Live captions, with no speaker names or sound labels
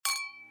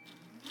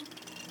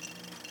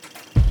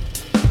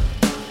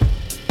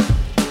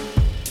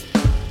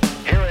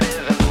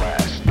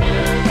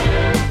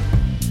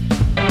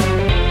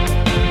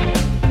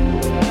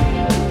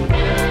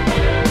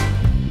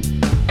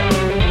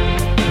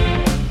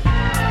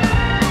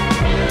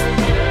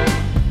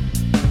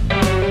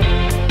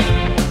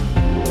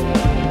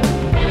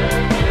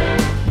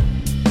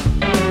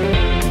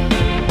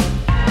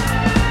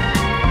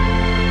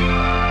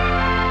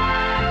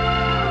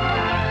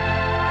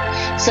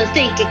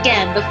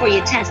again before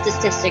you test the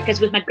sister, because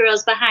with my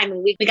girls behind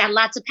me, we got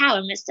lots of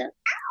power, mister.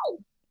 Ow!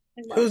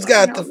 Who's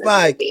got the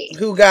mic?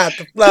 Who got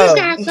the flow? Who's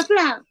got the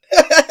flow?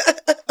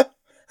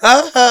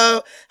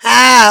 Ho,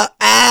 ow,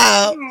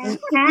 ow.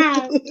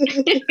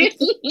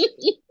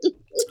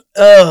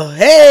 Oh,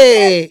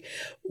 hey.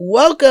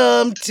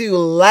 Welcome to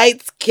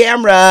Lights,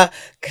 Camera,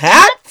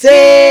 Cocktails.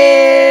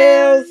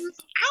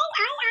 Ow,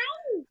 ow,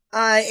 ow.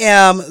 I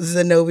am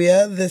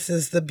Zenobia. This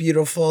is the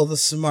beautiful, the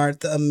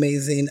smart, the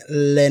amazing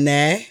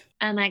Lene.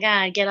 Oh my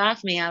God, get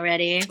off me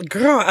already.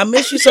 Girl, I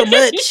miss you so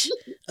much.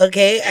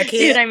 Okay, I can't.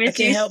 Dude, I miss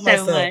can't you help so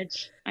myself.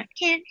 much. I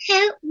can't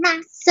help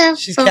myself.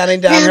 She's counting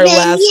down her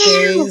last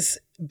days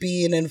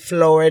being in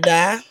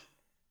Florida.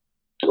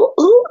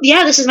 Ooh,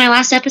 yeah, this is my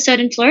last episode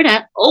in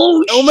Florida.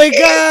 Oh my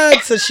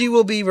God. So she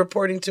will be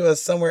reporting to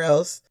us somewhere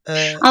else.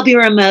 I'll be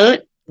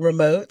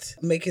remote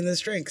making this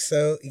drink.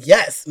 So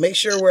yes, make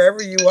sure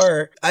wherever you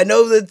are. I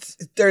know that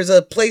there's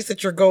a place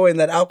that you're going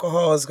that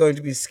alcohol is going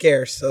to be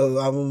scarce. So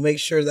I will make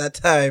sure that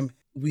time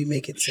we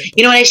make it simple.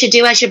 You know what I should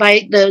do? I should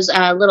buy those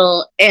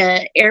little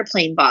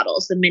airplane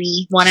bottles, the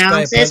mini 1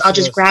 ounces. I'll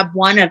just grab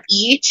one of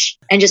each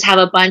and just have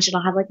a bunch, and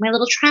I'll have like my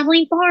little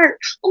traveling bar.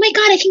 Oh my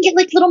God, I can get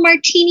like little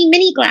martini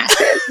mini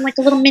glasses and like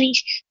a little mini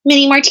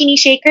martini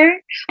shaker.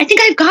 I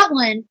think I've got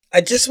one. I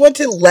just want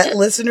to let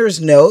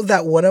listeners know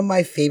that one of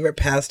my favorite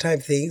pastime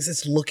things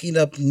is looking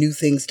up new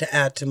things to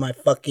add to my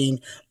fucking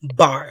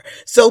bar.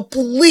 So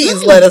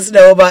please let us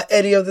know about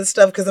any of this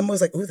stuff, because I'm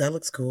always like, ooh, that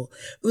looks cool.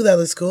 Ooh, that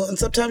looks cool. And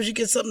sometimes you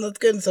get something that's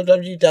good and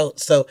sometimes you don't.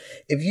 So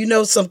if you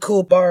know some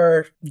cool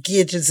bar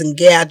gadgets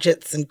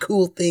and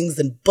cool things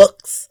and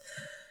books,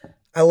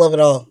 I love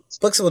it all.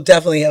 Books will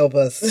definitely help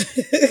us.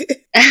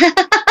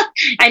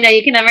 I know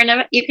you can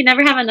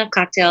never have enough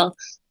cocktail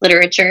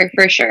literature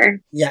for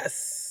sure.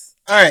 Yes.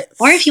 All right.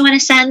 Or if you want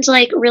to send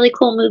like really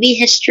cool movie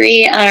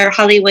history or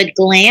Hollywood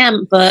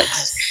glam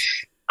books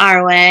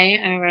our way,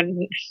 I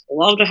would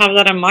love to have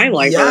that in my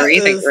library.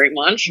 Yes. Thank you very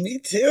much. Me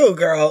too,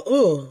 girl.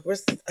 Ooh,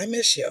 I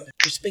miss you.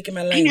 You're speaking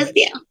my language. I miss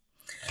you.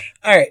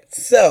 All right,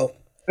 so.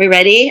 Are we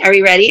ready? Are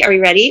we ready?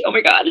 Oh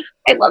my God.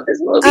 I love this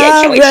movie.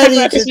 I'm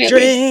ready to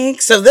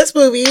drink. So this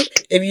movie,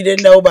 if you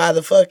didn't know by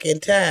the fucking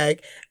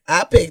tag,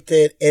 I picked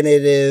it, and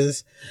it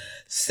is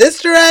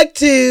Sister Act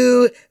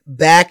 2,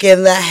 Back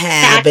in the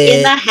Habit. Back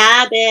in the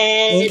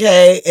Habit.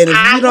 Okay, and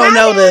if you don't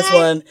know this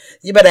one,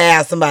 you better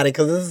ask somebody,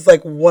 because this is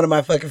like one of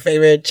my fucking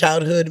favorite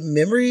childhood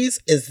memories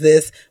is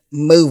this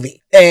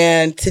movie.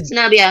 And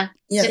Zenobia.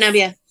 Yes.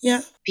 Zenobia. Yeah.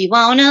 If you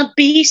want to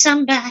be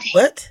somebody.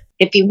 What?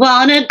 If you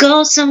want to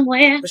go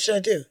somewhere. What should I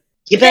do?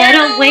 You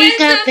better wake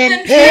up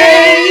and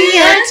pay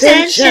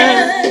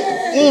attention.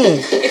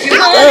 If you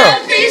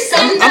wanna be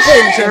somebody, I'm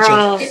paying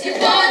attention. if you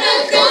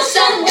wanna go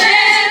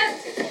somewhere,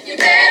 you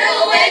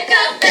better wake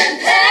up and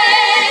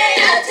pay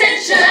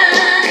attention.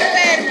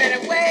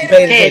 Wait a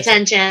minute. Pay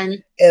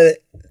attention.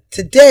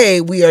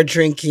 Today we are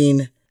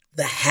drinking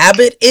The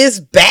Habit is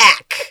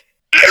Back.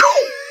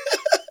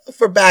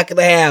 For Back in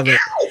the Habit.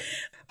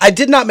 I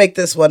did not make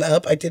this one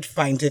up. I did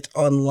find it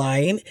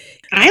online.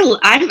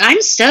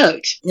 I'm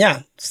stoked.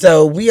 Yeah.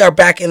 So we are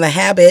back in the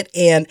habit,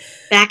 and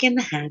back in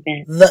the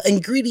habit. The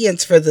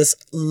ingredients for this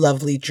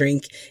lovely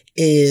drink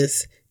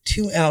is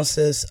 2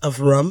 ounces of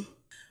rum.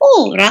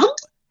 Oh, rum.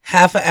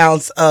 Half an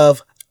ounce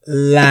of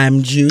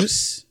lime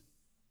juice.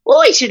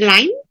 Oh, it's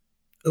lime.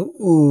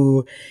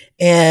 Ooh.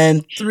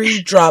 And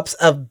 3 drops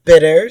of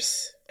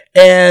bitters.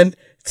 And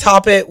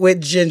top it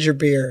with ginger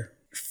beer.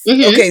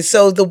 Mm-hmm. Okay,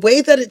 so the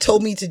way that it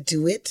told me to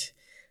do it,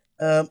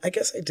 I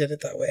guess I did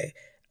it that way.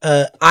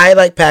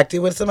 I packed it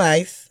with some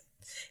ice,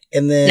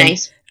 and then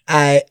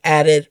I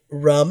added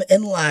rum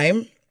and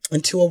lime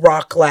into a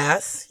rock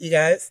glass, you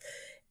guys.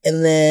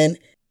 And then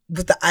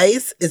with the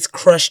ice, it's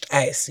crushed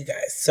ice, you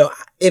guys. So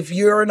if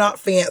you're not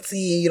fancy,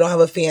 you don't have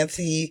a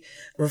fancy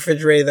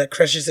refrigerator that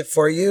crushes it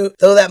for you,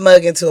 throw that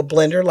mug into a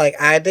blender like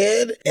I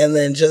did, and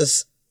then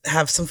just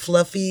have some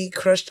fluffy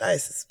crushed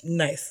ice. It's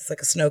nice. It's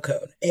like a snow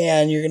cone.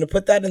 And you're going to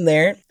put that in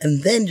there.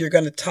 And then you're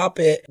going to top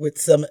it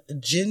with some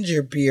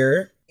ginger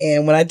beer.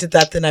 And when I did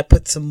that, then I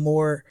put some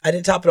more. I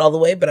didn't top it all the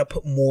way, but I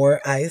put more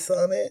ice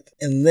on it.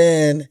 And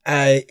then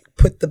I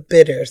put the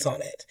bitters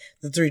on it.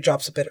 The 3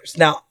 drops of bitters.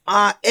 Now,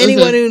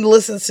 anyone who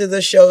listens to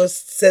the show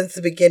since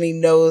the beginning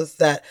knows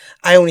that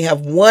I only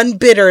have 1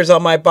 bitters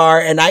on my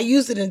bar, and I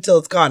use it until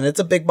it's gone. It's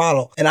a big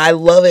bottle, and I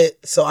love it,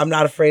 so I'm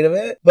not afraid of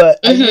it. But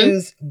I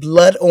use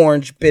blood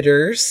orange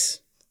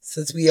bitters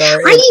since we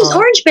are. I use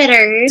orange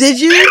bitters. Did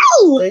you?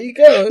 Ow! There you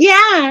go.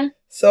 Yeah.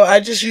 So I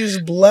just use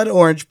blood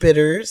orange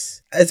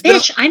bitters.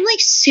 Bitch, I'm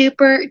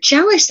super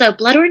jealous though.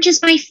 Blood orange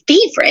is my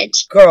favorite.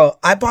 Girl,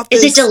 I bought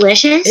this. Is it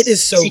delicious? It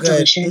is so good.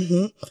 Delicious?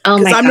 Mm-hmm. Oh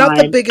my God. I'm not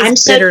the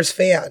biggest bitters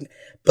fan,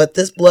 but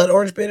this blood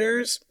orange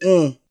bitters,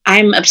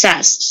 I'm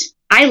obsessed.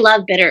 I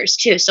love bitters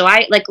too. So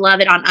I love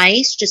it on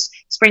ice. Just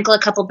sprinkle a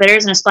couple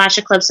bitters and a splash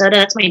of club soda.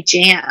 That's my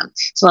jam.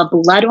 So a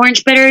blood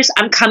orange bitters,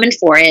 I'm coming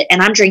for it,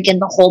 and I'm drinking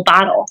the whole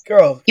bottle.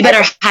 Girl, you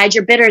better hide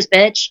your bitters,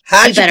 bitch.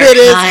 Hide your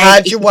bitters,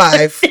 hide your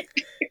wife.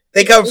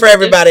 They come for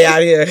everybody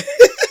out here.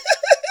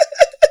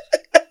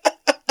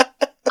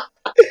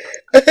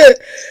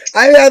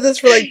 I've had this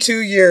for like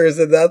 2 years,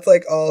 and that's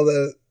like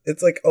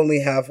it's like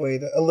only halfway,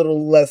 a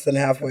little less than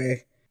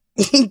halfway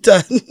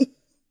done.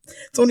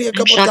 It's only a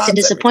couple. I'm shocked and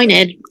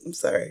disappointed. I'm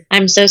sorry.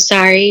 I'm so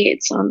sorry.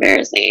 It's so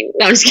embarrassing.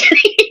 No, I'm just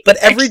kidding. But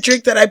every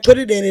drink that I put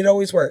it in, it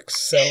always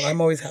works. So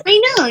I'm always happy.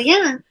 I know,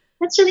 yeah.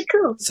 That's really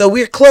cool. So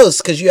we're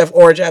close because you have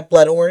orange, I have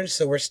blood orange,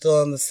 so we're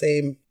still on the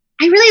same.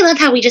 I really love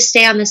how we just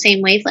stay on the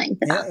same wavelength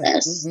about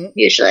this,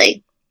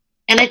 usually.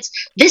 And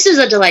this is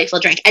a delightful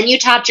drink. And you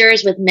topped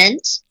yours with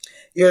mint.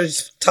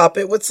 Yours, top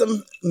it with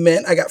some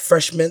mint. I got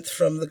fresh mint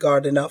from the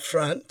garden out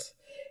front.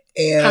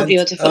 And, how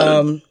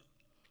beautiful.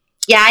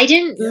 Yeah, I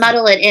didn't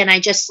muddle it in. I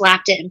just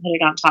slapped it and put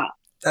it on top.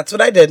 That's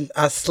what I did.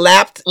 I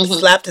slapped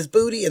his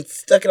booty and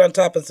stuck it on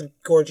top of some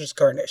gorgeous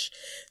garnish.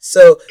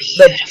 So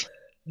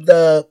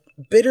the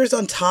bitters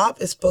on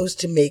top is supposed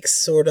to make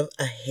sort of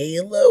a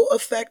halo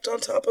effect on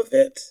top of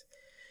it.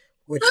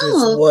 Which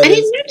is what I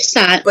didn't notice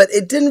that. But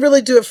it didn't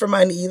really do it for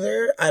mine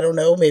either. I don't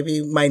know.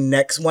 Maybe my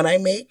next one I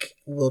make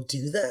will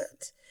do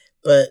that.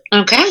 But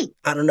okay.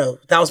 I don't know.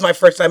 That was my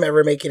first time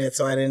ever making it,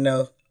 so I didn't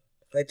know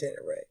if I did it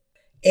right.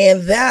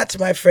 And that,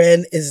 my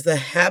friend, is The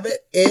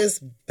Habit is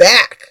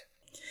Back.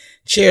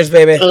 Cheers,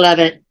 baby. Love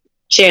it.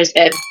 Cheers,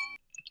 babe.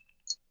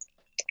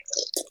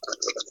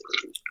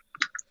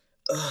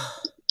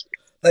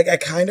 Like, I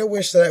kind of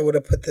wish that I would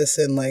have put this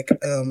in, like,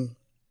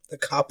 the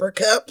copper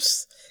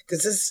cups.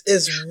 Because this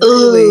is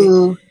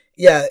really,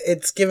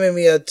 it's giving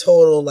me a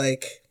total,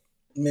 like,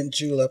 mint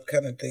julep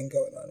kind of thing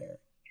going on here.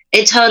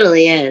 It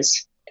totally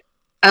is.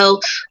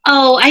 Oh,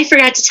 I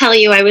forgot to tell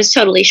you, I was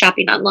totally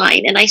shopping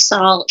online, and I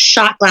saw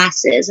shot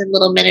glasses and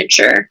little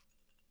miniature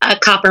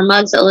copper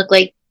mugs that look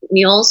like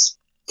mules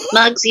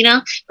mugs, you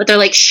know, but they're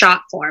like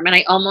shot form. And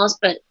I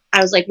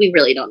was like, we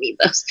really don't need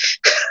those.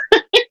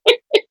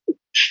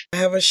 I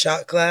have a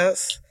shot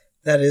glass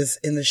that is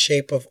in the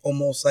shape of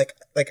almost like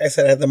I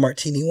said, I have the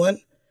martini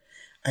one.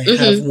 I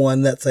have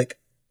one that's like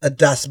a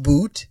Das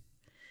Boot.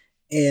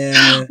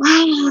 And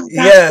nice.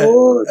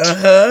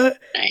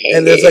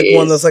 And there's like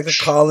one that's like a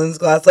Collins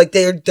glass. Like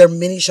they're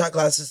mini shot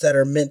glasses that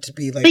are meant to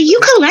be like. But you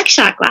collect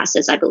shot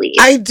glasses, I believe.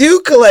 I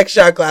do collect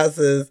shot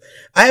glasses.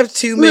 I have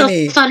too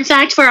many. Fun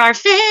fact for our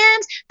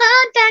fans.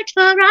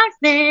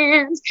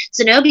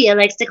 Zenobia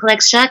likes to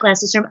collect shot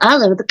glasses from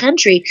all over the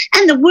country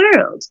and the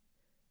world.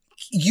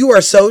 You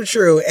are so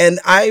true, and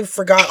I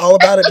forgot all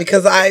about it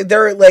because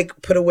they're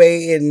like put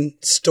away in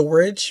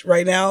storage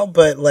right now.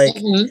 But like,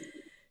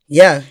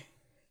 yeah.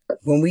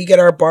 When we get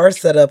our bar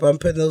set up, I'm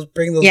bring those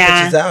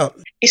bitches out.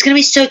 It's going to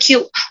be so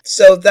cute.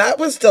 So that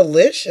was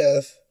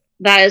delicious.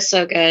 That is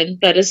so good.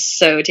 That is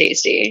so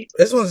tasty.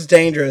 This one's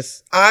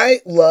dangerous.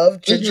 I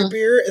love ginger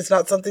beer. It's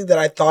not something that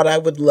I thought I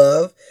would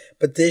love,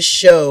 but this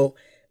show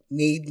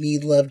made me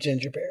love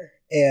ginger beer.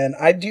 And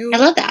I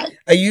love that.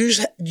 I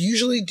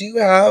usually do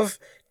have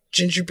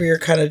ginger beer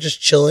kind of just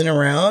chilling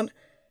around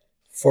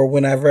for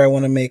whenever I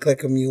want to make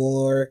like a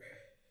mule or...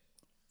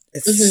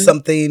 It's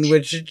something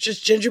which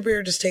just ginger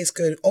beer just tastes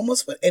good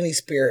almost with any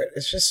spirit.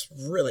 It's just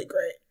really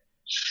great.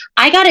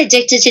 I got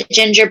addicted to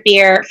ginger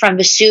beer from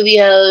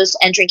Vesuvios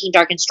and drinking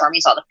Dark and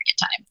Stormies all the freaking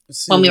time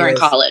when we were in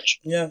college.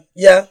 Yeah.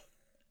 Yeah.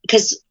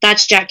 Because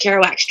that's Jack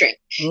Kerouac's drink.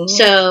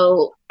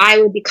 So I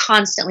would be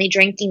constantly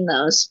drinking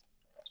those.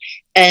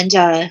 And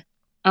oh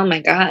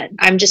my God.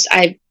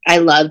 I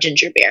love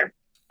ginger beer.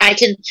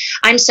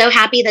 I'm so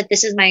happy that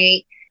this is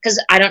because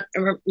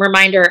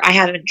reminder, I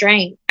haven't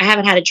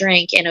had a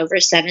drink in over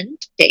 7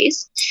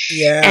 days.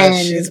 Yeah,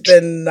 and she's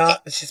been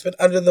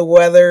under the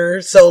weather.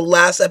 So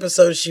last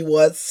episode she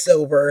was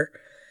sober.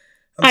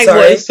 I'm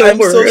sorry. I'm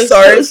so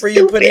sorry for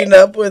you putting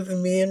up with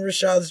me and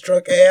Rashad's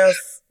drunk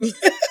ass.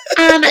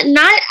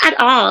 Not at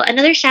all.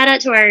 Another shout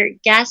out to our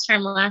guest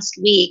from last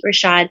week,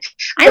 Rashad.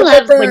 I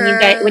love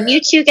when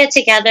you two get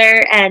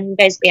together and you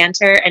guys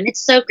banter, and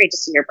it's so great to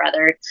see your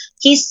brother.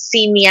 He's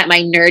seen me at my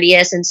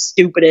nerdiest and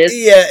stupidest.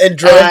 Yeah, and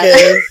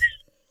drunkest.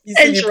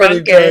 And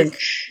drunk.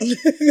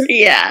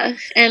 Yeah,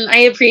 and I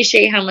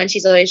appreciate how much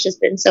he's always just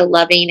been so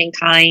loving and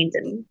kind,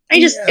 and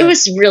it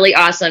was really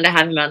awesome to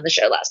have him on the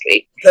show last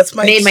week.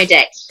 Made my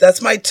day.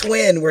 That's my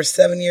twin. We're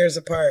 7 years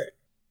apart.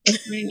 I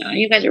know,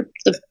 you guys are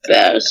the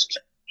best.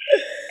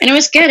 And it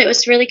was good. It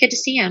was really good to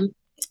see him.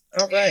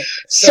 All right.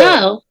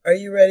 So, are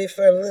you ready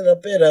for a little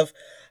bit of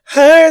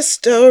her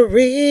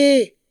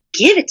story?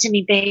 Give it to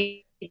me,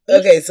 babe.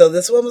 Okay, so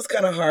this one was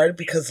kind of hard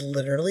because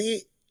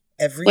literally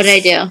what did I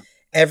do?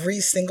 Every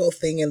single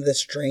thing in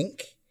this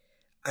drink,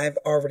 I've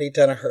already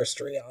done a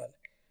herstory on.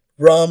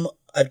 Rum,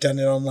 I've done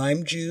it on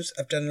lime juice.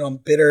 I've done it on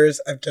bitters.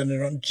 I've done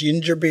it on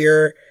ginger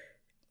beer.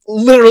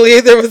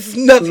 Literally, there was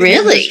nothing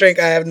in this drink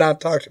I have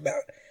not talked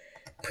about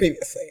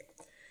previously.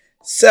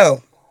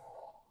 So,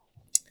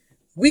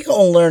 we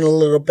gonna learn a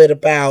little bit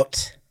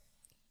about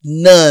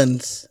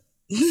nuns.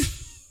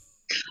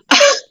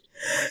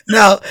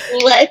 Now,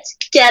 let's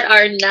get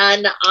our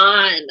nun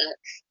on.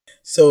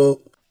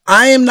 So,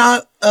 I am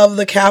not of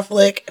the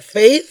Catholic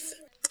faith,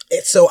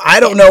 so I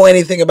don't know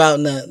anything about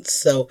nuns.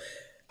 So,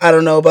 I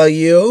don't know about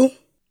you.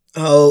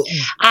 Oh,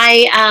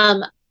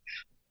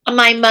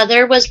 My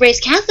mother was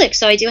raised Catholic,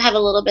 so I do have a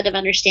little bit of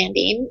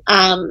understanding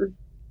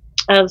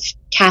of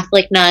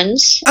Catholic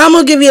nuns. I'm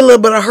going to give you a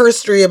little bit of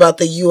history about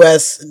the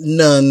U.S.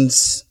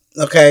 nuns,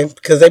 okay?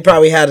 Because they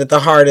probably had it the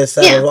hardest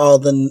out of all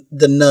the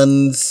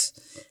nuns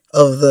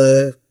of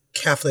the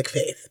Catholic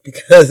faith.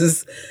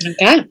 Because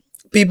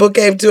people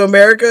came to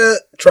America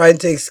trying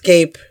to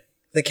escape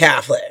the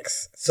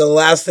Catholics. So the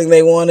last thing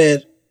they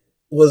wanted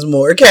was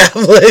more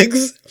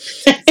Catholics.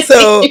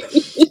 So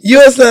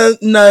U.S.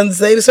 nuns,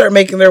 they started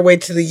making their way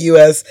to the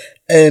U.S.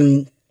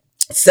 in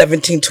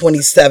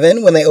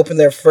 1727 when they opened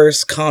their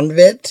first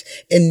convent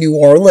in New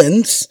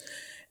Orleans.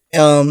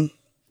 And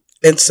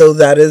so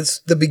that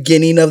is the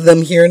beginning of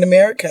them here in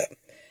America.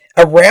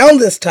 Around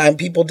this time,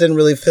 people didn't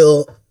really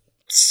feel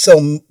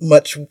so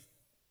much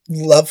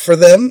love for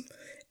them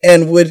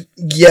and would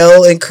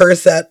yell and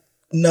curse at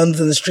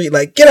nuns in the street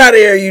like, "Get out of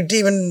here, you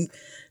demon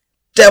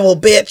devil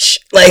bitch."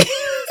 Like,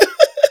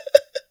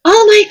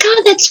 oh my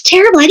God, that's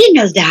terrible. I didn't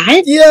know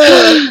that.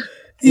 Yeah.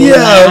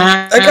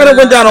 Wow. I kind of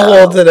went down a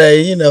hole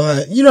today. You know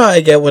how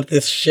I get with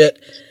this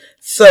shit.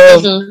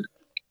 So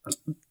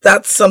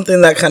that's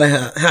something that kind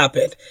of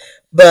happened.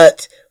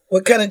 But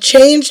what kind of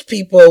changed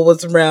people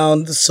was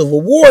around the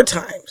Civil War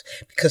times,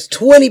 because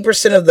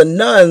 20% of the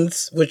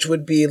nuns, which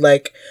would be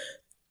like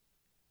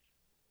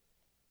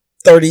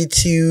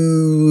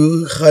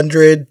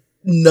 3,200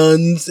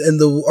 nuns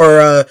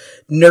or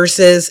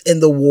nurses in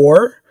the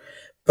war,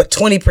 but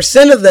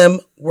 20% of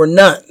them were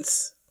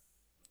nuns.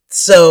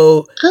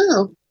 So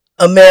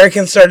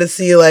Americans started to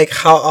see like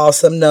how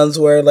awesome nuns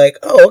were. Like,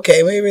 oh,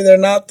 okay, maybe they're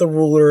not the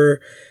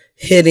ruler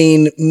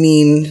hitting,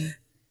 mean,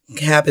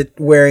 habit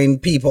wearing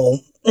people.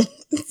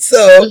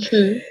 So,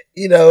 around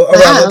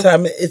the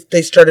time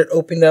they started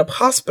opening up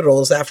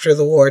hospitals after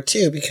the war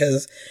too,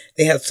 because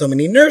they had so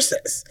many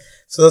nurses.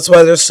 So that's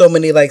why there's so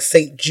many like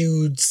St.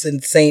 Jude's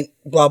and St.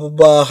 blah, blah,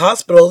 blah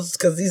hospitals,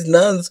 because these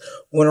nuns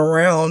went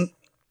around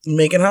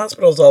making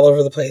hospitals all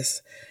over the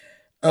place.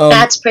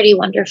 That's pretty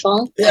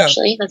wonderful,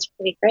 actually. That's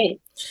pretty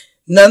great.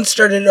 Nuns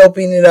started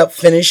opening up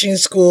finishing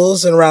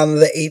schools in around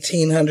the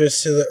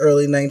 1800s to the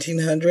early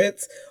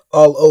 1900s,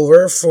 all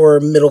over for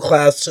middle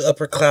class to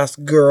upper class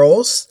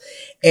girls.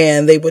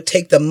 And they would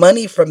take the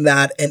money from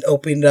that and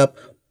open up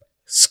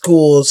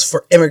schools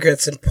for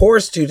immigrants and poor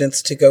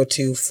students to go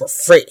to for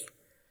free.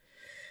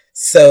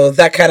 So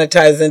that kind of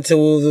ties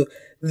into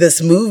this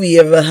movie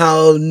of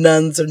how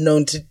nuns are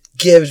known to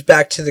give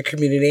back to the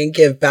community and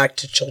give back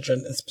to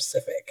children in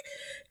specific,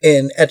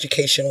 in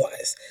education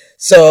wise.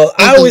 So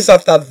I always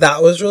thought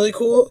that was really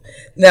cool.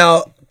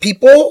 Now,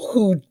 people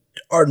who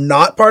are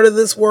not part of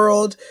this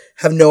world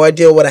have no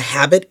idea what a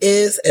habit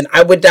is. And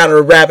I went down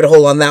a rabbit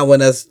hole on that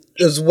one as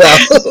well.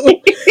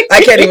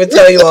 I can't even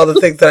tell you all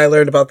the things that I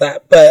learned about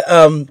that. But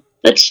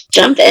let's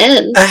jump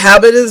in. A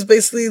habit is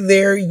basically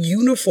their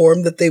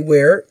uniform that they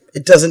wear.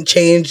 It doesn't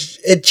change.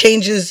 It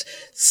changes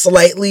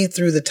slightly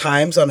through the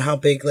times on how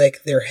big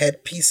like their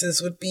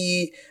headpieces would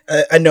be.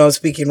 I know I'm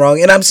speaking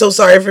wrong, and I'm so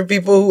sorry for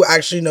people who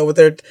actually know what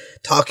they're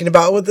talking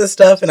about with this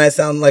stuff, and I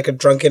sound like a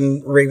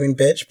drunken raving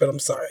bitch, but I'm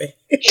sorry.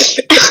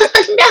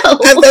 No,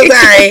 I'm so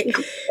sorry.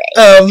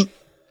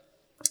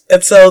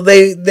 And so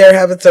their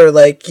habits are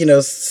like,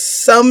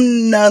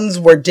 some nuns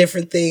wear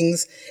different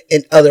things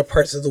in other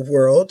parts of the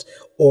world,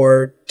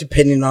 or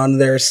depending on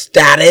their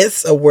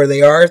status of where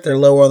they are, if they're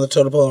lower on the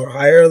totem pole or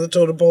higher on the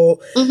totem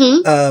pole.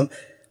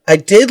 I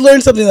did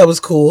learn something that was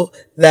cool,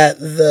 that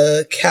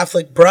the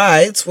Catholic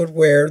brides would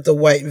wear the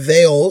white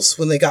veils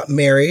when they got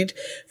married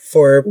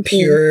for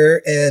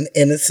pure and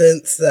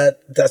innocence.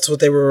 That's what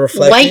they were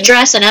reflecting. White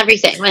dress and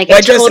everything, like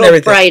white a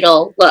total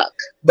bridal look.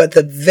 But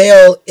the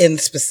veil in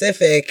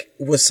specific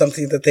was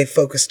something that they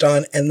focused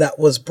on, and that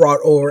was brought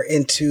over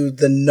into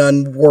the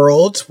nun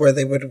world, where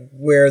they would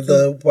wear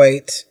the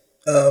white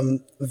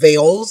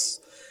veils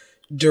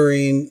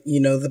during,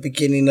 the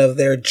beginning of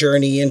their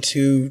journey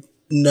into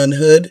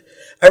nunhood.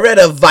 I read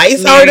a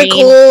Vice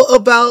article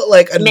about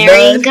like a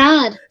marrying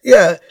God.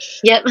 Yeah.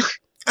 Yep.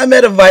 I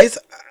read a Vice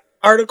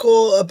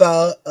article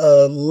about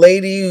a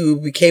lady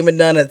who became a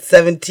nun at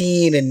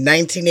 17 in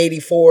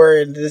 1984,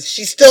 and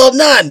she's still a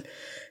nun,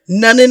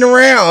 nunning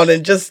around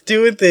and just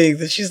doing things.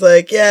 And she's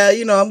like, yeah,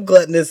 I'm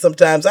gluttonous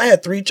sometimes. I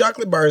had 3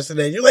 chocolate bars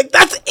today. You're like,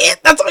 that's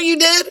it? That's all you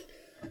did?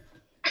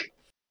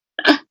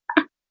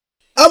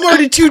 I'm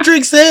already 2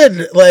 drinks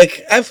in.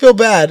 Like, I feel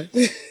bad.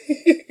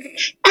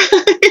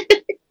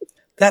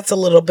 That's a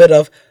little bit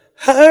of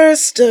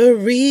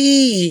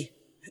herstory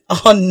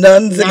on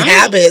nuns and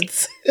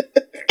habits.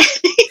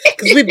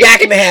 Because we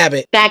back in the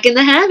habit. Back in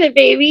the habit,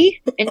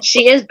 baby. And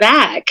she is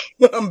back.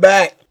 I'm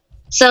back.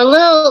 So a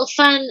little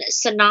fun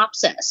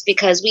synopsis,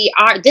 because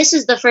this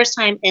is the first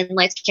time in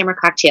Lights, Camera,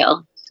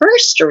 Cocktail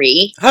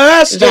herstory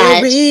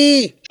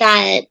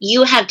that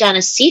you have done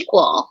a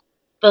sequel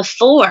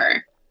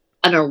before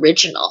an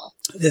original.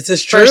 This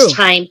is true. First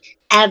time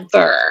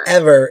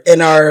ever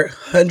in our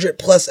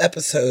 100+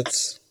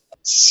 episodes.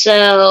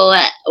 So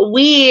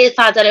we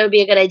thought that it would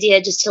be a good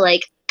idea just to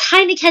like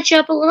kind of catch you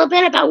up a little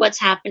bit about what's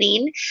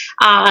happening,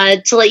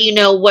 to let you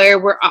know where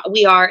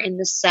we are in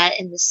the set,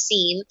 in the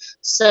scene.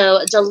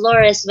 So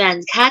Dolores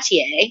Van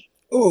Cartier.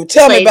 Ooh,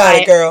 tell me about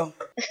it, girl.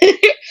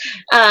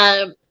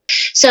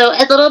 So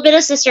a little bit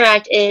of Sister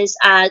Act is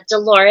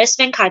Dolores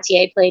Van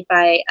Cartier, played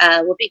by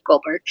Whoopi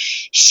Goldberg.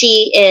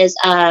 She is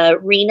a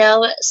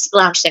Reno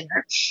lounge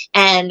singer,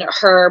 and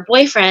her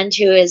boyfriend,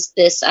 who is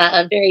this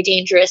very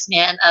dangerous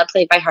man,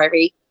 played by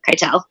Harvey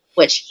Keitel,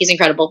 which he's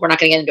incredible. We're not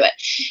going to get into it.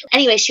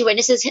 Anyway, she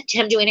witnesses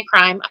him doing a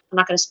crime. I'm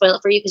not going to spoil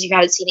it for you because you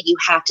haven't seen it. You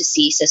have to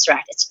see Sister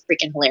Act. It's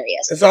freaking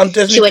hilarious. It's on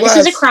Disney+. She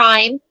witnesses a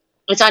crime.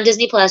 It's on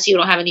Disney+. You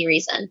don't have any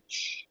reason.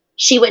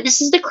 She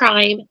witnesses the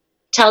crime,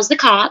 tells the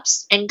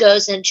cops, and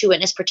goes into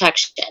witness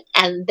protection.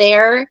 And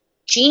their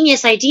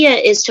genius idea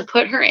is to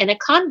put her in a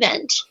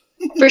convent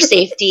for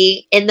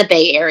safety in the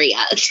Bay Area.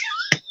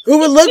 Who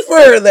would look for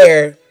her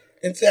there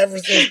in San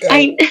Francisco?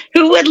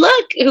 Who would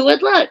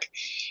look?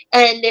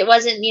 And it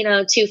wasn't,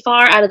 too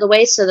far out of the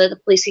way so that the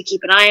police could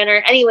keep an eye on her.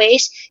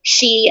 Anyways,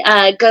 she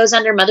goes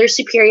under Mother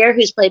Superior,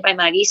 who's played by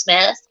Maggie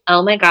Smith.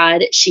 Oh my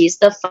God, she's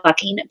the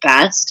fucking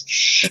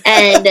best.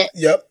 And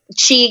yep.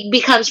 She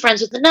becomes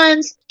friends with the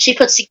nuns. She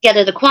puts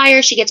together the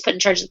choir. She gets put in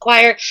charge of the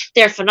choir.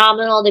 They're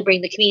phenomenal. They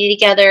bring the community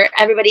together.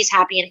 Everybody's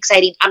happy and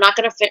exciting. I'm not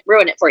going to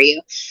ruin it for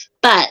you.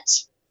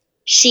 But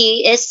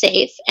she is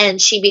safe,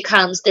 and she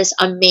becomes this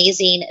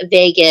amazing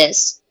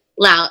Vegas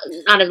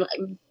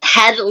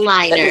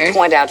headliner. Let me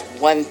point out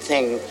one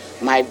thing,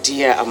 my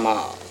dear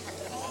Amal.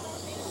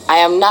 I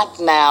am not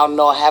now,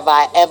 nor have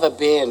I ever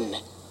been,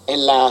 a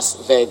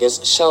Las Vegas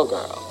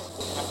showgirl.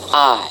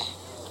 I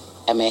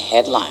am a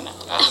headliner.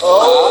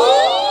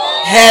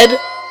 Oh.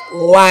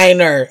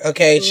 Headliner.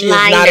 Okay, she is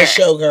not a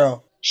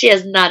showgirl. She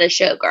is not a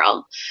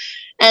showgirl.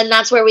 And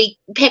that's where we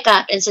pick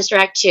up in Sister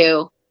Act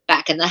 2,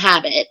 Back in the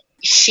Habit.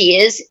 She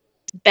is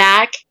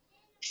back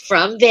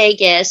from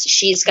Vegas.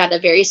 She's got a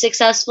very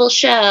successful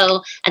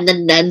show, and the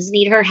nuns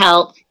need her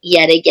help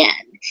yet again.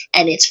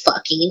 And it's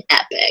fucking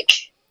epic.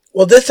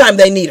 Well, this time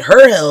they need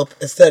her help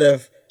instead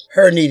of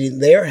her needing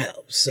their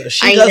help. So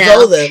she does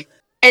owe them.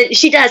 And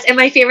she does. And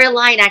my favorite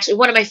line, actually,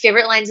 one of my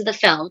favorite lines of the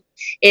film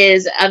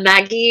is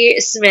Maggie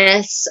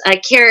Smith's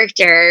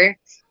character,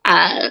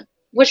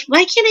 which,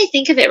 why can't I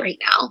think of it right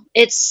now?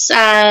 It's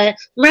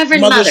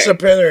Reverend Mother.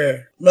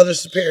 Mother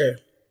Superior.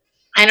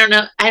 I don't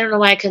know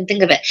why I couldn't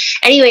think of it.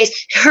 Anyways,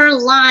 her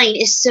line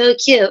is so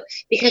cute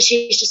because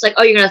she's just like,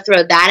 "Oh, you're gonna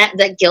throw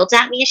that guilt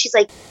at me?" And she's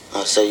like,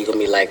 "Oh, so you're gonna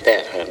be like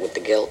that, huh? With the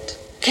guilt?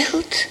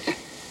 Guilt?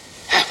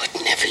 I would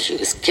never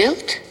use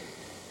guilt.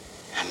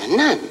 I'm a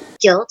nun.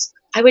 Guilt?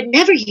 I would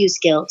never use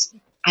guilt.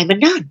 I'm a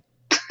nun."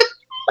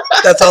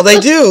 That's all they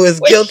do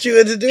is guilt you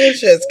into doing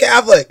shit. It's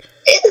Catholic.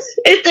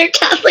 If they're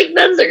Catholic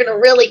nuns, they're gonna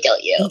really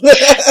guilt you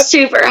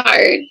super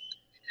hard.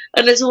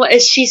 And as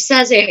she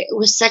says it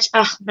with such,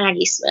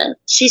 Maggie Smith.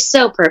 She's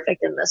so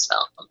perfect in this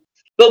film.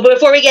 But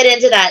before we get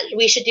into that,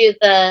 we should do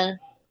the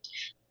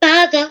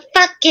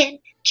motherfucking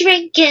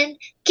drinking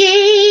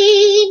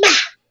game.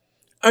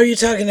 Are you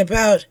talking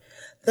about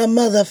the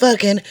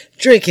motherfucking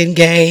drinking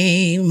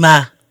game?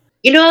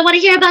 You know, I want to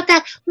hear about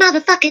that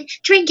motherfucking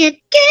drinking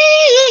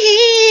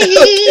game.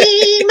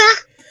 Okay.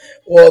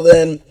 Well,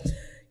 then,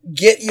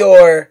 get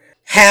your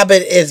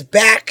Habit is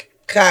Back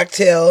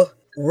cocktail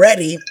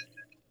ready.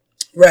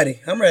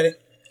 I'm ready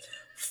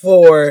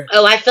for...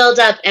 Oh, I filled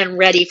up and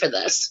ready for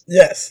this.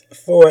 Yes,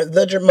 for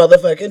the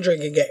motherfucking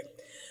drinking game.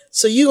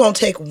 So you gonna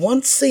take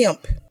one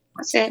sip.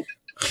 What's it?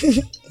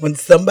 When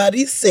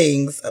somebody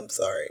sings, I'm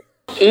sorry.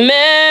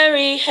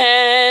 Mary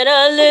had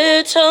a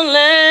little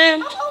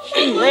lamb.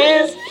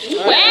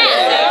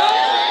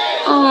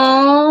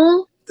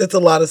 Aww. That's a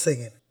lot of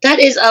singing. That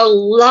is a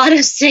lot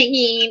of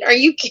singing. Are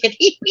you kidding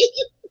me?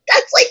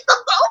 That's like the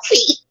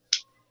movie.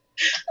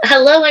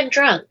 Hello, I'm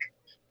drunk.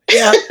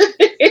 Yeah.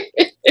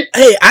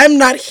 Hey, I'm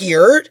not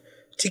here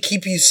to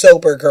keep you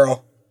sober,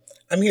 girl.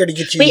 I'm here to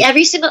get you. Wait,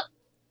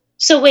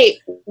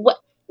 what?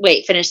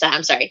 Wait, finish that.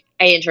 I'm sorry.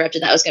 I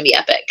interrupted. That was going to be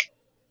epic.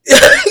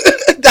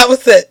 That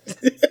was it.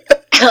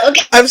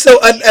 Okay. I'm so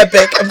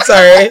unepic. I'm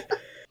sorry.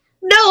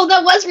 No,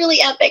 that was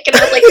really epic. And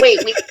I was like,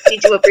 wait, we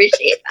need to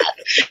appreciate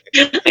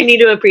that. I need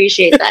to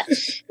appreciate that.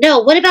 No,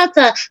 what about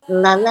the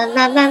la la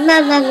la la la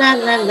la la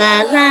la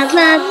la la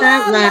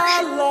la la.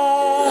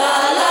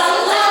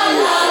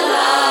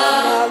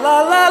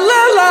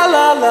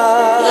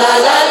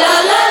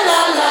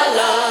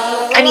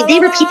 I mean, they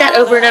repeat that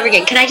over and over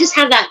again. Can I just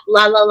have that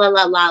la la la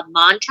la la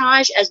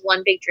montage as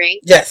one big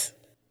drink? Yes.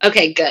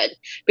 Okay, good.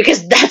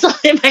 Because that's all.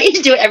 If I need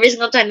to do it every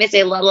single time they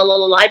say la la la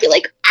la la, I'd be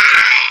like,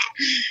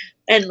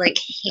 and like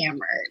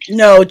hammered.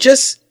 No,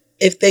 just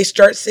if they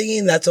start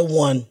singing, that's a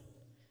 1.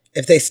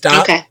 If they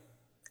stop,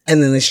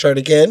 and then they start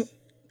again,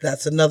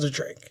 that's another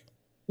drink.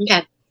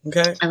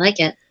 Okay. I like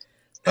it.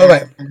 All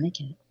right. I like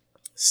it.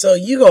 So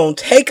you gonna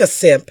take a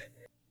sip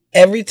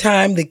every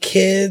time the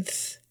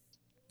kids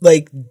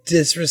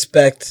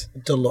disrespect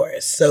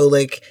Dolores. So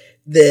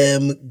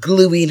them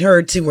gluing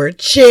her to her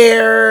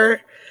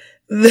chair.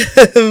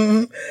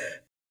 Oh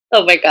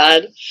my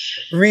God.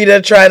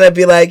 Rita trying to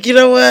be like, you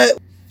know what?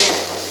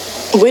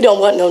 We don't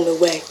want no new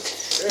way.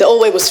 The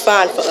old way was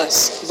fine for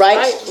us, right?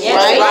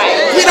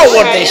 Right. We don't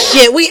want this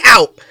shit. We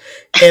out.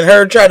 And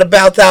her trying to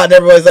bounce out, and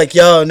everybody's like,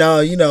 yo, no,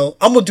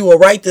 I'm going to do it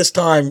right this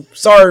time.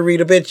 Sorry,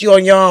 Rita, bitch, you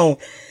on your own.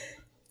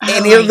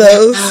 Any of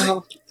those?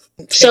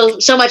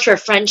 So much for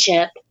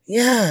friendship.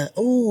 Yeah.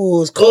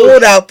 Ooh, it's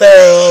cold out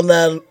there on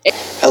that.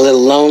 A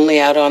little lonely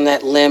out on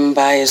that limb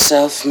by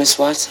yourself, Miss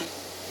Watson?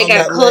 It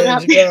got cold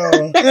out there.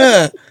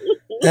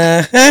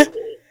 Uh-huh.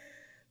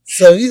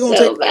 So you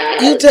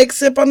gonna take a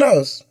sip on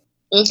those.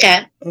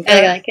 Okay.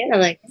 I like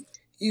it.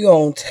 You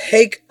gonna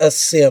take a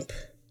sip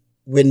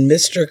when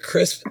Mr.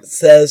 Crisp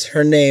says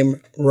her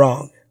name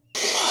wrong.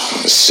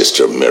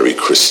 Sister Mary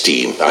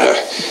Christine.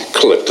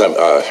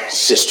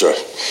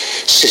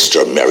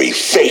 Sister Mary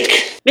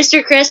Fake.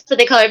 Mr. Crisp, what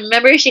they call her.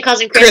 Remember, she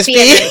calls him Crispy.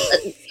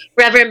 And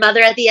Reverend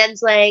Mother at the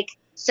end's like,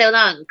 so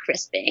long,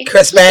 Crispy.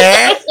 Crispy.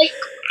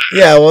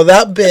 Yeah, well,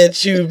 that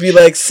bitch, you would be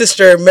like,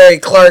 Sister Mary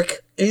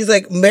Clark. And he's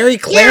like, Mary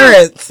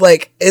Clarence. Yeah.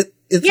 Like, it's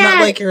not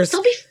like you're...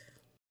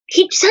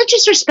 He's so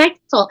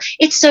disrespectful.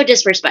 It's so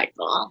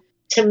disrespectful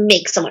to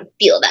make someone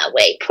feel that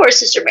way. Poor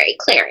Sister Mary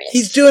Clarence.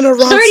 He's doing a wrong...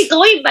 She's already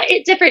going by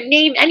a different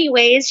name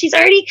anyways. She's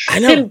already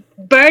been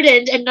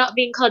burdened and not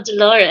being called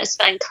Dolores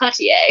Van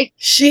Cartier.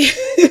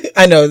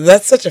 I know,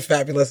 that's such a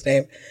fabulous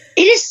name.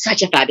 It is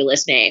such a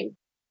fabulous name.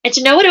 And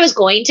to know what it was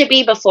going to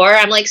be before,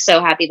 I'm like so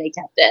happy they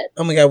kept it.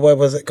 Oh my God, what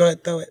was it? Go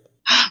ahead, throw it.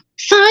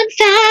 Fun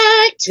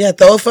fact! Yeah,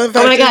 throw a fun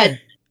fact. Oh my God.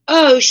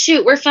 Oh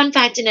shoot, we're fun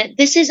facting it.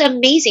 This is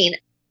amazing.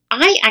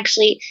 I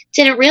actually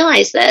didn't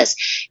realize this.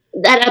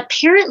 That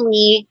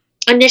apparently,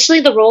 initially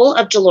the role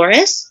of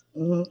Dolores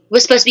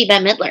was supposed to be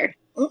Bette Midler.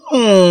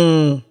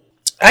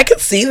 I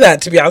could see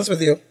that, to be honest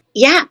with you.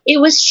 Yeah,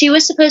 she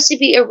was supposed to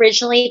be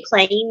originally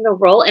playing the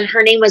role, and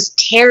her name was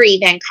Terry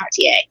Van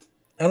Cartier.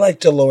 I like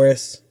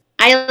Dolores.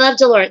 I love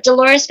Dolores.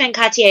 Dolores Van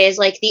Cartier is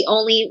like the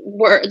only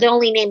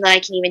name that I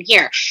can even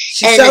hear.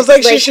 She sounds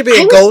like she should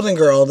be a Golden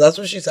Girl. That's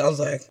what she sounds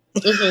like.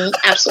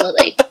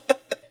 Absolutely.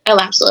 Oh,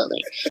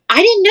 absolutely.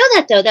 I didn't know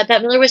that, though, that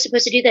Bette Midler was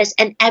supposed to do this,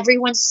 and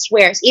everyone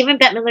swears, even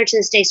Bette Midler to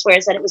this day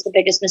swears that it was the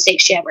biggest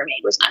mistake she ever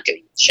made, was not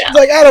doing the show.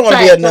 Like, I don't want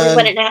to be a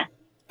nun.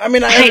 I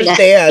mean, I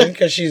understand,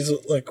 because she's,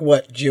 like,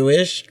 what,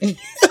 Jewish?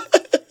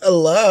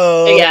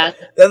 Hello. Yeah.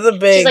 That's a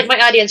big... She's like, my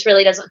audience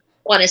really doesn't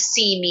want to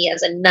see me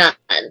as a nun.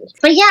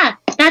 But yeah,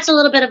 that's a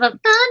little bit of a fun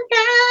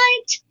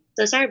fact.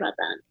 So sorry about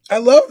that. I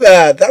love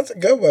that. That's a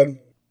good one.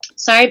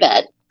 Sorry,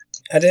 Bette.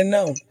 I didn't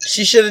know.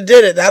 She should have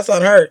did it. That's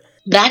on her.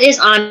 That is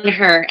on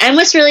her. And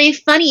what's really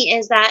funny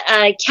is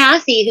that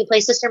Kathy, who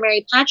plays Sister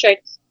Mary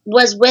Patrick,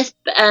 was with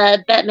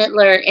Bette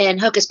Midler in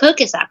Hocus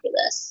Pocus after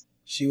this.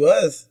 She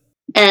was.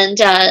 And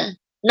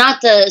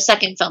not the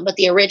second film, but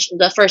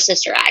the first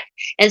Sister Act.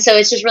 And so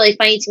it's just really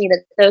funny to me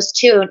that those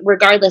two,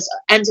 regardless,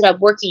 ended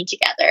up working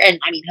together. And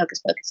I mean,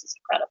 Hocus Pocus is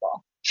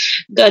incredible.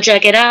 Go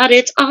check it out.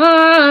 It's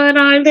on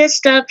our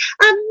list of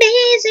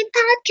amazing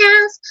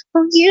podcasts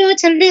for you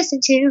to listen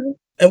to.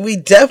 And we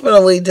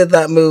definitely did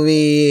that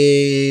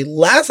movie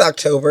last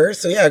October.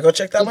 So yeah, go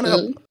check that one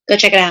out. Go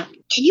check it out.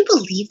 Can you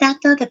believe that,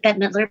 though, that Bette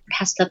Midler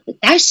passed up?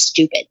 That was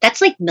stupid. That's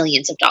like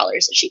millions of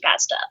dollars that she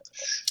passed up.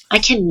 I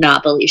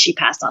cannot believe she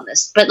passed on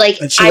this. But like,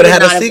 I would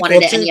not have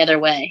wanted it any other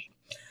way.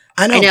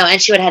 I know,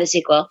 and she would have had a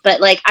sequel. But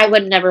like, I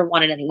would never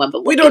wanted anyone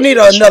but... We don't need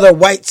another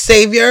white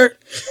savior.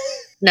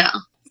 No,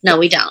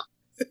 we don't.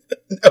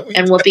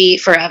 And Whoopi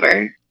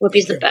forever.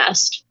 Whoopi's the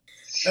best.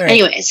 Right.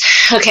 Anyways,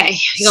 okay.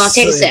 You're going to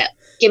take a sip.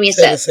 Give me a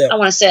sip. I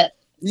want a sip.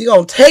 You're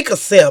going to take a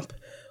sip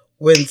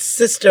when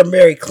Sister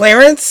Mary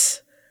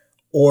Clarence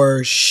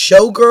or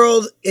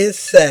Showgirl is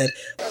said.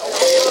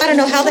 I don't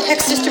know how the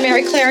heck Sister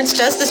Mary Clarence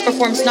does this,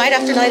 performs night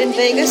after night in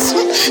Vegas.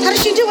 How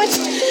does she do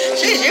it?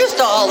 She's used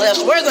to all this.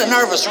 We're the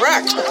nervous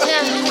wreck.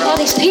 Yeah, all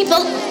these people.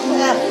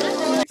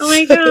 Oh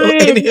my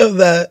God. Any of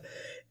that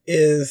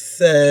is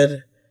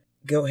said,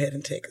 go ahead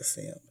and take a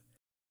sip.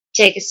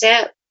 Take a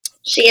sip.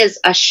 She is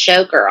a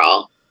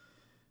showgirl.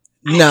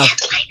 No.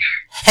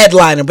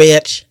 Headliner,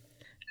 bitch.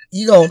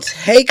 You gonna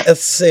take a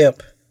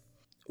sip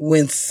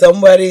when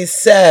somebody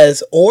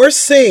says or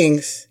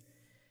sings,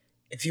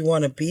 if you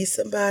want to be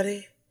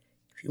somebody,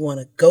 if you want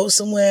to go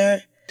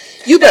somewhere,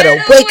 you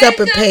better wake up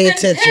and pay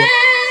attention.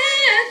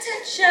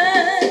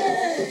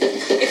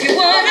 If you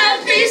want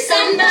to be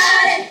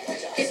somebody,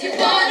 if you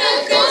want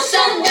to go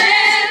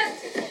somewhere,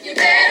 you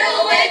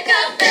better wake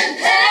up and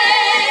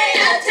pay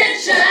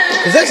attention.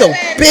 Because there's a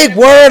big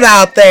word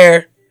out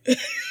there.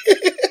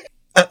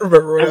 I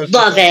remember what I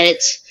love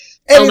it.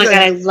 Anything. Oh my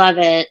God, I love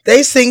it.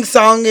 They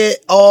sing-song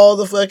it all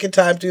the fucking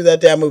time through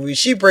that damn movie.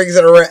 She brings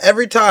it around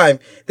every time.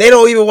 They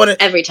don't even want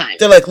to. Every time.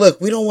 They're like,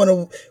 look, we don't want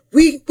to.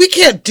 We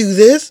can't do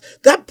this.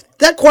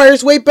 That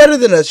choir's way better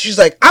than us. She's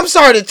like, I'm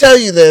sorry to tell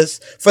you this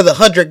for the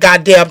 100th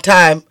goddamn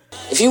time.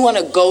 If you want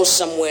to go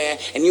somewhere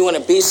and you want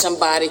to be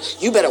somebody,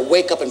 you better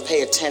wake up and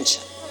pay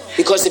attention.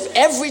 Because if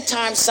every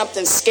time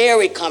something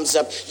scary comes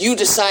up, you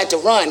decide to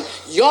run,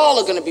 y'all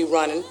are going to be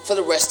running for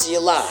the rest of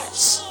your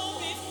lives.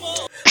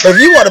 If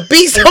you want to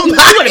be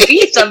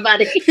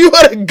somebody. If you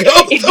want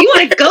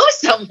to go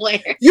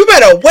somewhere. You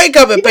better wake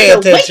up and pay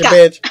attention,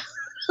 bitch.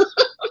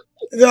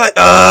 They're like,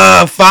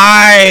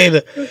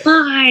 fine.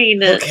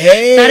 Fine.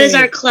 Okay. That is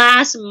our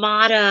class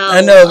motto.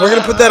 I know. We're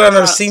going to put that on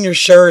our senior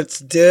shirts.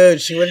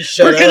 Dude, she wouldn't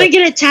shut up. We're going to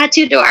get it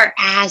tattooed to our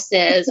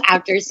asses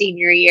after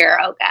senior year,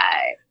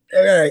 okay?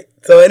 All right.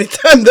 So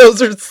anytime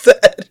those are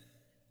said,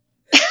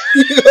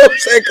 you go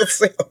take a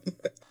sip.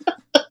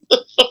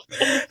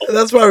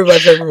 That's probably my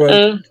favorite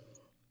one.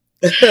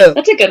 That's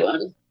a good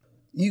one.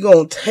 You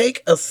gonna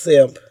take a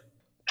sip.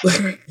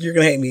 You're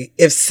gonna hate me.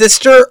 If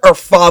sister or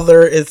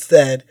father is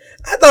said,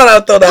 I thought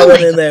I'd throw that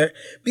one in there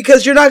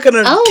because you're not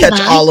gonna catch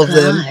all of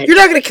them. You're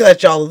not gonna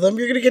catch all of them.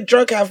 You're gonna get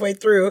drunk halfway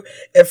through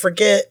and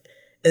forget,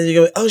 and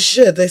you're going, oh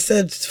shit, they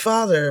said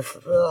father.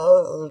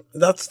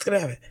 That's what's gonna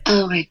happen.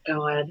 Oh my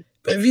god.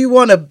 But if you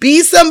want to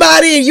be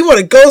somebody and you want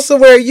to go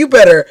somewhere, you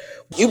better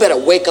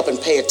wake up and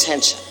pay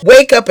attention.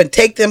 Wake up and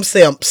take them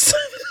simps.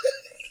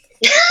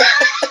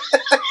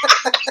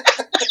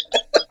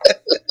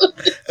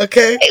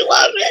 Okay? I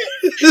love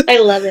it. I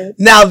love it.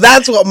 Now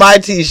that's what my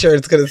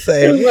t-shirt's going to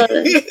say. I love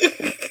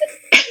it.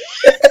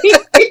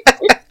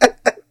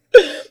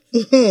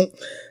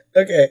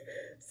 Okay.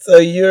 So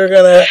you're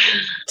going to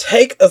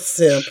take a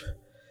simp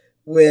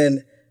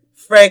when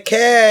Frank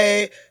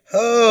K.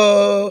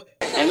 Ho.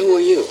 And who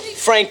are you?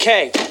 Frank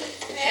K.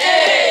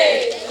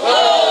 Hey,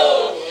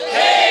 ho,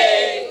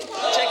 hey.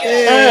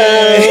 Hey.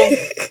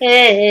 Oh,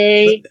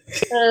 hey.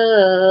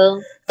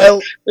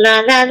 Oh. La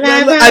la la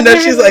la. I know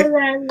she's like,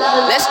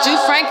 Let's do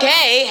Frank K.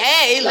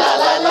 Hey, la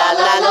la la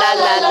la la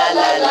la la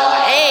la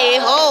la. Hey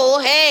ho,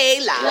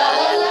 hey la.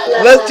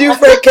 let's do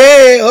Frank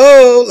K.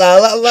 Ho, la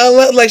la la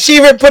la. Like she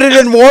even put it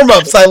in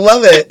warm-ups. I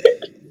love it.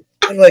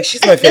 I'm like,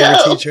 she's my favorite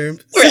teacher.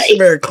 Sister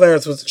Mary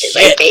Clarence was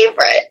my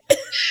favorite.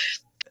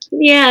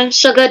 Yeah,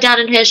 she'll go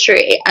down in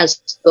history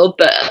as the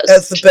best.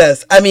 That's the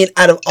best. I mean,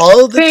 out of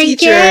all of the Frank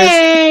teachers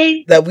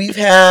K. that we've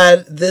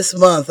had this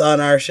month on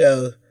our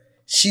show,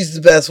 she's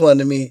the best one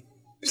to me.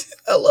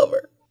 I love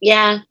her.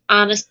 Yeah,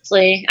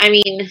 honestly. I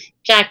mean,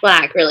 Jack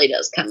Black really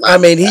does come up. I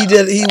mean, he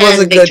was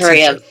a good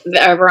teacher.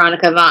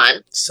 Veronica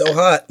Vaughn. So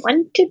hot.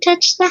 Want to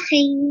touch the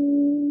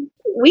hand.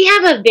 We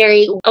have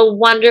a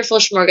wonderful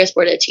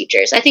smorgasbord of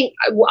teachers. I think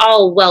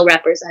all well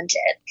represented.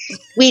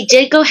 We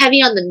did go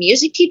heavy on the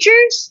music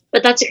teachers,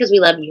 but that's because we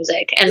love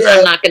music, and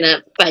I'm not going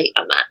to fight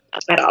on that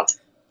at all.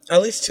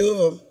 At least 2 of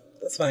them.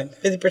 That's fine.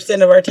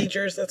 50% of our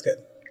teachers. That's good.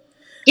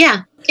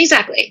 Yeah,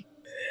 exactly.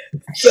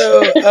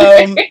 So,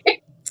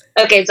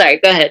 okay, sorry.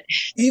 Go ahead.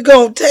 You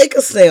gonna take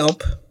a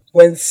simp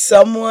when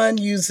someone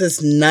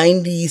uses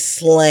 90s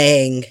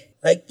slang.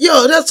 Like,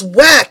 yo, that's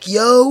whack,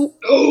 yo.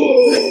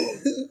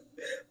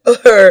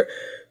 Or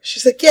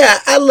she's like, yeah,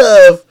 I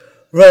love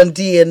Run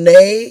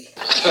DNA.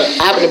 I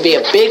happen to be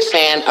a big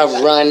fan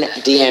of Run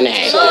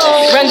DNA.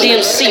 Run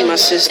DMC, my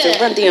sister.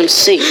 Run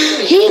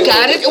DMC. He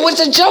got it. It was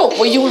a joke.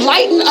 Will you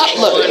lighten up?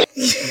 Look.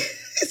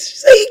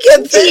 So he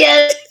gets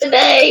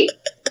DNA.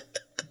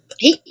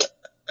 He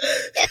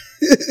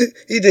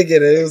did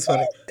get it. It was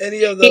funny.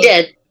 Any of those? He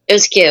did. It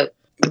was cute.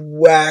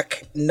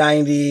 Whack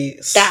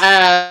 90s.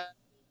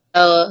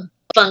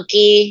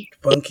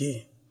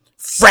 Funky.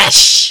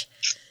 Fresh.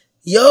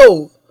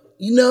 Yo,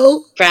 you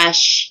know?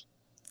 Fresh.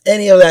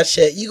 Any of that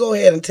shit. You go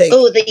ahead and take.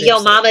 Oh, the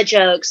Yo Mama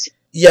jokes.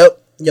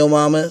 Yep. Yo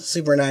Mama.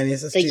 Super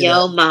 90s. Let's the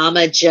Yo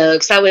Mama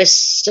jokes. That was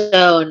so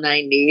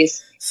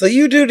 90s. So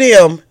you do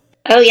them.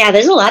 Oh, yeah.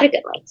 There's a lot of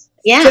good ones.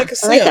 Yeah.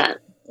 I like that.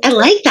 I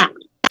like that.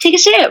 Take a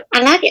sip.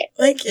 I like it.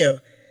 Thank you.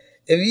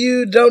 If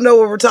you don't know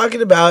what we're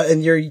talking about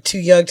and you're too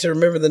young to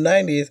remember the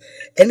 90s,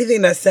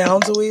 anything that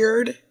sounds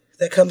weird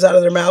that comes out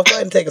of their mouth, go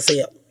ahead and take a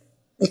sip.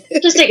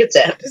 Just take a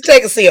sip. Just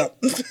take a sip.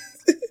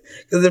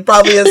 Because there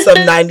probably is some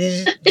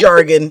 90s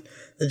jargon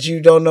that you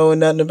don't know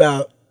nothing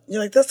about.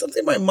 You're like, that's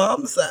something my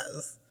mom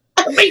says.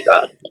 Oh my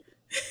God.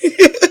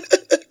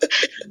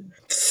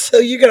 So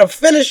you're going to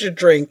finish your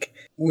drink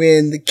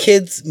when the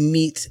kids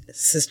meet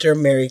Sister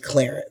Mary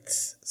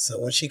Clarence. So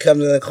when she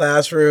comes in the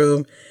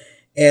classroom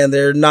and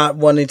they're not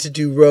wanting to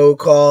do roll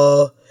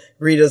call,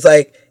 Rita's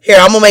like, here,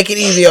 I'm going to make it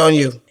easy on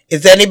you.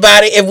 Is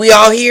anybody, if we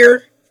all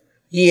here?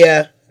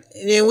 Yeah.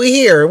 We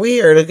here.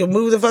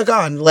 Move the fuck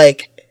on.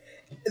 Like,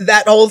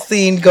 that whole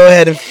scene, go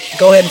ahead and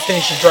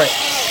finish your drink.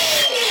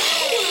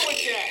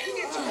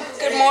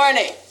 Good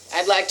morning.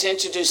 I'd like to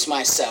introduce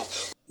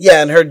myself.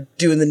 Yeah, and her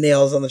doing the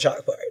nails on the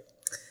chalkboard.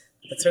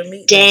 That's her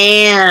meeting.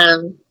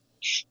 Damn.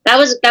 That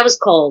was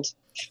cold.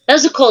 That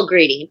was a cold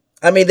greeting.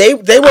 I mean, they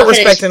were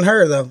respecting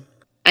her, though.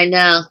 I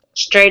know.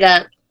 Straight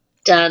up.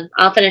 Done.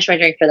 I'll finish my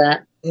drink for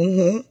that.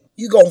 Mm-hmm.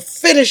 You gonna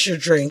finish your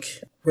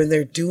drink when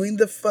they're doing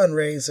the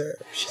fundraiser.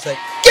 She's like,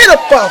 get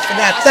up off of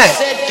that thing. I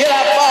said, get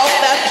up off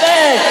that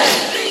thing.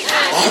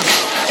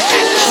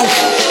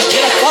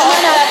 Get up off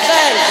that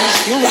thing.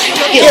 You're right.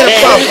 Get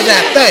up off of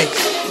that thing.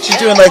 She's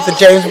doing like the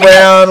James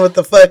Brown with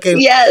the fucking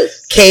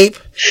cape.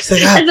 She's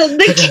like,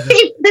 the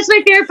cape. That's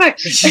my favorite part.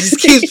 She just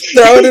keeps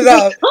throwing it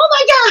off. Oh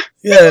my God.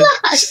 Yeah.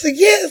 She's like,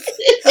 yes.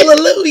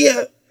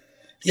 Hallelujah.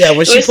 Yeah,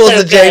 when she pulls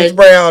the James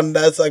Brown,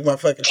 that's like my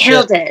fucking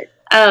Killed shit. it.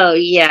 Oh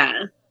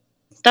yeah.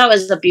 That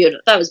was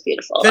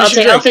beautiful.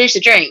 I'll finish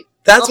the drink.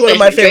 That's one of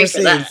my favorite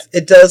scenes.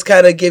 It does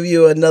kind of give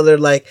you another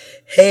like,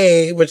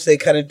 hey, which they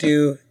kind of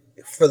do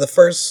for the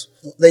first.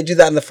 They do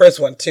that in the first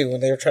one too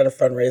when they were trying to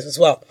fundraise as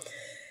well.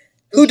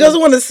 Who doesn't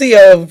want to see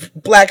a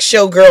black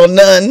showgirl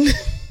nun?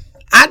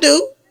 I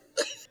do.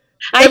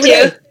 I do.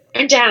 Day.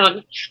 I'm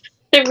down.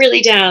 I'm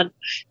really down.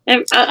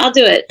 I'll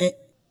do it.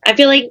 I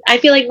feel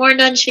like more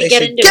nuns should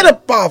get into it. Get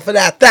up off of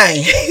that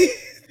thing.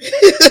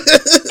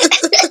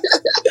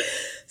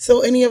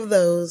 So any of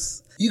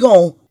those, you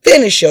gonna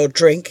finish your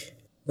drink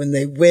when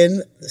they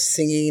win the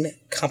singing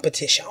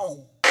competition.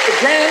 The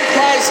grand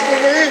prize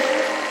winner,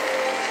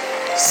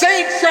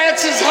 St.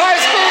 Francis High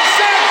School,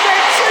 San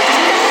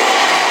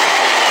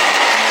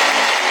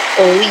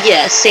Francisco. Oh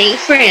yeah, St.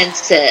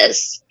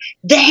 Francis.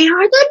 They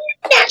are the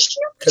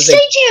national because they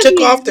took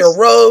off their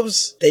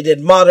robes. They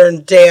did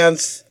modern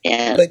dance.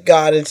 Yeah, put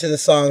God into the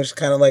songs,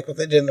 kind of like what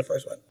they did in the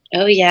first one.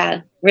 Oh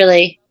yeah,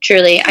 really,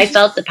 truly. I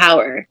felt the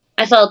power.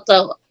 I felt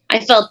the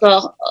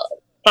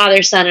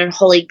Father, Son, and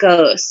Holy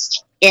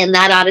Ghost in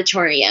that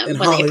auditorium when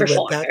Hollywood they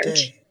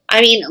performed.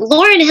 I mean,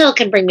 Lauryn Hill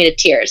can bring me to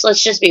tears.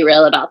 Let's just be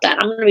real about that.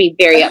 I'm going to be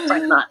very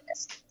upfront and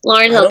honest.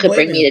 Lauryn Hill could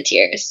bring me to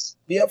tears.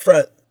 Be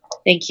upfront.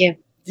 Thank you.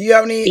 Do you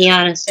have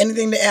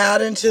anything to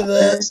add into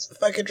the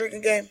fucking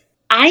drinking game?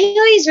 I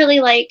always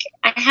really like.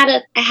 I had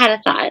a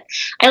thought.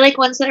 I like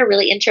ones that are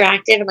really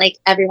interactive and like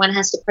everyone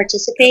has to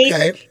participate.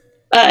 Okay.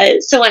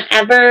 So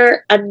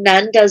whenever a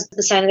nun does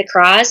the sign of the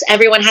cross,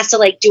 everyone has to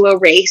like do a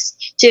race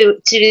to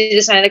do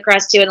the sign of the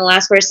cross too, and the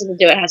last person to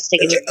do it has to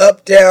take it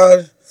up,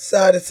 down,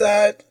 side to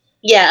side.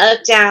 Yeah,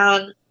 up,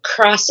 down,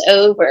 cross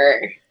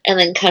over, and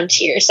then come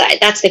to your side.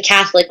 That's the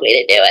Catholic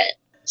way to do it.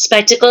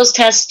 Spectacles,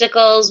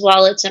 testicles,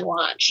 wallets, and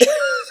watch.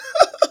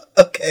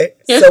 Okay,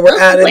 so we're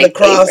adding the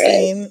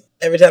crossing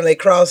every time they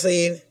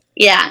crossing.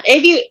 Yeah,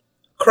 if you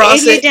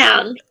cross it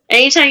down,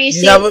 anytime you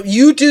see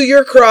you do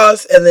your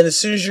cross, and then as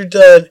soon as you're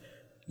done,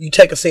 you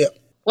take a sip.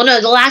 Well, no,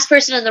 the last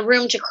person in the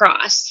room to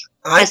cross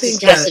has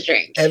to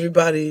drink.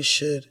 Everybody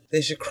should.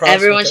 They should cross.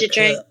 Everyone should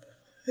drink.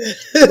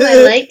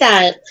 I like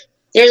that.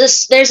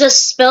 There's a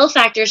spill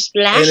factor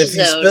splash zone. And if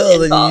you spill,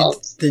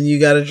 then you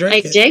got to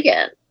drink. I dig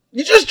it.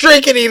 You just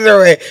drink it either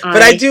way.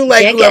 But I do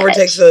like whoever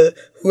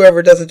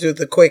doesn't do it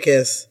the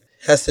quickest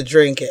has to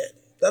drink it.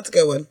 That's a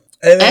good one.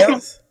 Anything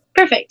else?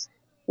 Perfect.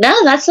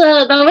 No, that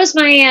was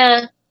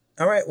my.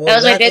 All right. Well, that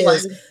was my big one.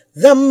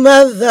 The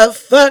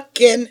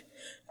motherfucking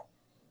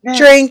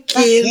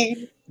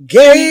drinking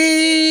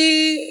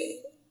game.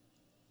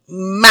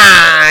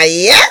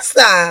 Yes.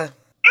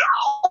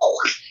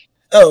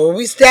 Oh, are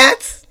we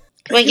stats?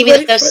 You want to give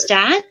me those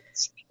stats?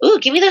 Ooh,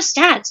 give me those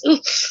stats.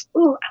 Ooh,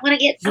 I want to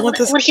get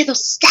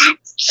those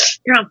stats.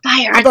 You're on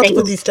fire. I'm about to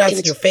put these stats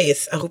in your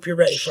face. I hope you're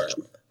ready for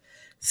them.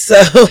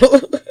 So,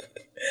 put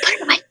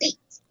it in my face.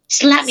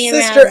 Slap me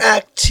around. Sister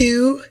Act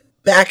 2,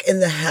 Back in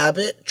the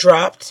Habit,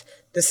 dropped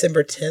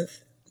December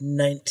 10th,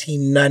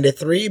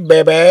 1993,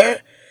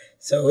 baby.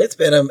 So it's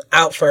been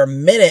out for a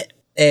minute,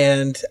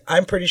 and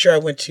I'm pretty sure I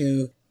went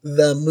to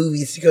the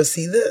movies to go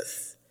see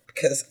this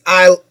because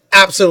I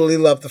absolutely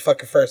love the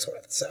fucking first one.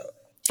 So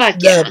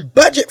the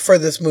budget for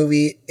this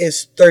movie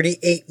is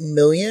 $38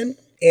 million,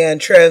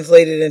 and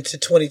translated into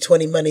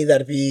 2020 money,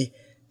 that'd be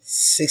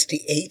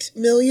 $68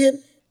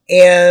 million.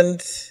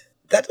 And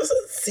that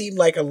doesn't seem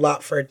like a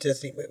lot for a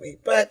Disney movie,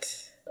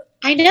 but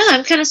I know,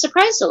 I'm kind of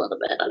surprised a little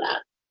bit of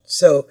that.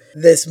 So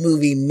this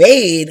movie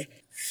made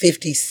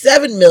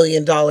 $57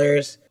 million,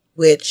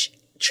 which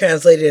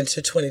translated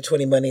into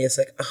 2020 money is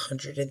like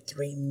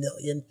 $103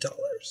 million.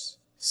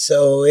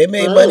 So it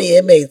made money.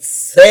 It made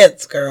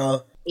sense,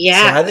 girl.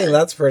 Yeah. So I think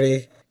that's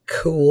pretty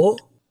cool.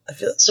 I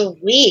feel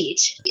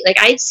sweet. Like,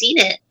 I'd seen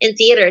it in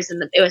theaters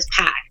and it was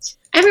packed.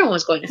 Everyone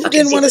was going to fucking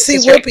didn't want to see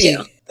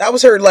Whoopi. That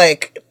was her,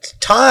 like,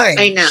 time.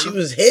 I know. She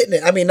was hitting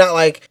it. I mean, not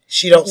like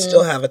she don't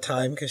still have a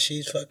time because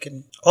she's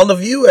fucking on The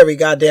View every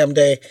goddamn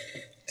day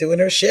doing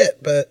her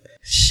shit. But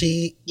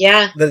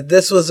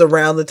this was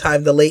around the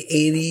time, the late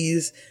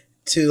 80s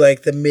to,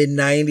 like, the mid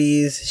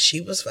 90s.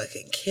 She was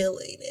fucking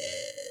killing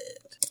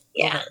it.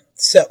 Yeah. Okay.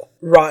 So,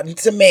 Rotten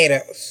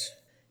Tomatoes.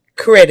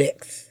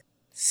 Critics,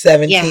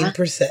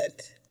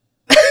 17%.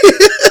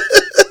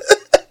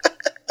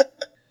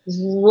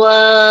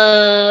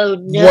 Whoa,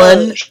 no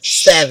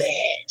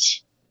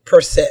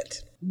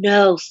 17%.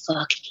 No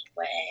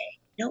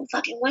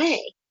fucking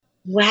way.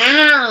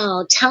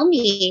 Wow. Tell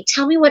me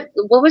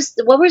what was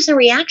the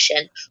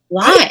reaction?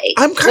 Why?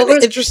 I'm kind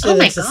of interested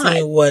in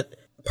seeing what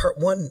part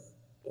one,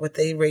 what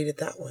they rated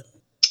that one.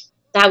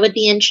 That would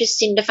be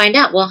interesting to find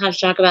out. We'll have to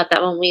talk about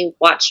that when we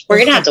watch. We're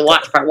going to have to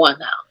watch part one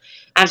now.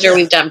 After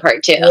we've done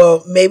part two.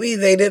 Well, maybe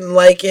they didn't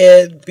like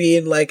it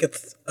being like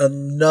it's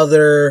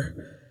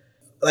another,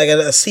 like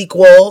a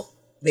sequel.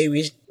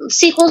 Maybe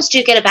sequels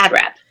do get a bad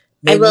rap.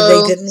 Maybe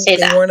they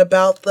weren't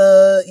about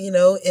the,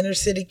 inner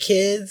city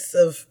kids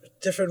of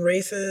different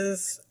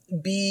races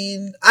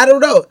being, I don't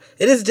know.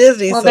 It is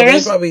Disney, so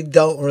they probably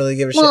don't really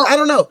give a shit. I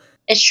don't know.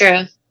 It's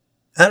true.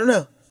 I don't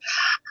know.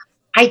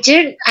 I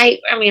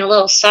mean, a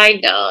little side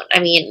note.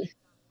 I mean,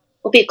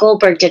 Whoopi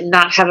Goldberg did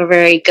not have a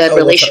very good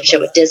relationship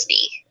with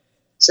Disney.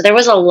 So there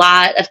was a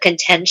lot of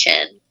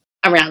contention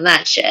around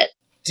that shit.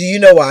 Do you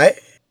know why?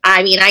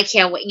 I mean, I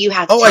can't wait. You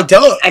have to. Oh, I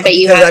don't. I bet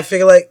you have. I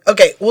figure like,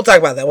 okay, we'll talk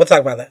about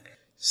that.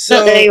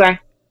 So there you are.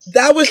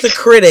 That was the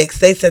critics.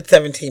 They said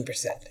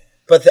 17%.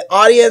 But the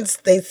audience,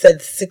 they said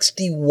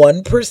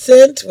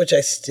 61%, which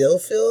I still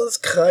feel is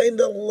kind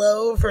of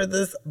low for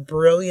this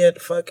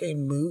brilliant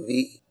fucking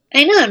movie.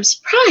 I know, I'm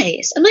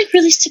surprised. I'm like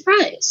really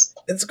surprised.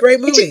 It's a great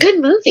movie. It's a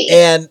good movie.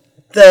 And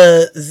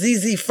the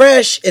ZZ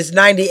Fresh is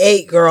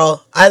 98,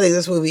 girl. I think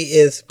this movie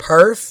is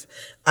perf.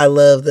 I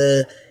love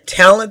the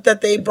talent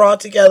that they brought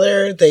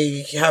together.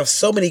 They have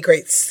so many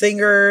great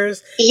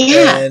singers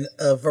and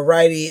a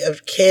variety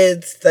of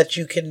kids that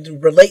you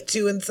can relate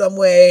to in some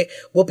way.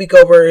 Whoopi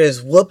Goldberg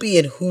is Whoopi,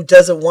 and who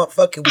doesn't want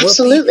fucking Whoopi?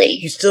 Absolutely.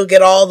 You still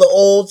get all the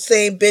old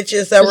same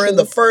bitches that were in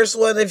the first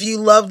one. If you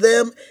love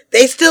them,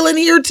 they still in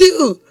here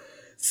too.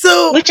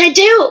 So, which I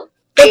do.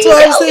 That's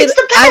why I'm saying,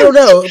 I don't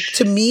know.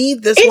 To me,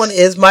 this one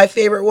is my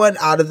favorite one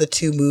out of the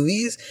two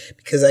movies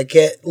because I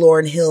get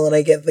Lauryn Hill and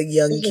I get the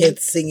young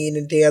kids singing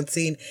and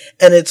dancing,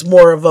 and it's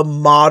more of a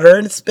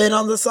modern spin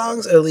on the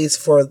songs, or at least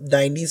for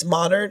 90s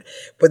modern.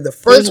 But the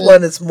first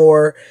one is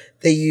more,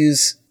 they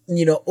use,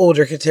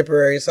 older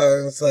contemporary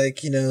songs like,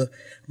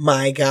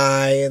 My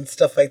Guy and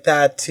stuff like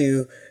that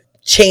to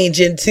change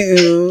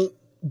into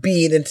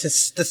being into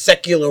the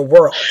secular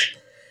world.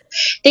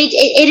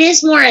 It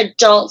is more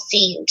adult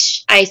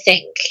themed, I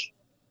think.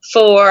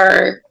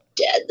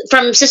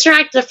 From Sister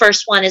Act, the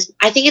first one is,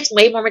 I think it's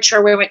way more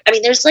mature.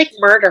 There's like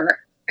murder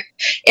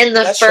in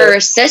the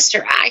first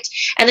Sister Act,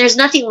 and there's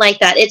nothing like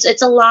that.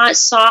 It's a lot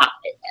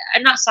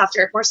not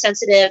softer, more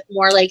sensitive,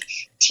 more like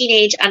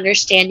teenage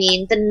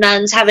understanding. The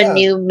nuns have a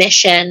new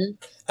mission.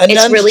 It's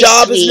nun's really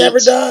job sweet. Is never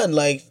done.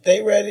 Like,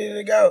 they ready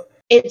to go.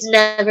 It's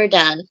never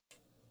done.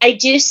 I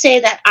do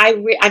say that I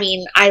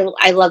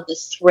love the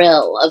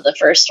thrill of the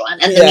first one,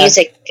 and the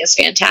music is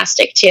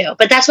fantastic too.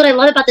 But that's what I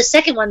love about the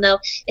second one, though,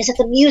 is that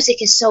the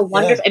music is so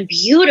wonderful and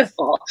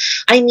beautiful.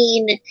 I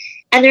mean,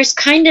 and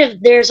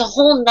there's a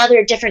whole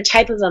nother different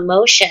type of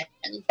emotion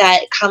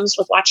that comes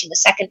with watching the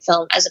second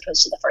film as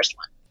opposed to the first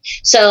one.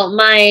 So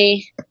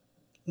my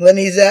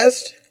Lenny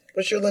Zest,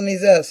 what's your Lenny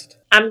Zest?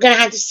 I'm gonna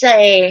have to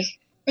say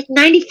like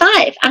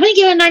 95. I'm gonna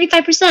give it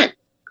 95%.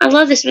 I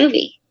love this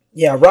movie.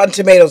 Yeah, Rotten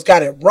Tomatoes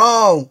got it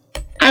wrong.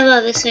 I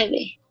love this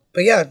movie.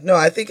 But yeah, no,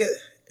 I think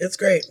it's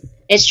great.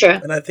 It's true.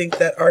 And I think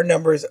that our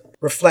numbers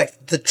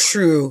reflect the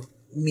true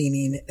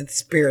meaning and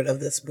spirit of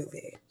this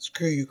movie.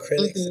 Screw you,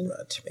 critics and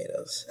Rotten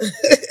Tomatoes.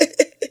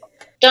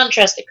 Don't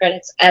trust the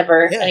critics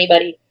ever,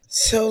 anybody.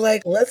 So,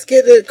 let's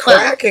get it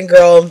cracking,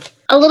 girl.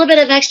 A little bit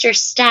of extra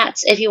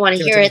stats if you want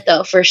to hear it,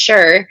 though, for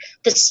sure.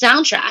 The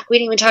soundtrack. We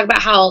didn't even talk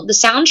about how the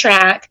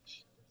soundtrack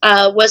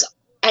was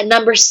at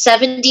number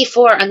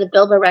 74 on the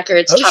Billboard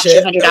Records top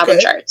 200 album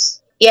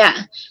charts.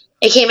 Yeah.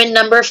 It came in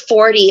number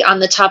 40 on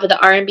the top of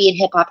the R&B and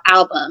hip-hop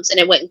albums, and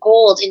it went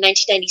gold in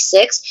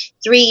 1996,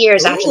 3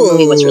 years after the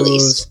movie was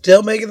released.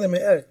 Still making them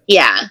hit.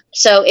 Yeah.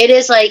 So it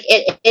is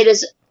it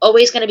is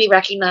always going to be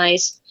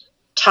recognized,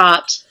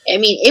 topped. I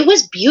mean, it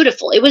was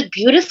beautiful. It was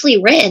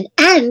beautifully written.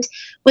 And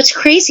what's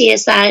crazy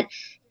is that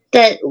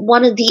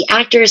one of the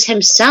actors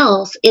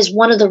himself is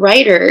one of the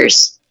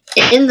writers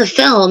in the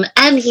film,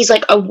 and he's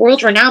like a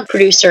world-renowned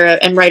producer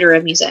and writer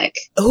of music.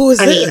 Who is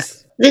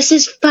this? This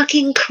is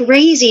fucking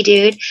crazy,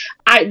 dude.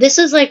 This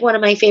is like one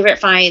of my favorite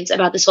finds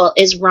about this whole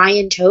is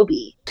Ryan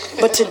Toby.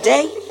 But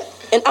today,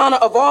 in honor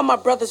of all my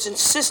brothers and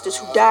sisters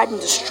who died in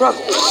the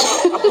struggle,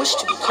 I wish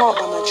to be called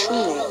by my true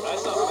name,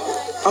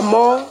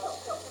 Amal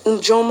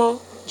Njomo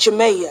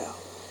Jameyel,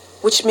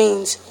 which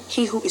means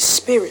he who is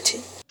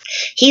spirited.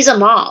 He's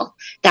Amal,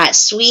 that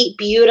sweet,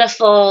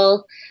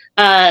 beautiful.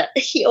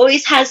 He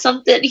always has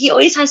something. He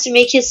always has to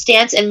make his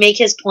stance and make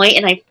his point,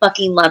 and I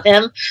fucking love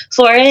him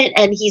for it.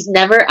 And he's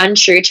never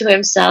untrue to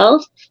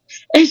himself.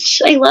 And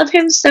I love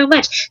him so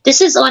much. This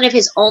is one of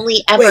his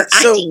only ever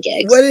acting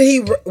gigs.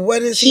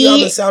 What is he on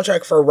the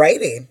soundtrack for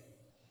writing?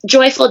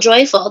 Joyful.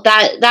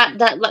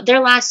 That their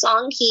last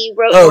song he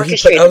wrote.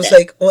 Orchestrated. I was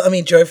like, well, I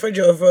mean, Joyful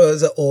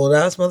is an old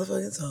ass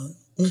motherfucking song.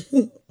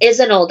 Is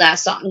an old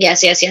ass song.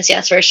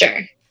 Yes, for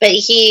sure. But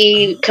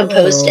he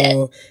composed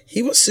it.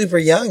 He was super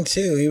young,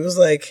 too. He was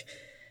like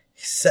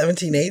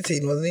 17,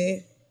 18, wasn't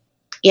he?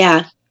 Yeah.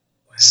 Wow.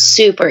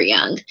 Super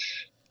young.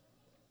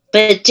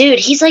 But, dude,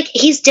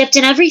 he's dipped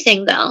in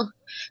everything, though.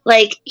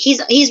 Like, he's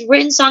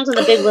written songs on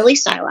the Big Willie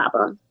Style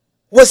album.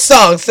 What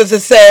songs does it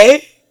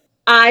say?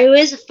 I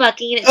was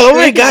fucking oh,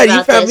 my God.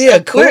 You found me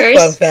a cool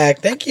fun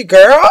fact. Thank you,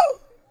 girl.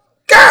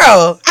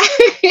 Girl.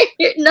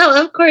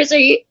 No, of course.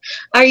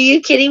 Are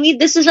you kidding me?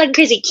 This is fucking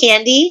crazy.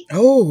 Candy.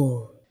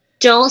 Oh.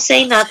 Don't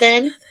say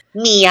nothing.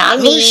 Mia,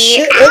 me.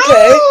 Shit. Okay.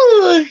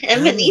 Oh,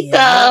 and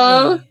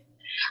Benito.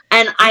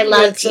 And I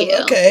love you.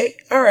 Okay.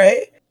 All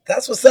right.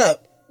 That's what's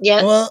up.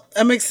 Yeah. Well,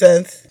 that makes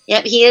sense.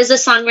 Yep. He is a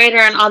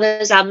songwriter on all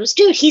those albums.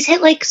 Dude, he's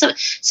hit like so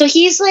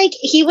he's like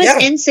he was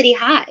in City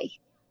High.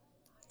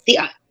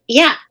 Yeah.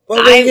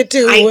 Well, I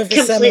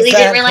completely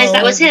didn't realize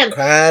that was him.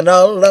 Crying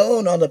all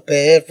alone on the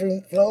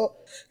bedroom floor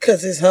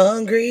because he's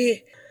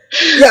hungry.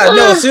 Yeah,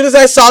 no, as soon as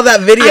I saw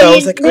that video, I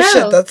was like, oh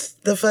shit, that's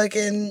the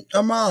fucking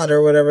Ahmad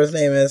or whatever his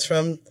name is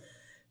from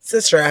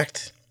Sister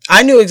Act.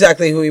 I knew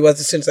exactly who he was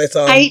as soon as I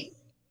saw him.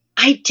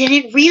 I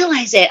didn't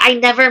realize it. I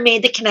never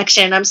made the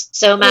connection. I'm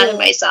so mad at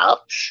myself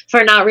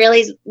for not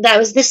realizing that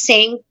was the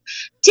same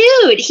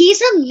dude.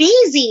 He's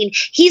amazing.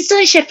 He's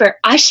done shit for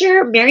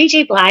Usher, Mary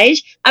J.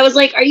 Blige. I was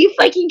like, are you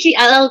fucking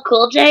LL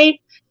Cool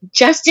J?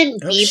 Justin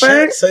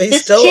Bieber. Shit. So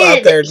he's still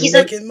out there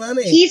making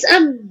money.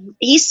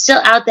 He's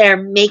still out there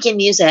making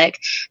music,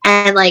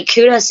 and like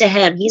kudos to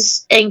him.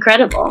 He's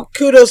incredible.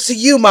 Kudos to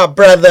you, my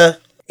brother.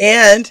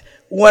 And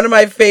one of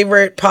my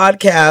favorite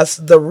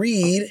podcasts, The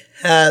Read,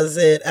 has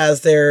it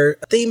as their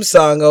theme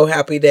song, "Oh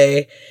Happy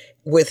Day,"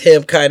 with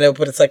him kind of,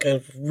 but it's like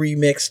a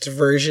remixed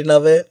version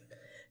of it.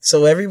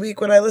 So every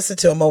week when I listen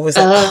to him, I'm always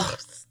like, oh,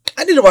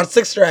 I need to watch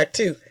Sister Act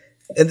too.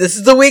 And this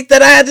is the week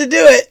that I had to do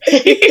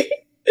it.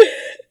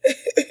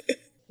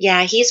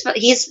 Yeah,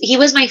 he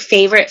was my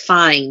favorite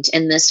find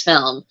in this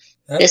film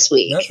this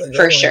week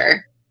for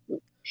sure.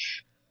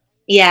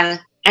 Yeah,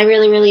 I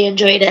really, really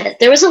enjoyed it.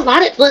 There was a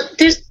lot of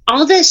there's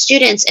all the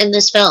students in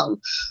this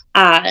film.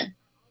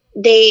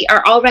 They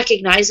are all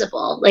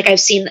recognizable. Like I've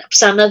seen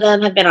some of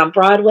them have been on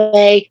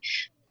Broadway.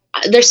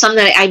 There's some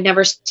that I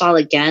never saw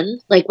again.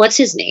 Like what's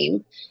his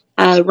name?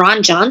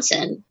 Ron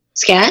Johnson.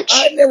 Sketch.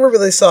 I never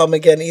really saw him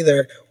again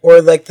either.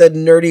 Or like the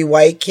nerdy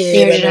white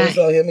kid. I never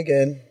saw him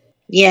again.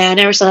 Yeah, I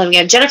never saw him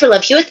again. Jennifer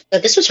Love Hewitt,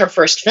 this was her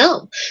first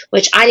film,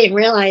 which I didn't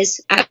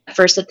realize at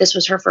first that this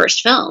was her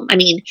first film. I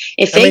mean,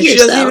 it figures she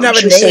doesn't even have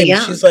a name.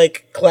 So she's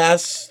like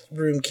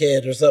classroom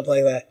kid or something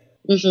like that.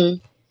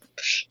 Mm-hmm.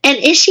 And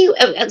is she,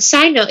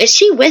 side note, is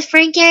she with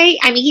Frank A?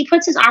 I mean, he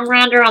puts his arm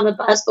around her on the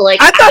bus, but like...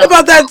 I thought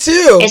about that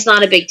too. It's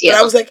not a big deal. But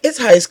I was like, it's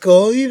high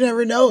school. You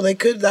never know.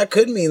 That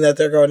could mean that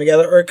they're going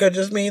together, or it could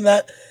just mean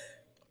that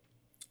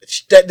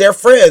they're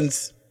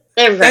friends.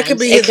 They're friends. That could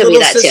be his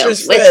little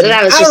sister's friend.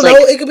 I don't know.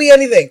 It could be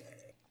anything.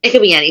 It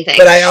could be anything.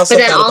 But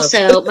then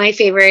also, my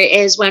favorite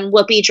is when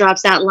Whoopi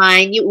drops that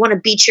line, you want to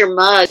beat your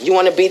mug. You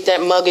want to beat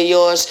that mug of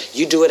yours?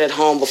 You do it at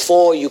home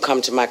before you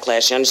come to my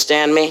class. You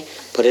understand me?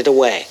 Put it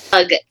away.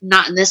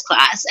 Not in this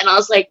class. And I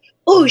was like,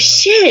 oh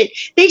shit.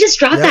 They just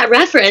dropped that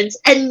reference.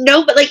 And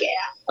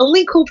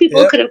only cool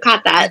people could have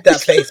caught that. Eat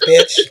that face,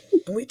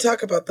 bitch. Can we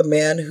talk about the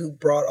man who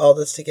brought all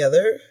this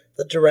together?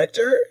 The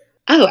director?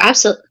 Oh,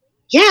 absolutely.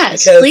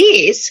 Yes,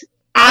 please.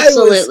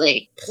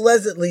 Absolutely. I was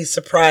pleasantly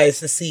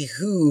surprised to see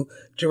who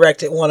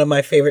directed one of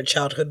my favorite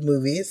childhood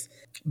movies,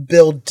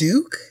 Bill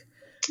Duke,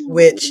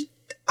 which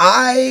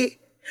I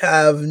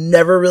have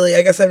never really,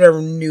 I guess I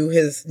never knew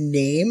his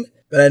name,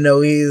 but I know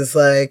he's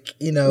like,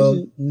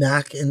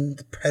 Mac in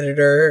The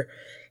Predator,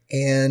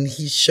 and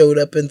he showed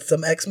up in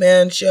some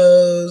X-Men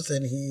shows,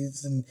 and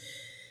he's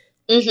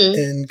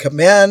in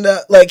Commando.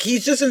 Like,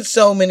 he's just in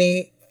so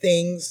many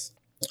things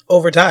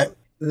over time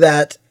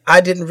that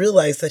I didn't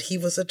realize that he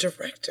was a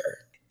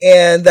director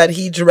and that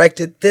he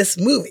directed this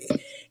movie.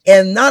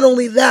 And not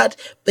only that,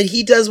 but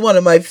he does one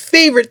of my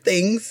favorite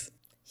things.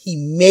 He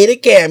made a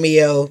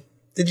cameo.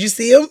 Did you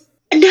see him?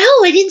 No,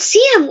 I didn't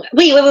see him.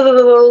 Wait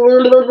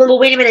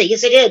a minute.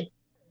 Yes, I did.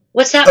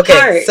 What's that part?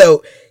 Okay,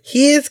 so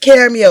his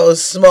cameo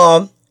is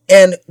small.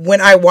 And when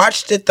I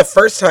watched it the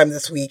first time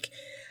this week,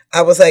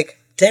 I was like,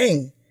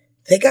 dang,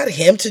 they got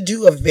him to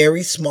do a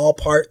very small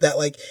part that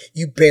like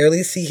you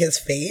barely see his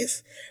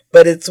face.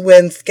 But it's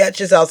when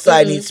Sketch is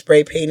outside and he's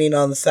spray painting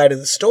on the side of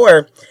the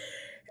store.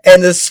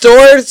 And the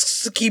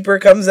storekeeper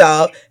comes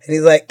out and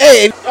he's like,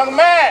 hey. Young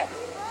man,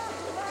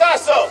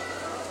 Tasso,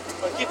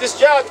 keep this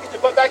job, get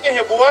your butt back in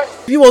here, boy.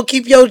 If you won't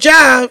keep your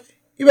job,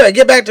 you better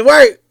get back to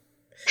work.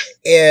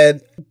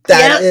 And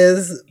that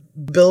is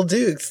Bill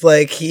Dukes.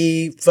 Like,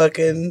 he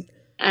fucking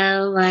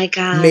oh my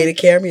God, made a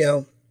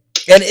cameo.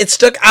 And it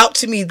stuck out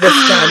to me this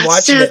time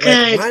watching it.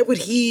 Like,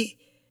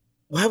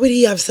 why would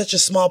he have such a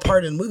small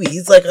part in the movie?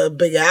 He's like a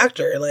big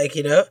actor, like,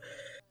 that's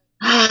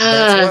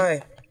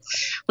why.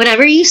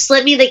 Whenever you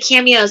slip me the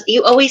cameos,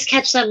 you always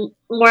catch them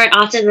more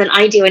often than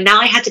I do. And now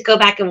I have to go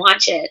back and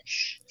watch it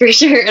for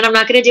sure. And I'm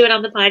not going to do it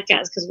on the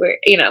podcast because we're,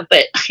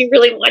 but I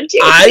really want to.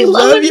 I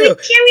love you.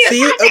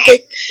 See,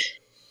 okay.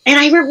 And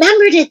I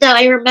remembered it though.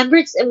 I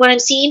remembered when I'm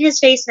seeing his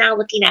face now,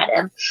 looking at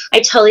him.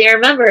 I totally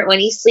remember it when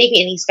he's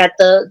sleeping and he's got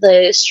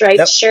the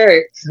striped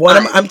shirt.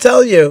 I'm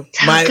telling you,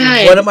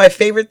 one of my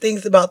favorite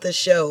things about this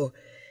show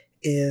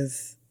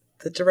is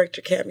the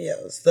director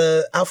cameos,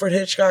 the Alfred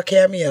Hitchcock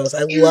cameos.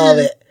 I love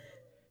it.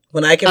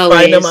 When I can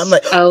find them, I'm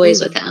like,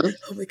 always with them.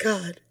 Oh my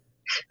God.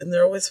 And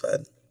they're always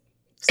fun.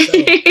 So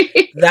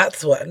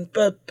that's one.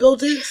 But Bill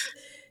Dukes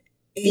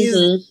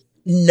is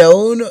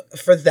known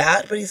for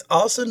that, but he's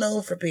also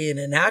known for being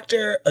an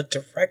actor, a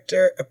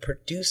director, a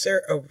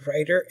producer, a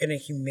writer, and a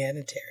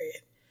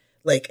humanitarian.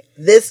 Like,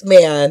 this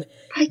man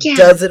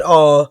does it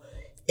all,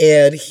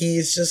 and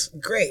he's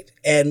just great.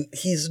 And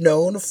he's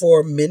known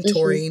for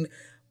mentoring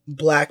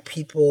Black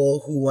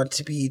people who want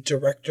to be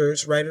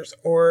directors, writers,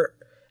 or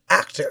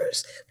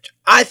actors, which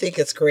I think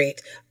is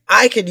great.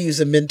 I could use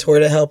a mentor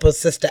to help a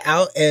sister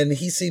out, and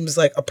he seems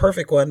like a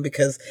perfect one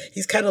because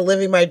he's kind of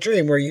living my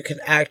dream where you can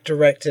act,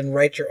 direct, and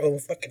write your own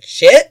fucking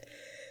shit.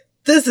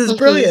 This is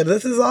brilliant.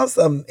 This is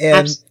awesome.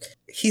 And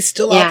he's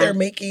still out there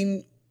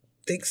making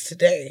things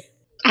today.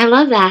 I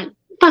love that.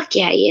 Fuck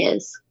yeah, he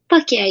is.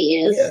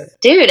 Yeah.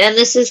 Dude, and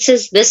this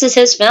is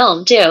his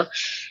film too.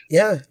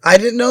 Yeah. I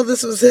didn't know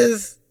this was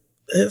his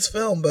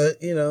film,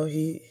 but you know,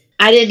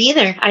 I didn't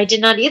either. I did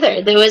not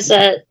either. It was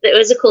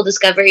a cool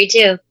discovery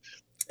too.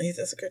 He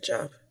does a good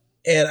job.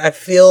 And I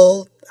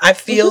feel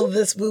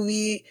this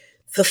movie,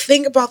 the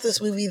thing about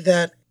this movie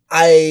that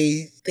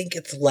I think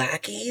it's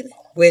lacking,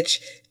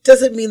 which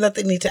doesn't mean that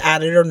they need to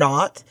add it or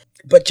not,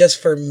 but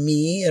just for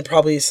me and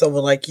probably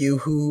someone like you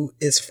who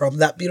is from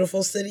that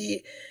beautiful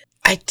city,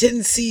 I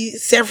didn't see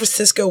San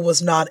Francisco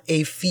was not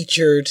a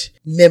featured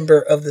member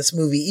of this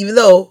movie, even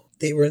though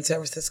they were in San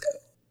Francisco.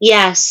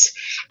 Yes.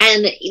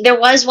 And there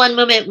was one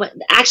moment,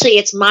 actually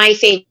it's my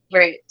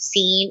favorite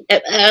scene,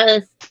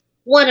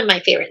 one of my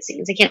favorite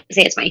scenes. I can't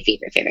say it's my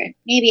favorite.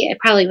 Maybe it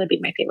probably would be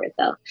my favorite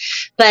though.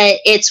 But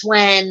it's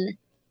when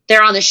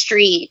they're on the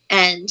street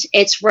and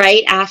it's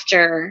right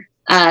after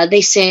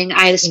they sing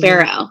 "I the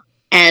Sparrow"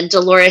 and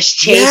Dolores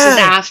chases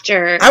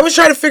after. I was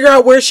trying to figure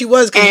out where she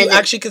was because you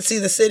actually could see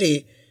the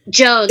city.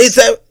 Jones.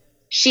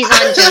 She's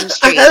on Jones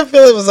Street. I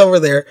feel it was over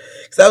there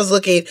because I was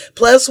looking.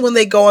 Plus, when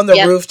they go on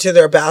the roof to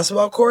their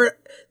basketball court,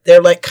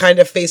 they're like kind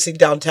of facing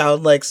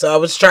downtown. Like, so I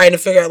was trying to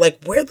figure out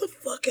like where the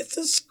fuck is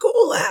the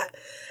school at?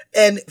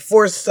 And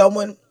for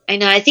someone, I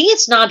know. I think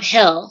it's Nob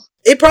Hill.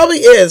 It probably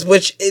is,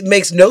 which it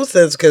makes no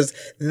sense because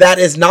that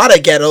is not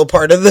a ghetto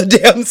part of the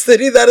damn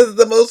city. That is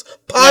the most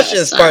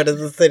poshest part of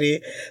the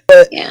city.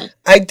 But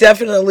I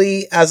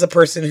definitely, as a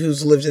person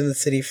who's lived in the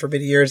city for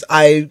many years,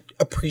 I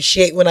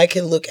appreciate when I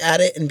can look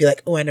at it and be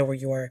like, oh, I know where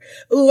you are.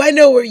 Oh, I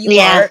know where you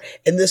are.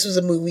 And this was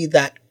a movie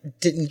that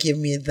didn't give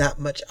me that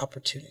much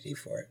opportunity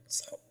for it.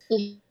 So,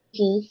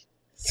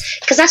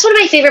 because that's one of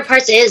my favorite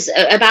parts is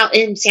about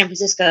in San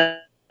Francisco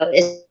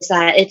is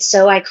that it's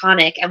so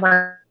iconic and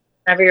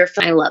whenever you're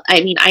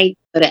I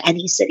go to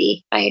any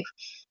city.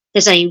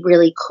 There's any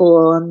really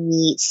cool,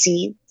 neat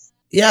scenes.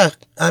 Yeah.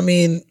 I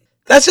mean,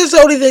 that's just the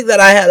only thing that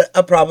I had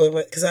a problem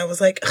with because I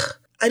was like,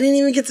 I didn't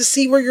even get to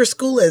see where your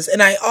school is.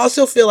 And I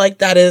also feel like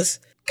that is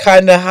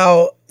kind of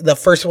how the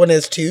first one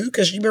is too.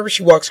 Because you remember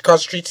she walks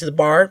across the street to the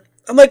bar.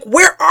 I'm like,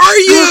 where are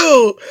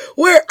you?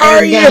 Where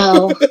are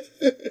you?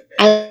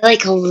 I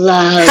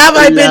love. Have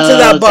I been to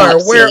that bar?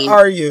 Where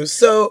are you?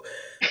 So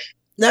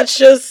that's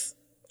just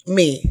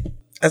me.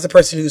 As a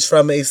person who's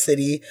from a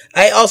city,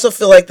 I also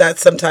feel like that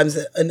sometimes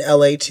in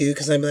LA too,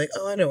 because I'm like,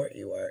 oh, I know where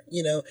you are.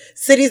 You know,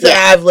 cities that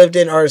I've lived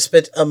in or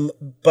spent a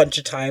bunch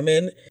of time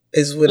in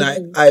is when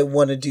I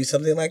want to do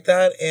something like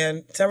that.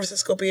 And San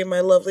Francisco being my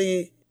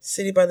lovely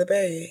city by the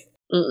bay.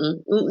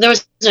 There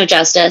was no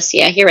justice.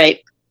 Yeah, you're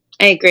right.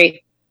 I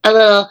agree. A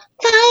little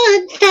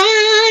fun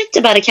fact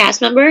about a cast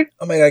member.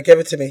 Oh my God, give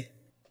it to me.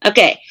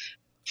 Okay.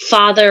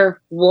 Father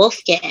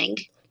Wolfgang.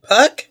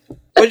 Puck?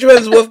 Which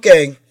one's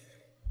Wolfgang?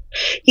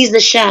 He's the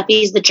chef.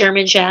 He's the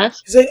German chef.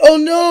 He's like, oh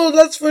no,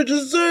 that's for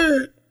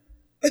dessert.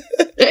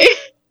 They're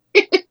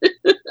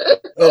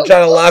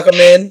trying to lock him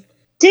in.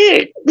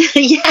 Dude,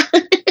 yeah.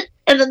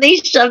 And then they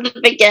shove the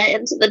baguette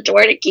into the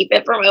door to keep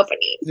it from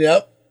opening.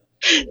 Yep.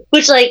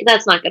 Which,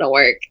 that's not going to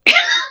work.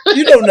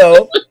 You don't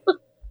know.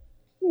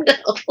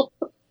 No,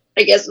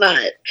 I guess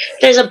not.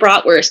 There's a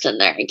bratwurst in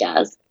there, I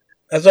guess.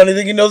 That's the only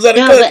thing he knows how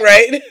to cook,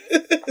 right?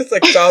 It's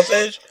like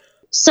sausage.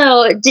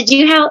 So, did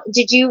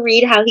you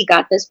read how he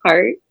got this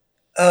part?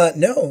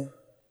 No.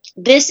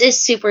 This is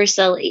super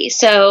silly.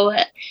 So,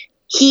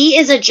 he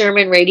is a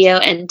German radio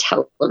and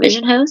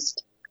television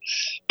host,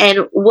 and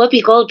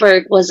Whoopi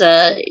Goldberg was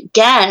a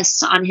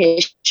guest on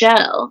his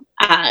show.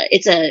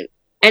 It's a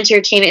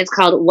entertainment. It's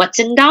called What's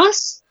in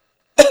Das.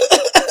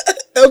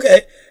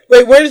 Okay.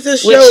 Wait, where does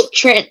this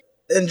show?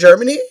 In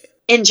Germany?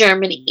 In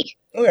Germany.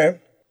 Okay.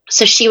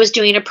 So she was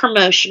doing a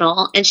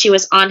promotional, and she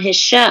was on his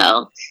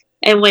show.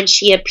 And when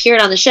she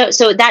appeared on the show,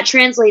 so that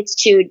translates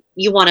to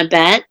 "You Want to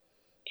Bet."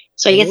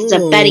 So I guess it's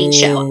a betting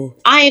show.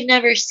 I have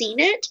never seen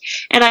it,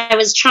 and I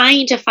was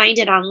trying to find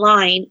it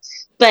online.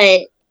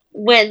 But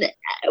when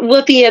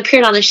Whoopi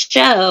appeared on the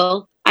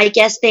show, I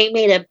guess they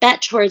made a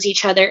bet towards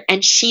each other,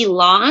 and she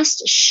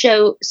lost.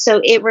 So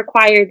it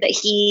required that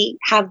he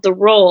have the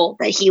role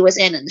that he was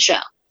in the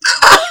show.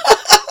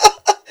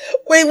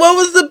 Wait, what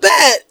was the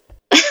bet?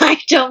 I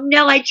don't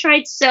know. I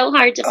tried so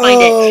hard to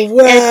find it.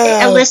 Wow.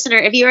 As a listener,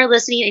 if you are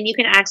listening and you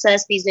can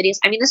access these videos,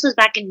 I mean, this was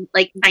back in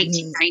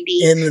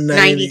 1990, in the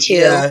 92.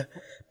 Yeah.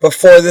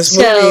 Before this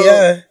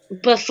movie,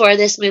 Before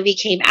this movie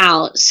came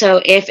out.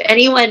 So if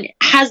anyone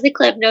has the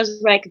clip, knows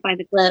where I can find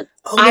the clip,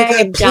 I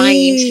am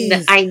dying to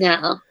know. I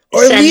know.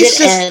 Or at least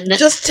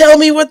just tell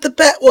me what the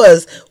bet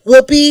was.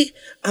 Whoopi,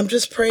 I'm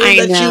just praying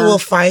that you will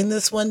find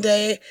this one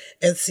day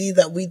and see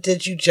that we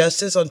did you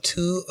justice on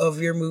two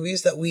of your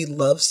movies that we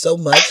love so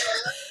much.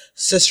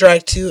 Sister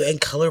Act 2 and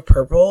Color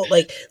Purple.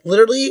 Like,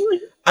 literally,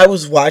 I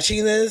was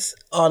watching this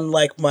on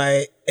like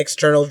my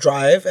external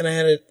drive and I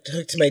had it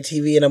hooked to my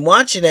TV and I'm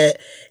watching it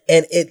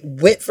and it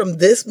went from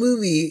this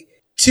movie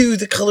to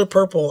The Color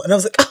Purple. And I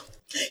was like, oh,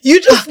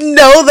 you just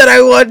know that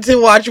I want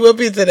to watch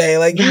Whoopi today.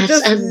 Like, you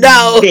just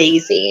know.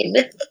 Amazing.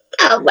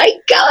 Oh my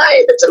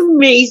God, that's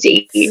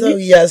amazing. So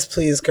yes,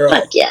 please, girl.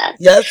 Fuck yeah.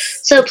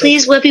 Yes. So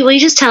please, Whoopi, will you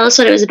just tell us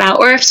what it was about?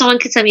 Or if someone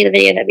could send me the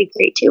video, that'd be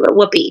great too. But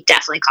Whoopi,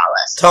 definitely call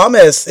us.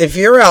 Thomas, if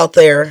you're out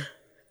there,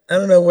 I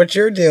don't know what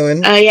you're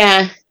doing. Oh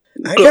yeah.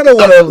 I kind of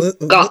want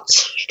to. Got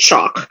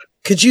shock.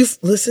 Could you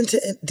listen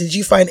to? Did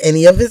you find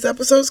any of his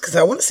episodes? Because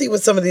I want to see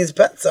what some of these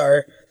bets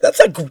are. That's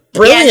a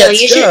brilliant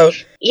show.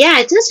 Yeah,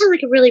 it does sound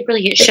like a really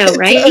brilliant show,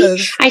 right?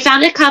 I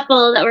found a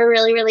couple that were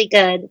really, really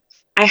good.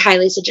 I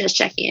highly suggest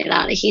checking it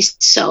out. He's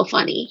so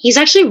funny. He's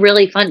actually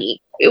really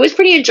funny. It was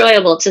pretty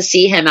enjoyable to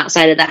see him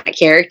outside of that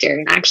character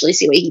and actually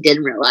see what he did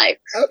in real life.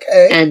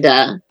 Okay. And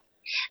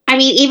I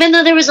mean, even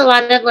though there was a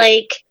lot of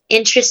like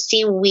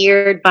interesting,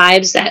 weird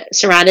vibes that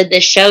surrounded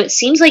this show, it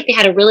seems like they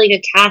had a really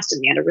good cast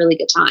and they had a really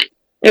good time.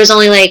 There was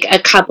only like a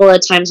couple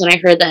of times when I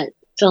heard that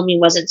filming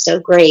wasn't so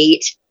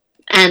great.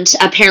 And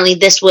apparently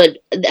this would,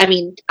 I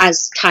mean,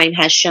 as time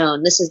has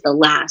shown, this is the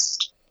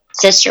last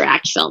Sister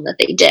Act film that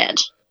they did.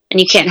 And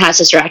you can't have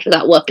Sister Act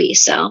without Whoopi.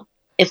 So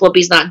if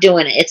Whoopi's not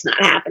doing it, it's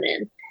not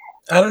happening.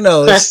 I don't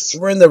know. Plus,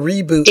 we're in the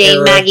reboot Dame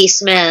era. Maggie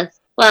Smith.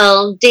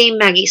 Well, Dame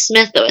Maggie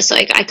Smith, though, is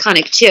like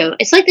iconic too.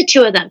 It's like the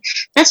two of them.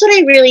 That's what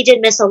I really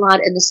did miss a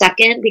lot in the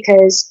second,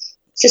 because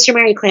Sister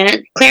Mary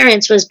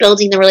Clarence was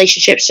building the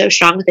relationship so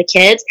strong with the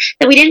kids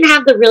that we didn't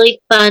have the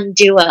really fun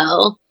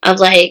duo of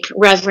like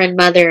Reverend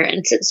Mother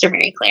and Sister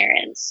Mary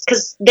Clarence,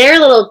 because their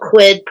little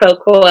quid pro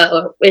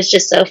quo was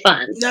just so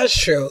fun. That's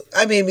true.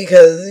 I mean,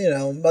 because, you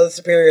know, Mother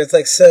Superior is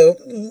like so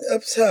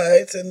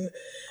uptight and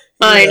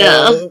I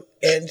know.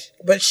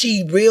 But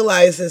she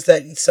realizes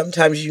that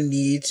sometimes you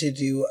need to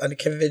do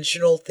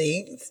unconventional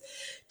things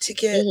to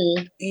get,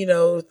 you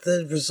know,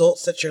 the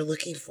results that you're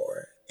looking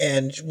for.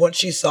 And once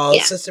she saw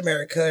Sister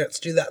Mary Clarence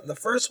do that in the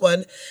first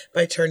one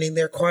by turning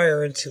their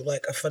choir into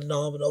like a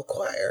phenomenal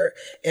choir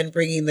and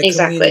bringing the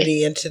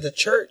community into the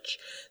church,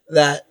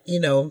 that, you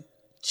know,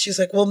 she's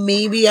like, well,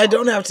 maybe I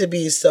don't have to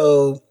be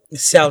so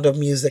Sound of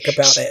Music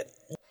about it.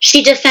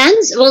 She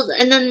defends, well,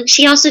 and then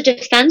she also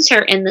defends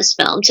her in this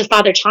film to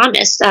Father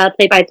Thomas,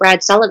 played by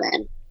Brad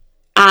Sullivan.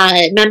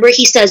 Remember,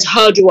 he says,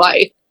 how do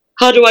I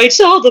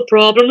solve the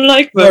problem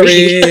like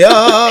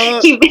Maria?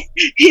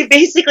 he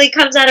basically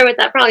comes at her with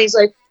that problem. He's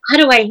like, how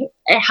do I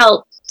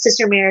help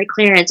Sister Mary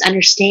Clarence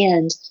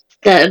understand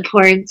the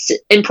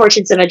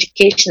importance of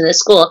education in the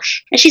school?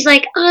 And she's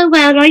like, oh,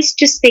 well, I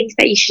just think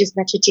that you should just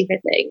mention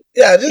different things.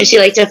 Yeah, and she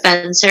like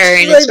defends her,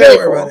 and it's really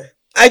cool.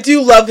 I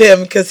do love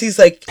him because he's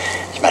like,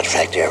 as a matter of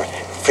fact, you're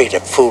free to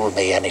fool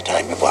me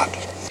anytime you want.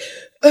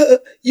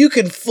 You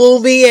can fool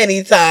me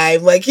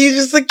anytime. Like, he's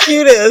just the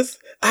cutest.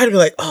 I'd be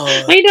like,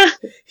 oh, I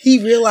know.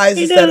 He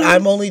realizes that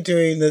I'm only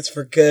doing this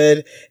for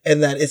good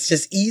and that it's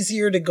just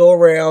easier to go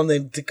around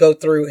than to go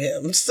through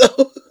him.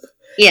 So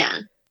yeah,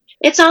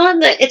 it's all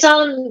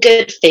in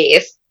good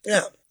faith.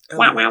 Yeah.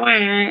 Wah, wah,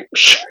 wah.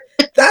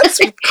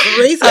 That's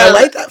crazy. I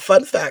like that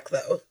fun fact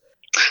though.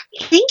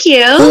 Thank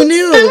you. Who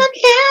knew? Fun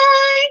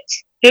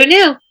fact. Who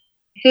knew?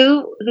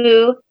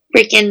 Who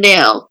freaking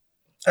knew? All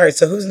right,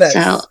 so who's next?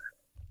 So,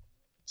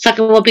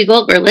 fucking Whoopi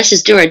Goldberg. Let's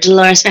just do her.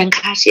 Dolores Van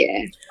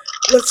Cartier.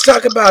 Let's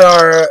talk about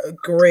our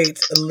great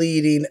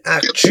leading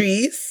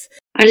actress.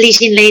 Our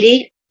leading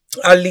lady.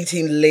 Our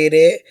leading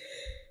lady.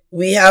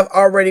 We have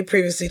already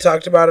previously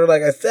talked about her,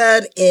 like I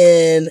said,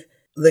 in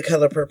The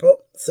Color Purple.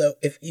 So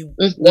if you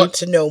want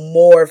to know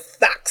more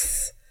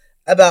facts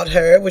about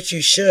her, which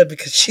you should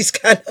because she's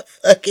kind of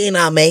fucking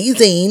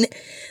amazing,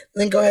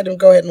 then go ahead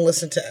and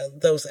listen to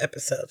those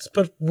episodes.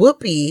 But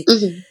Whoopi,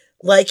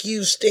 like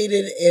you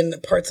stated in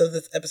parts of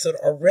this episode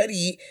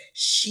already,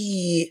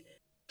 she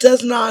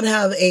does not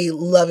have a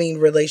loving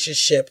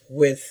relationship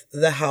with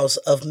the House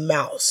of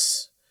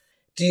Mouse.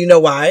 Do you know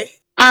why?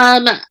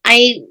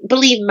 I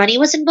believe money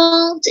was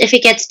involved. If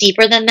it gets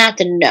deeper than that,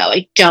 then no,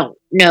 I don't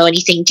know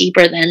anything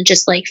deeper than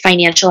just like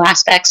financial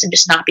aspects and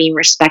just not being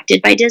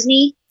respected by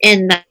Disney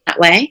in that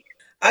way.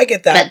 I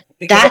get that.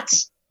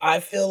 But I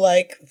feel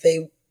like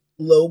they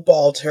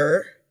lowballed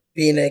her,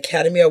 being an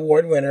Academy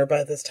Award winner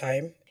by this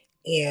time.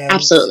 And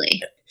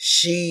absolutely.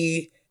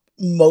 She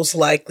most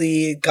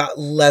likely got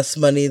less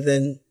money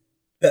than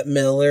Bette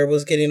Midler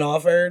was getting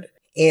offered.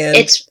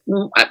 And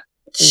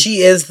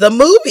she is the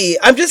movie.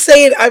 I'm just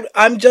saying,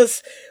 I'm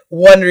just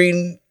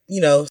wondering,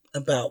 you know,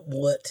 about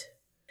what.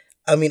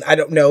 I mean, I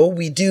don't know.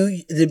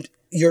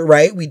 You're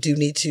right. We do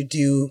need to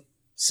do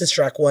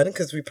Sister Act 1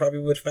 because we probably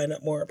would find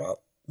out more about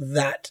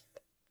that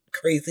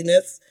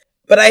craziness.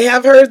 But I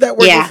have heard that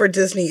working for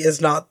Disney is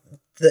not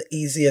the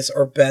easiest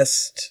or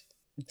best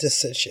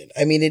decision.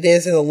 I mean, it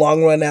is in the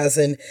long run, as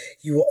in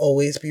you will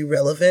always be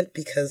relevant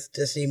because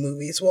Disney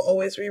movies will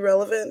always be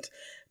relevant.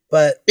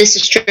 But this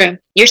is true.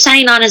 You're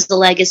signing on as the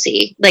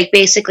legacy. Like,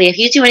 basically, if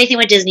you do anything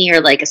with Disney, you're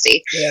a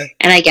legacy. Yeah.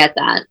 And I get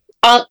that.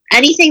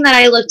 Anything that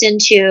I looked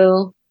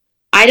into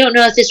I don't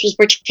know if this was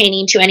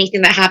pertaining to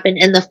anything that happened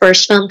in the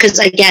first film, because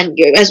again,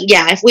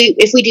 if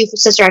we do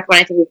Sister Act 1,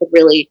 I think we could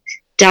really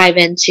dive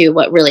into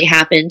what really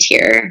happened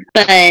here.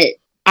 But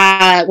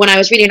when I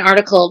was reading an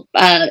article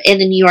in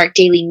the New York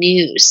Daily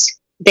News,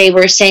 they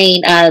were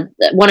saying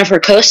one of her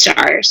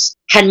co-stars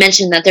had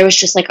mentioned that there was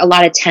just like a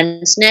lot of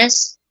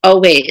tenseness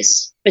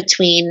always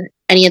between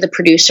any of the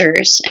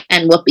producers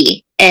and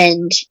Whoopi.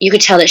 And you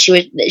could tell that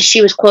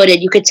she was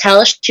quoted, you could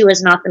tell she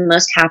was not the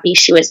most happy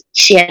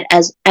she had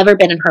ever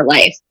been in her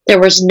life. There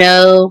was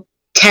no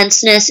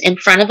tenseness in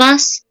front of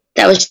us.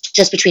 That was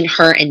just between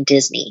her and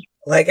Disney.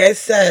 Like I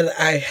said,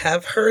 I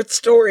have heard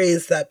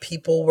stories that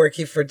people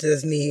working for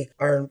Disney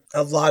are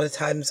a lot of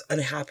times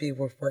unhappy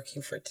with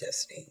working for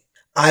Disney.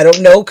 I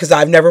don't know, because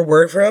I've never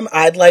worked for them.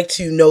 I'd like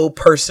to know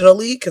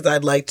personally, because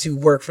I'd like to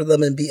work for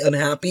them and be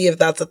unhappy if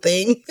that's a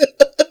thing.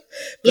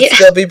 But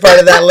still be part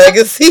of that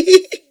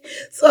legacy.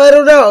 So I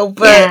don't know,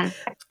 but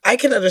I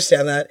can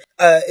understand that.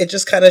 It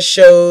just kind of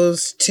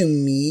shows to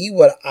me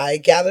what I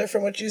gather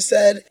from what you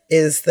said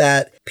is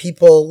that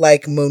people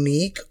like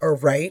Monique are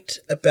right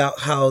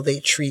about how they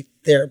treat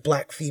their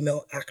Black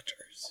female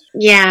actors.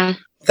 Yeah.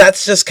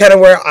 That's just kind of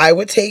where I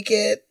would take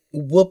it.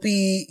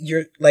 Whoopi,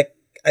 you're like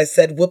I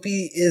said,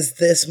 Whoopi is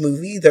this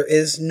movie. There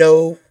is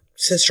no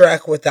Sister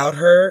Act without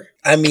her.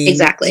 I mean,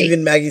 exactly.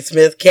 Even Maggie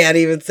Smith can't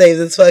even save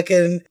this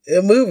fucking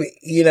movie.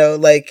 You know,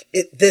 like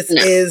this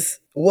is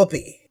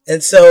Whoopi.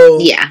 And so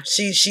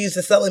she's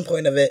the selling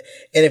point of it.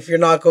 And if you're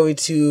not going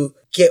to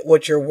get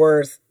what you're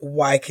worth,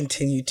 why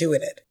continue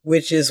doing it?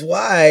 Which is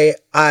why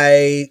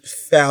I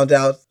found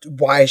out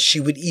why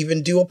she would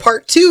even do a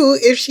part 2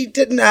 if she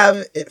didn't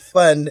have it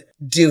fun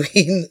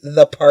doing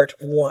the part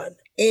 1.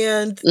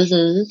 And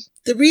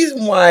the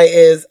reason why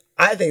is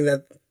I think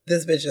that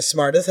this bitch is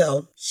smart as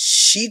hell.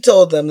 She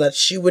told them that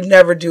she would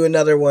never do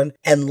another one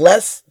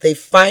unless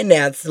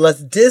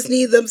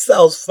Disney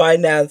themselves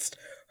financed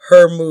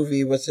her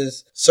movie, which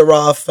is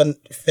Sarah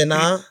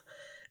Fina,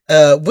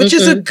 which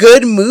is a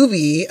good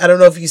movie. I don't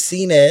know if you've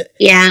seen it.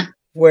 Yeah.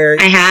 Where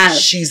I have.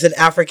 She's an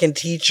African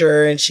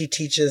teacher and she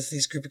teaches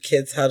these group of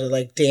kids how to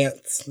like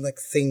dance and like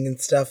sing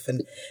and stuff.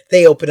 And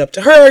they open up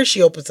to her.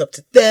 She opens up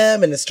to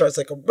them and it starts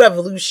like a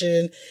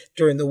revolution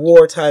during the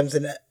war times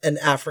in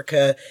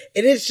Africa.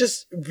 It is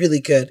just really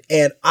good.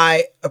 And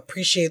I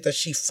appreciate that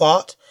she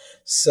fought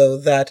so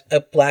that a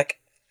Black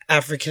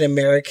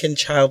African-American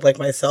child like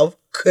myself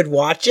could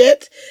watch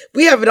it.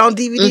 We have it on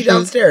DVD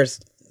downstairs.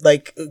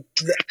 Like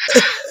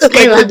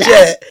I love legit.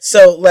 That.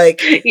 So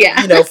like,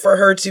 you know, for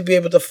her to be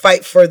able to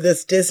fight for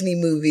this Disney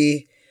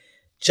movie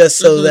just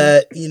so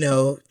that, you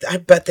know, I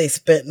bet they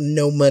spent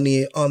no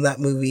money on that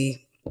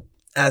movie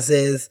as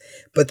is,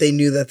 but they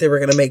knew that they were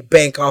going to make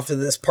bank off of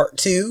this part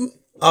 2,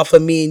 off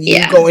of me and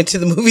you going to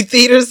the movie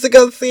theaters to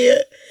go see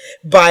it.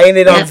 Buying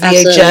it on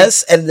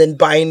VHS and then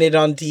buying it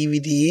on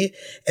DVD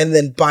and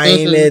then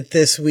buying it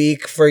this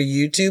week for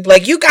YouTube.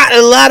 Like, you got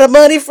a lot of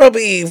money from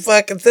me,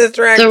 fucking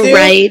Sister Act 2. The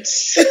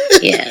rights.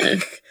 Yeah.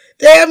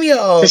 Damn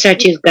y'all. Sister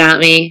Act 2's got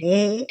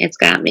me. It's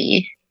got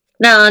me.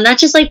 No, and that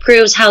just like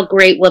proves how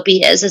great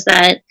Whoopi is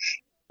that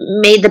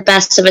made the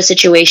best of a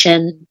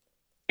situation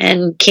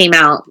and came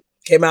out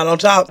on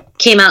top.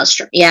 Came out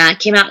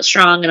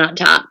strong and on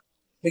top.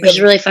 Which is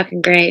really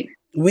fucking great.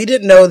 We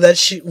didn't know that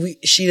she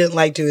didn't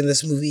like doing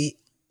this movie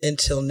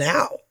until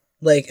now.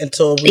 Like,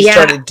 until we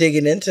started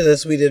digging into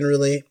this, we didn't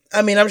really...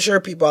 I mean, I'm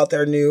sure people out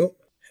there knew.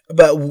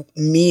 But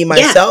me,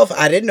 myself,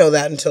 I didn't know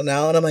that until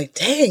now. And I'm like,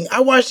 dang, I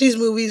watched these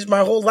movies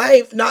my whole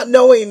life not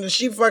knowing that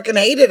she fucking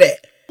hated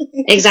it.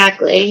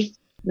 Exactly.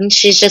 And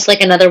she's just like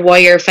another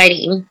warrior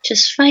fighting.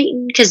 Just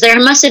fighting. Because there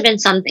must have been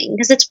something.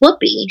 Because it's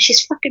Whoopi.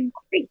 She's fucking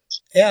great.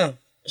 Yeah.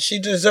 She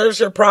deserves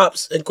her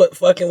props and quit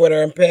fucking with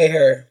her and pay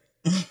her.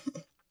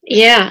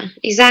 Yeah,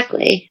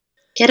 exactly.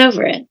 Get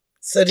over it.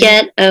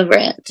 Get over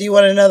it. Do you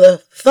want another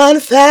fun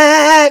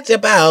fact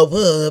about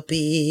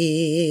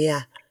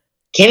Whoopi?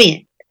 Give me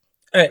it.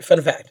 All right,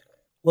 fun fact.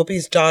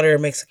 Whoopi's daughter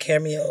makes a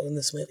cameo in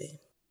this movie.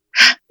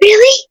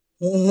 Really?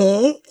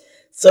 Mm-hmm.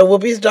 So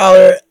Whoopi's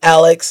daughter,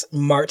 Alex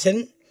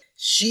Martin,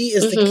 she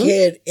is the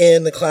kid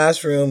in the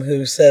classroom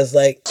who says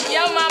like,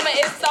 "Yo, mama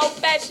is so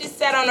fat she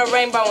sat on a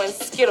rainbow and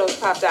Skittles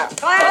popped out."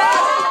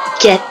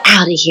 Get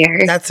out of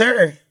here. That's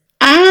her.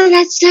 Oh,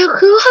 that's so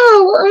cool.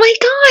 Oh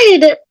my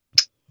God.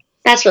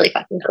 That's really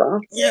fucking cool.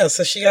 Yeah,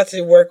 so she got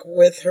to work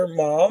with her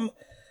mom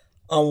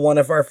on one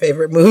of our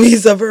favorite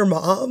movies of her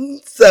mom.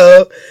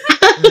 So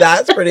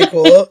that's pretty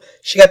cool.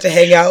 She got to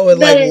hang out with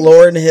like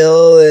Lauryn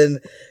Hill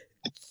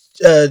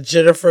and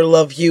Jennifer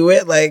Love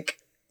Hewitt. Like,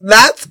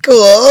 that's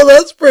cool.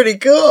 That's pretty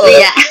cool.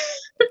 Yeah.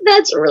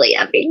 That's really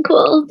effing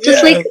cool.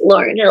 Just like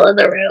Lauryn Hill in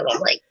the room. I'm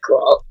like,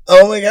 cool.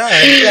 Oh my God.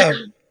 Yeah.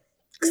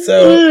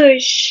 So. Oh,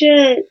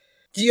 shit.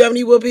 Do you have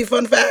any Whoopi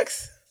fun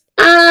facts?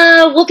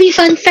 Whoopi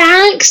fun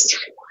facts?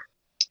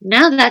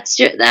 No,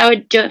 that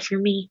would do it for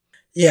me.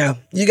 Yeah.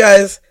 You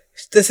guys,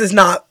 this is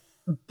not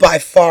by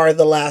far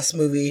the last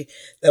movie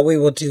that we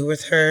will do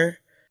with her.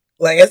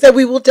 Like I said,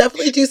 we will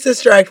definitely do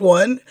Sister Act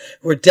 1.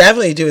 We're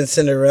definitely doing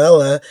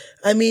Cinderella.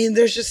 I mean,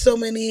 there's just so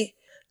many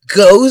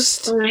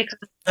Ghost. Oh my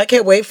God. I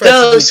can't wait for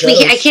Ghost.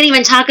 I can't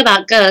even talk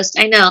about Ghost.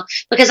 I know,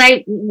 because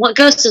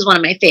Ghost is one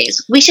of my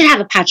faves. We should have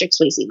a Patrick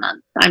Swayze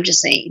month. I'm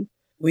just saying.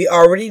 We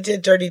already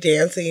did Dirty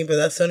Dancing, but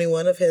that's only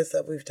one of his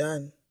that we've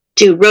done.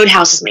 Dude,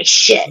 Roadhouse is my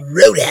shit.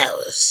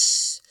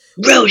 Roadhouse.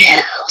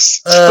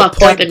 It's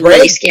fucked up and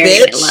really scary.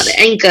 Bitch. I love it.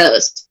 And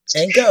Ghost.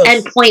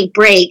 And Point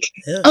Break.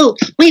 Yeah. Oh,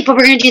 wait, but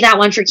we're going to do that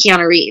one for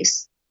Keanu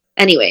Reeves.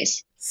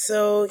 Anyways.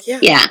 So, yeah.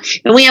 Yeah.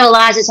 And we have a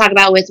lot to talk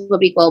about with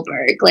Whoopi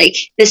Goldberg. Like,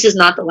 this is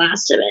not the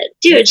last of it.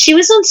 Dude, she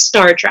was on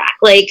Star Trek.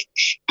 Like,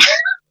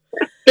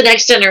 The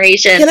Next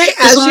Generation. Can I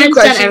ask you a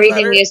question?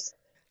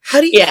 How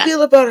do you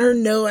feel about her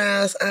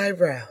no-ass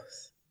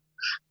eyebrows?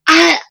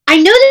 I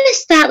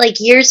noticed that, like,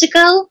 years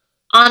ago,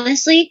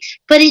 honestly,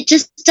 but it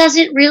just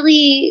doesn't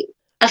really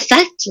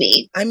affect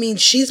me. I mean,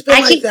 she's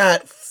been like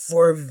that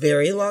for a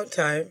very long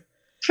time.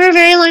 For a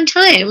very long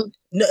time.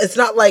 No, it's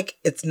not like,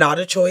 it's not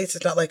a choice.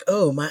 It's not like,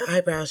 oh, my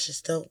eyebrows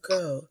just don't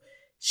go.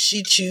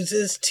 She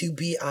chooses to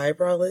be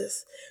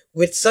eyebrowless,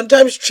 which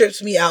sometimes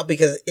trips me out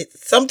because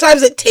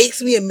sometimes it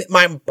takes me,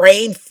 my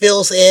brain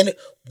fills in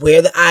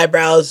where the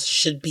eyebrows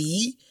should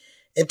be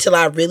until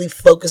I really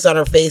focus on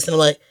her face and I'm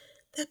like,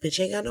 that bitch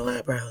ain't got no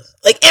eyebrows.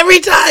 Like every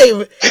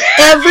time.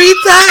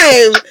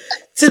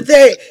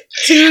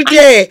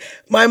 Today,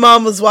 my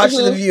mom was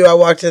watching The View. I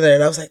walked in there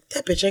and I was like,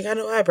 that bitch ain't got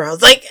no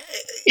eyebrows. Like,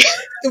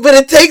 but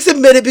it takes a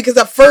minute because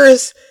at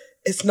first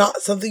it's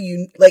not something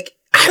you like.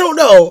 I don't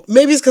know.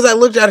 Maybe it's because I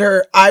looked at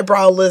her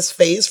eyebrowless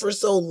face for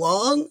so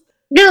long.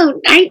 No,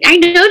 I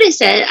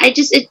noticed it.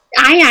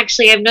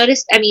 I've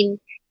noticed, I mean,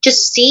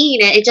 just seeing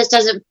it just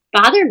doesn't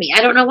bother me.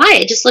 I don't know why.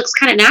 It just looks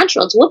kind of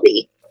natural. It's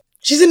Whoopi.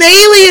 She's an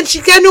alien.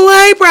 She's got no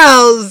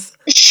eyebrows.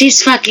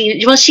 She's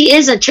fucking, well, she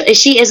is a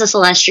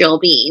celestial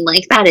being.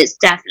 Like, that is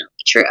definitely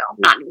true. I'm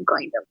not even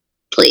going to,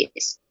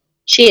 please.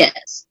 She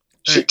is.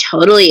 She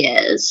totally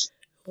is.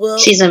 Well,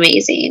 she's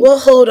amazing. We'll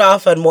hold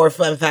off on more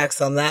fun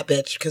facts on that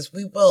bitch because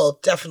we will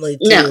definitely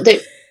do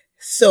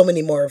so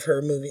many more of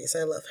her movies.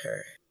 I love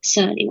her.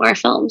 So many more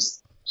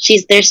films.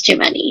 There's too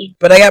many.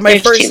 But I got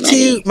my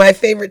my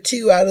favorite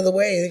two out of the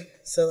way,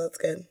 so that's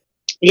good.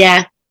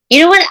 Yeah.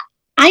 You know what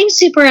I'm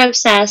super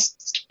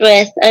obsessed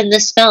with in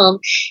this film,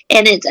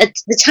 and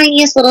it's the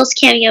tiniest little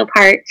cameo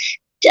part.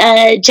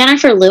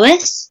 Jennifer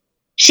Lewis.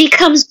 She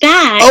comes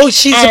back. Oh,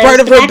 she's a part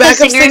of her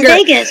backup singer in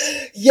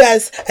Vegas.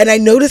 Yes, and I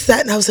noticed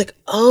that, and I was like,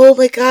 "Oh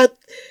my god,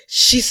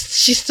 she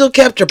still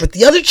kept her." But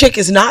the other chick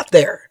is not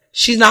there.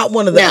 She's not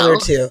one of the other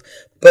two.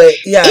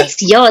 But yeah,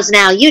 it's yours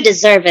now. You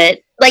deserve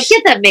it. Like,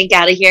 get that mink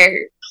out of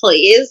here,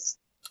 please.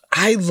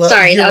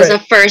 Sorry, that was a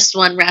first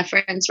one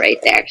reference right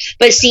there.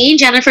 But seeing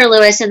Jennifer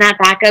Lewis in that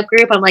backup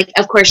group, I'm like,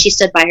 of course she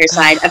stood by her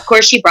side. Of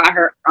course she brought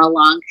her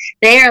along.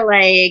 They are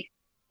like,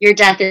 your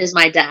death is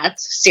my death.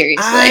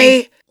 Seriously,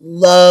 I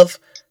love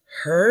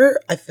her.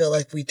 I feel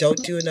like we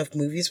don't do enough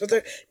movies with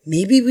her.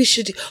 Maybe we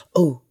should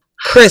do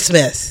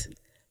Christmas,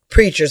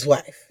 Preacher's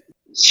Wife.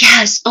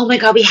 Yes. Oh my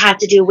god, we have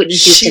to do Whitney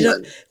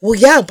Houston. Well,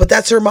 yeah, but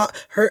that's her mom.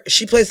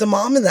 She plays the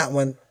mom in that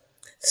one.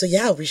 So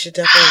yeah, we should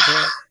definitely do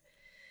it.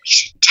 We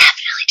should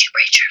definitely do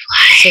Preacher's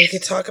Wife. So we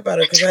could talk about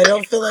her because I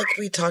don't feel like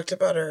we talked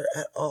about her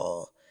at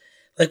all.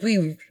 Like,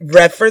 we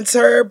reference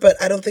her, but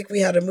I don't think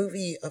we had a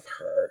movie of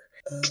her.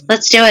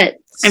 Let's do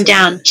it. I'm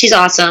down. She's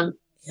awesome.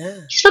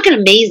 Yeah. She's fucking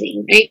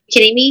amazing. Are you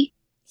kidding me?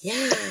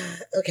 Yeah.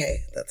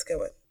 Okay, that's a good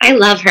one. I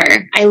love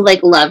her. I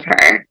love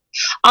her.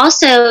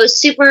 Also,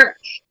 super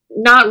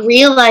not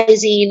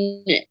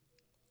realizing.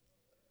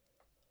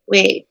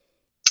 Wait,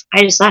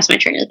 I just lost my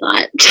train of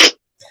thought.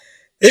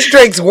 This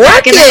drink's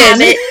working.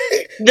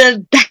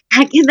 The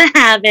Back in the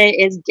Habit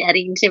is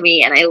getting to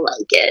me, and I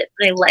like it.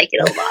 I like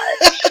it a lot.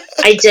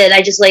 I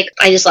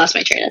just lost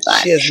my train of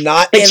thought. She is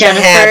not in the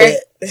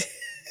habit.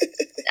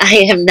 I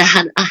am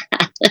not.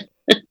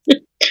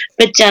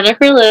 But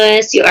Jennifer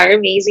Lewis, you are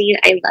amazing.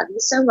 I love you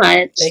so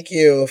much. Thank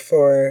you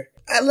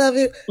I love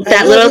you.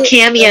 That little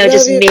cameo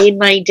just made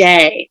my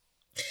day.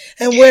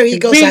 And where he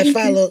goes, I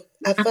follow.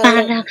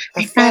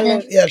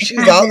 Yeah,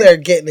 she's all there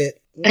getting it.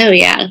 Oh,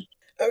 yeah.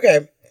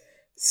 Okay.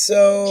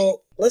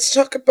 So let's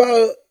talk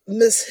about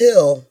Miss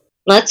Hill.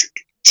 Let's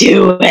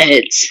do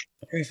it.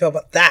 How do you feel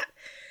about that?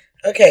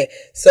 Okay.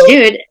 So,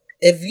 dude,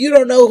 if you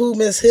don't know who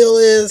Miss Hill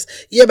is,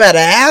 you better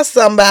ask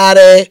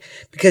somebody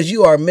because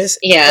you are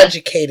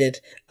miseducated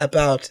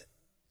about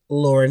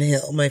Lauryn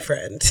Hill, my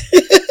friend.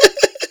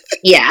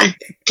 Yeah.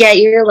 Get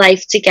your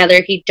life together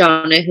if you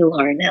don't know who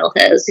Lauryn Hill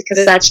is,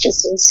 because that's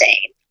just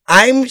insane.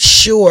 I'm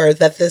sure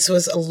that this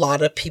was a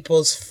lot of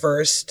people's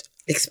first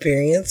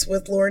experience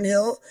with Lauryn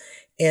Hill,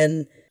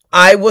 and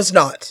I was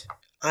not.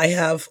 I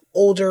have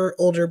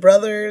older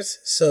brothers,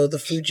 so the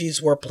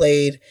Fugees were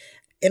played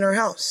in her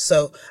house.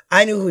 So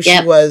I knew who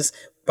she was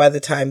by the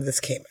time this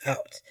came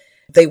out.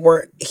 They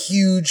weren't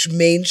huge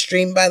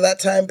mainstream by that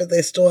time, but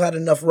they still had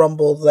enough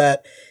rumble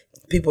that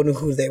people knew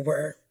who they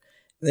were.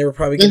 They were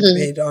probably getting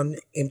paid on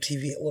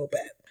MTV a little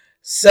bit.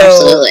 So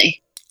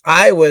absolutely.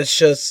 I was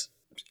just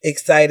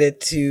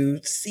excited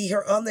to see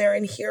her on there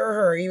and hear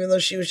her, even though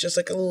she was just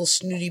like a little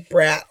snooty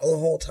brat the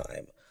whole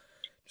time.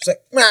 She's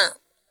like, nah,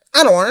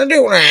 I don't want to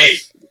do that.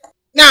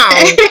 No,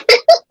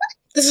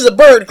 this is a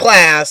bird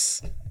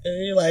class.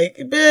 And you're like,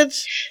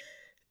 bitch,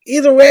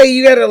 either way,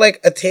 you gotta like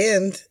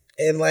attend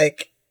and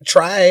like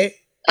try.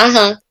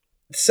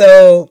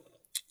 So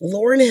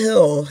Lauryn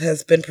Hill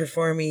has been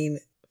performing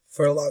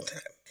for a long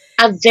time.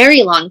 A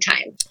very long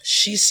time.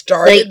 She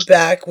started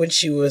back when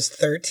she was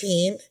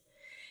 13,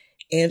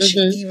 and she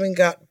even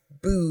got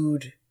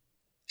booed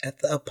at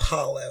the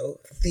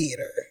Apollo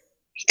Theater.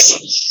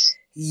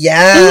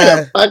 Yeah. Who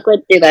the fuck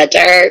would do that to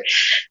her?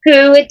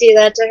 Who would do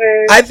that to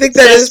her? I think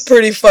that is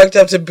pretty fucked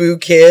up to boo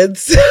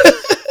kids.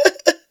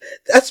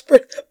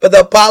 But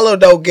the Apollo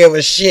don't give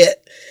a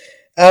shit.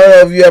 I don't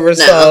know if you ever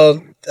saw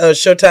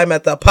Showtime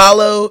at the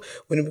Apollo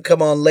when it would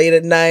come on late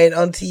at night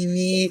on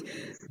TV,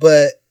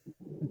 but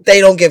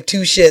they don't give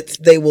two shits.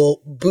 They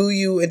will boo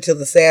you until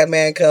the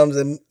Sandman comes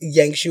and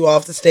yanks you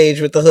off the stage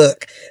with the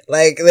hook.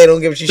 Like, they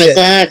don't give two shits.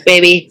 The hook,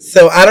 baby.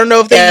 So I don't know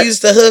if they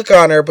used the hook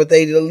on her, but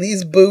they at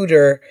least booed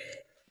her.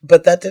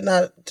 But that did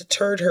not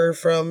deter her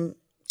from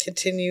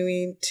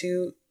continuing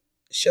to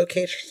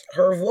showcase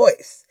her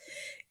voice.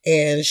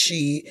 And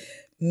she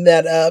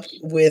met up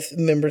with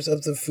members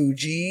of the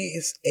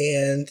Fugees,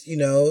 and, you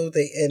know,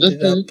 they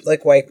ended up,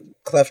 like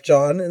Wyclef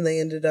Jean, and they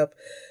ended up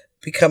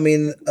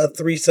becoming a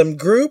threesome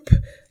group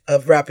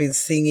of rapping,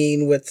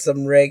 singing with some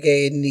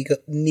reggae and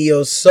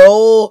neo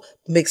soul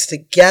mixed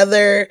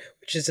together,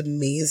 which is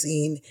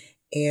amazing.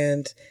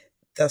 And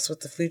that's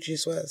what the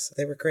Fugees was.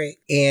 They were great.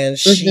 And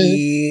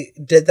she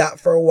did that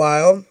for a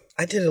while.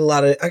 I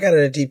got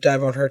a deep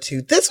dive on her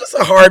too. This was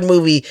a hard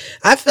movie.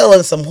 I fell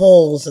in some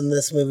holes in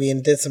this movie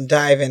and did some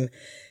diving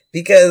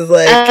because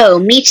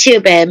me too,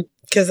 babe.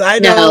 Because I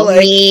know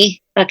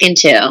me fucking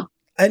too.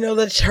 I know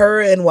that her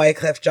and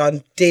Wyclef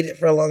Jean dated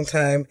for a long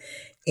time,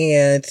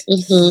 and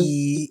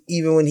he,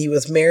 even when he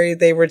was married,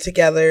 they were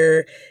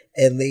together,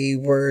 and they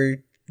were,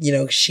 you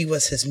know, she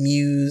was his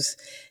muse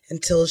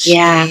until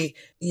she,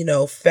 you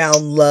know,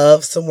 found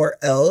love somewhere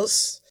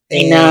else.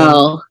 I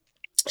know.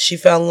 She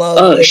found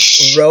love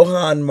with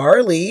Rohan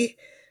Marley,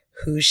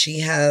 who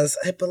she has,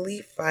 I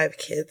believe, 5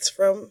 kids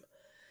from.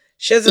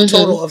 She has a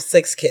total of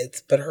 6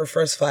 kids, but her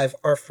first 5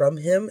 are from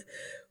him,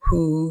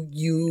 who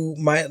you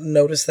might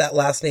notice that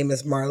last name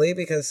is Marley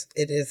because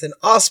it is an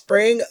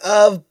offspring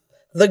of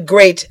the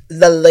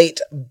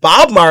late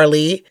Bob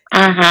Marley.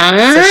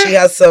 So she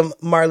has some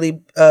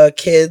Marley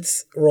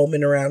kids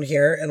roaming around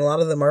here, and a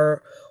lot of them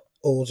are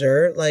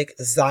older, like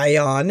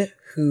Zion,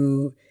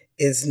 who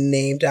is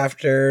named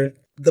after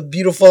the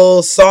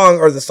beautiful song,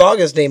 or the song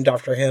is named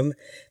after him,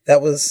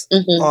 that was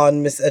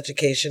on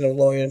Miseducation of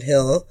Lauryn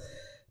Hill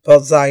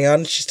about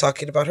Zion. She's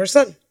talking about her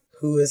son,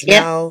 who is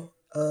now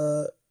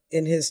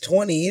in his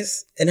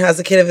 20s and has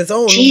a kid of his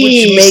own,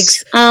 which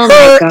makes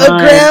her a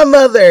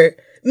grandmother.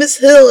 Miss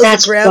Hill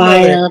is a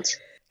grandmother. Wild.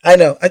 I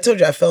know. I told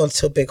you I fell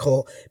into a big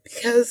hole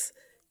because,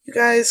 you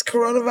guys,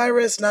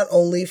 coronavirus not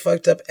only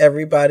fucked up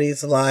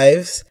everybody's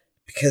lives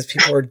because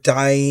people are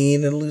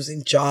dying and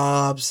losing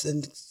jobs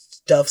and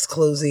stuff's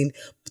closing,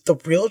 but the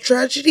real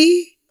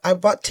tragedy, I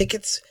bought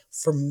tickets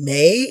for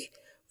May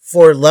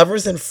for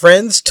Lovers and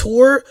Friends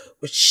tour,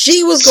 which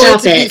she was going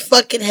to be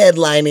fucking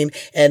headlining,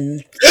 and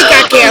it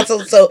got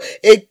canceled. So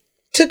it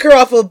took her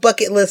off a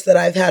bucket list that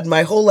I've had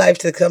my whole life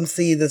to come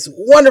see this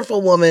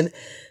wonderful woman.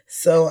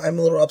 So I'm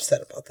a little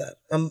upset about that.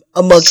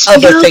 Among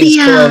other things,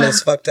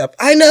 Corona's fucked up.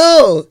 I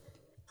know.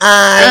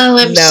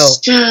 I'm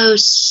so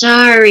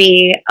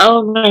sorry.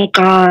 Oh my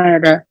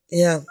God.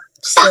 Yeah.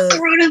 Fuck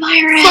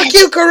coronavirus. Fuck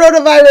you,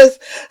 coronavirus.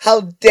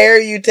 How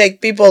dare you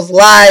take people's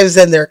lives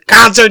and their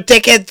concert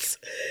tickets?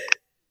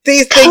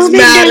 These things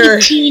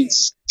matter.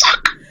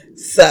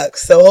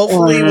 Sucks. So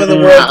hopefully when the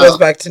world goes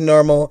back to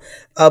normal,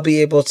 I'll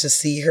be able to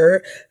see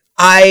her.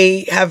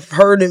 I have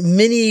heard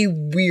many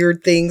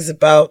weird things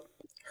about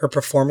her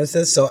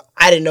performances, so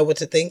I didn't know what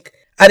to think.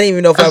 I didn't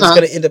even know if I was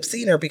going to end up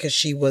seeing her because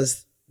she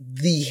was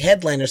the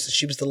headliner, so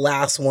she was the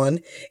last one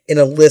in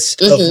a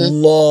list of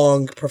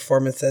long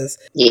performances.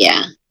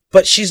 Yeah.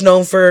 But she's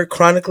known for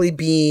chronically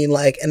being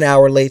like an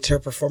hour late to her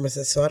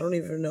performances, so I don't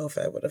even know if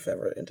I would have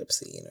ever ended up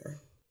seeing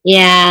her.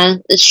 Yeah,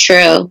 it's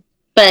true.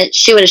 But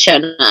she would have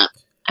shown up,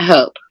 I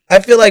hope. I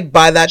feel like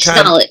by that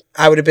time,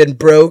 I would have been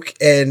broke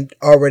and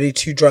already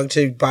too drunk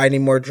to buy any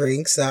more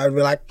drinks. So I would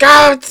be like,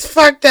 God,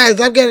 fuck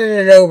that. I'm getting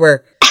it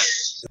over.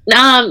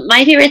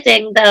 My favorite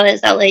thing, though,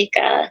 is that, like,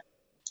 a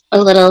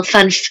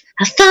fun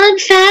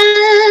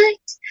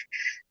fact.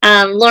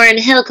 Lauryn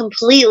Hill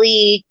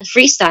completely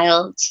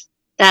freestyled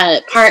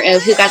that part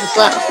of Who Got the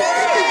Flow.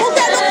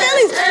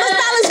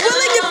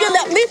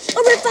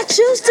 Or if I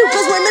choose to,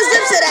 cause when the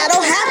zip said I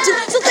don't have to.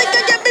 So think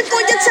again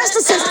before you test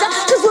the sister.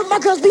 Cause with my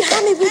girls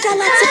behind me, we got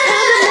lots of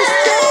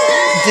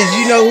problems. Did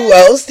you know who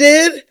else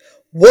did?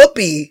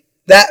 Whoopi.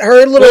 That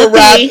her little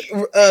rap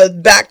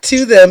back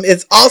to them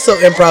is also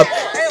improv.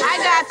 I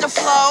got the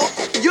flow,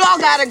 y'all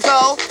gotta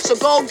go. So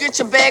go get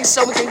your bags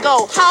so we can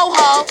go. Ho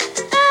ho.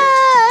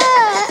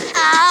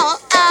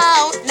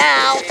 Ow,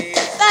 now.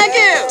 Thank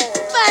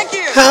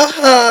you. Ho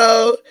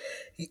ho.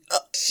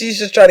 She's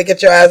just trying to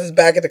get your asses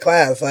back into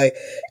class, like,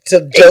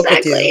 to joke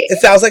with you. It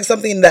sounds like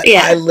something that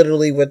I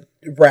literally would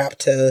rap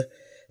to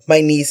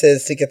my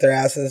nieces to get their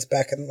asses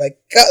back and like,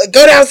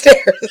 go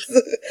downstairs.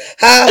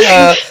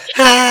 Ha,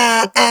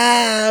 ha,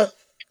 ha.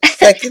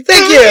 Thank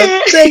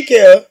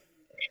you.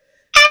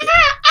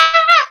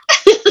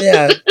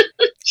 Yeah.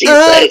 She's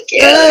so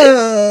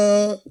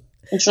cute.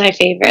 It's my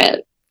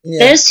favorite.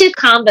 Yeah. Those two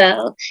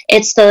combo.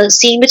 It's the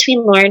scene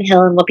between Lauryn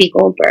Hill and Whoopi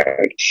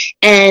Goldberg.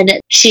 And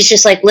she's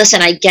just like,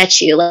 listen, I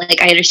get you.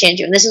 Like, I understand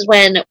you. And this is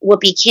when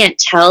Whoopi can't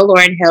tell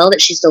Lauryn Hill that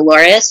she's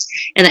Dolores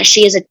and that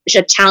she is a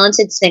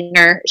talented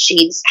singer.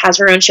 She has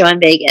her own show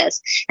in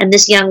Vegas. And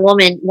this young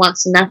woman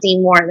wants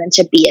nothing more than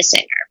to be a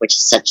singer, which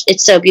is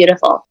it's so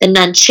beautiful. The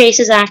nun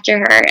chases after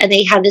her and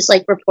they have this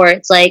like report.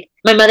 It's like,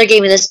 my mother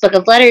gave me this book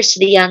of letters to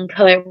the young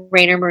poet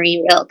Rainer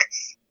Marie Rilke.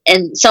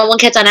 And someone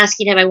kept on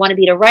asking him, I want to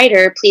be a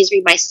writer. Please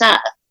read my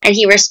stuff. And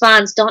he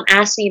responds, don't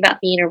ask me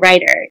about being a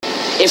writer.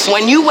 If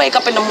when you wake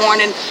up in the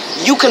morning,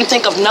 you can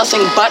think of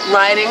nothing but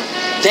writing,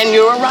 then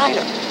you're a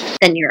writer.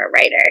 Then you're a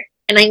writer.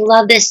 And I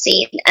love this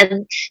scene.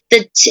 And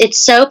it's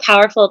so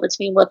powerful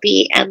between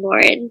Whoopi and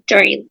Lauryn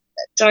during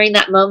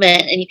that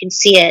moment. And you can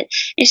see it.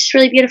 It's just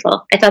really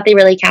beautiful. I thought they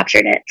really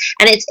captured it.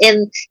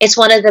 And it's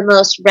one of the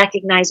most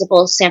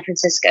recognizable San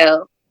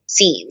Francisco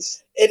scenes.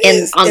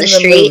 On the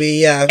street, movie,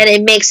 yeah. And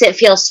it makes it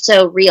feel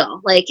so real.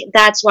 Like,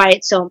 that's why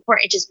it's so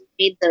important. It just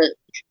made the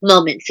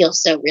moment feel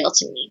so real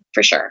to me,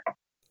 for sure.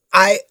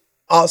 I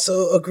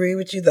also agree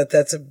with you that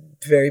that's a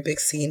very big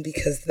scene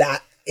because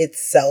that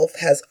itself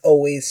has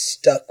always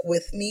stuck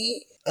with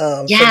me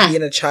from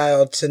being a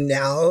child to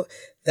now.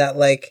 That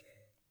like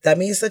that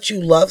means that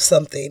you love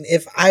something.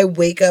 If I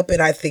wake up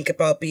and I think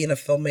about being a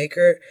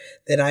filmmaker,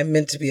 then I'm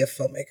meant to be a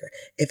filmmaker.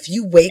 If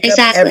you wake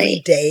up every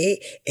day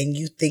and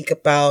you think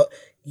about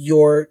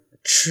your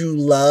true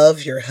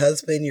love, your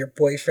husband, your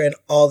boyfriend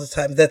all the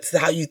time, that's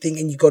how you think,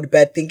 and you go to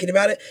bed thinking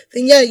about it,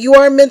 then yeah, you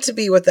are meant to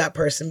be with that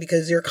person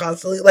because you're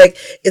constantly like,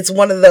 it's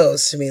one of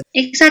those to me.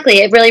 Exactly.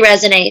 It really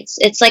resonates.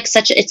 It's like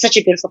such a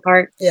beautiful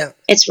part. Yeah.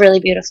 It's really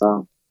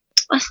beautiful.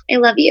 Oh, I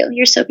love you.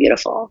 You're so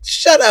beautiful.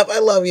 Shut up. I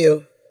love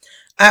you.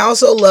 I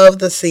also love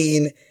the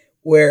scene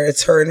where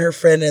it's her and her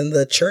friend in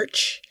the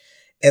church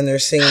and they're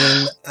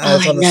singing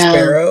Eyes on the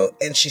Sparrow,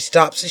 and she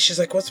stops and she's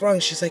like, what's wrong?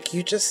 She's like,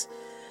 you just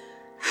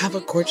have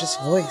a gorgeous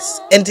voice.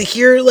 And to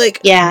hear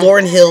like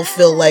Lauryn Hill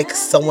feel like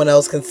someone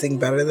else can sing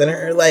better than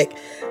her, like,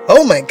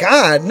 oh my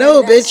God,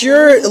 no, bitch,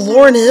 you're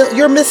Lauryn Hill,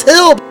 you're Miss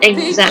Hill.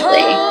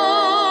 Exactly.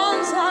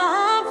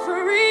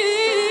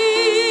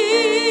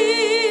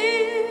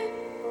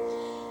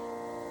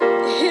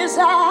 His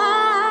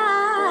eye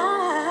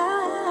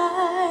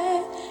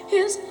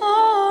is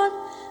on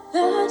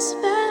the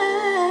sparrow.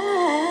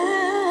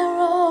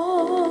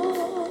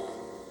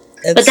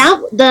 But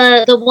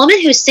the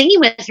woman who's singing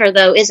with her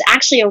though is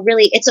actually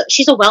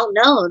she's a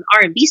well-known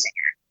R&B singer.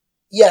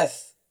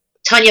 Yes,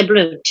 Tanya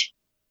Blunt.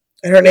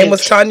 And her name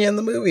was Tanya in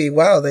the movie.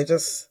 Wow, they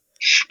just.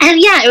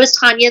 And yeah, it was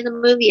Tanya in the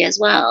movie as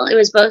well. It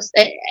was both.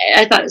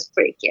 I thought it was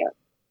pretty cute.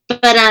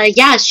 But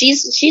yeah,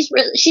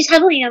 she's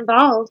heavily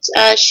involved.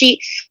 I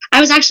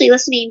was actually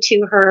listening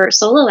to her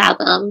solo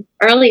album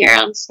earlier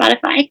on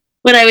Spotify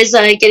when I was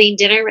getting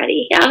dinner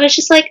ready. I was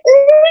just like,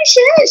 oh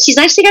shit, she's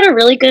actually got a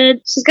really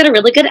good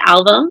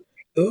album.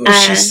 Ooh,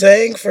 she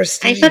sang for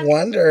Stevie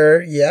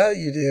Wonder. Yeah,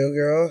 you do,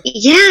 girl.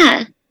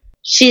 Yeah,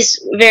 she's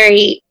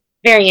very,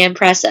 very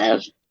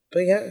impressive.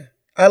 But yeah,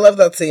 I love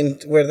that scene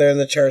where they're in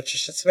the church.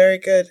 It's just very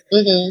good,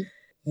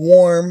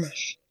 warm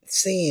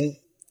scene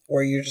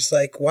where you're just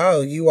like,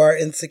 wow, you are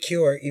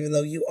insecure, even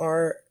though you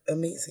are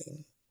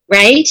amazing.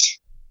 Right?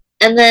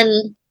 And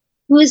then,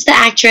 who is the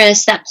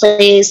actress that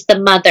plays the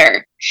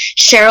mother?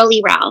 Cheryl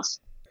Lee Ralph.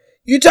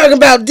 You talking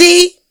about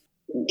D?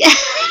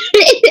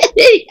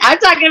 I'm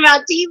talking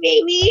about D,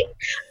 baby.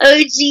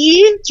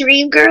 OG,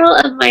 dream girl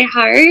of my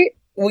heart.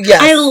 Well,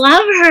 yes. I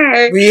love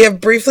her. We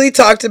have briefly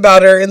talked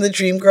about her in the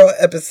Dream Girl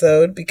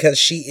episode because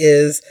she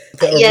is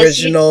the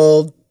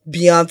original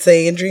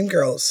Beyonce in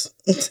Dreamgirls.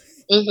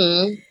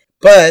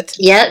 But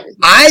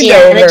I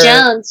know her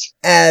Jones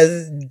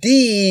as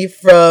Dee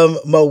from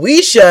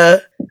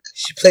Moesha.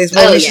 She plays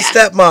Moesha's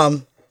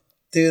stepmom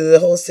through the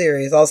whole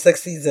series, all 6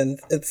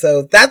 seasons. And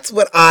so that's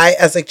what I,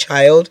 as a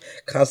child,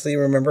 constantly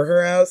remember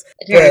her as.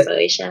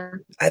 Moesha.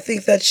 I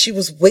think that she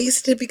was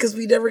wasted because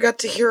we never got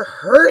to hear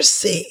her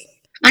sing.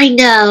 I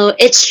know,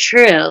 it's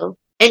true.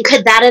 And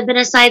could that have been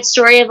a side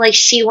story of like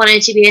she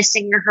wanted to be a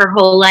singer her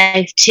whole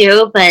life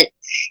too, but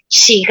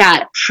she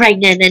got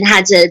pregnant and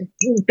had to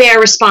bear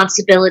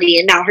responsibility,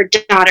 and now her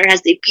daughter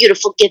has the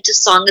beautiful gift of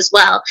song as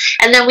well.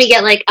 And then we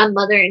get like a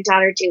mother and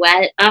daughter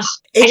duet. Ugh,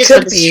 I just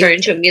want this to turn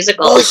into a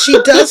musical. Well, she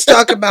does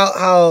talk about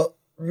how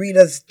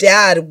Rita's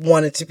dad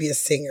wanted to be a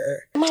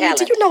singer. Mama,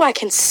 do you know I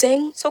can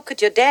sing? So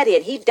could your daddy,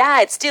 and he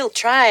died still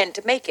trying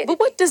to make it. But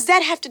what does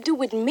that have to do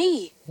with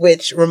me?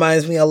 Which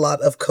reminds me a lot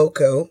of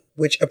Coco,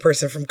 which a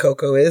person from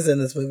Coco is in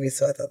this movie,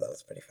 so I thought that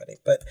was pretty funny.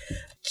 But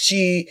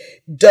she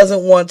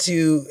doesn't want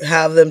to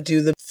have them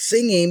do the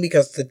singing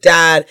because the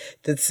dad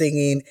did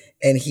singing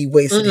and he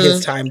wasted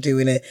his time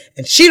doing it.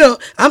 And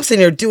I'm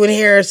sitting here doing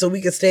hair so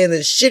we can stay in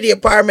this shitty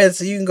apartment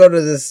so you can go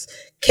to this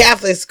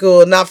Catholic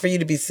school, not for you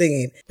to be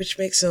singing. Which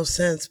makes no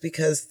sense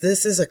because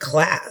this is a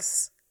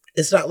class.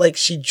 It's not like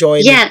she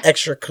joined an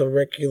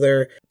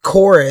extracurricular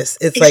chorus.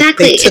 It's like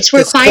they took it's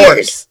required.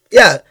 Course.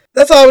 Yeah.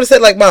 That's all I would have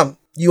said. Like, Mom,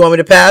 you want me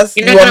to pass?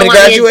 You want me to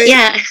graduate?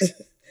 Yeah.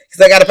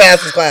 Because I got to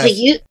pass this class. But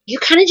you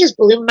kind of just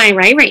blew my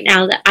mind right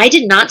now that I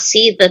did not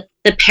see the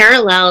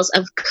parallels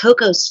of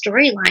Coco's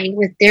storyline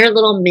with their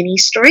little mini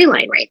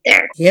storyline right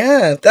there.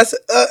 Yeah, that's,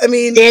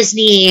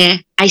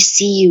 Disney. I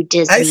see you,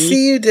 Disney. I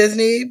see you,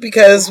 Disney,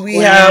 because we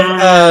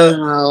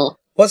have,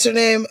 what's her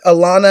name?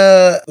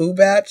 Alana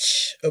Ubach.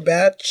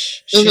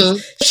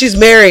 She's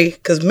Mary,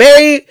 because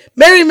Mary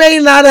may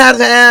not have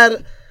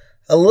had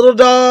a little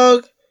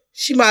dog.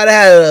 She might have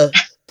had a...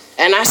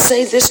 And I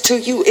say this to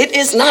you, it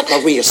is not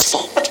Maria's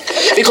fault.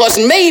 Because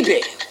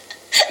maybe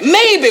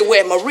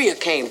where Maria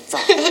came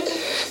from,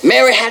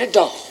 Mary had a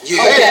dog.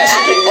 Yeah.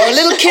 Or a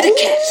little kitty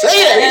cat. Or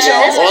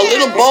a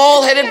little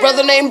bald-headed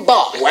brother named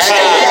Bob.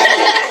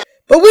 Wow.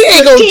 But we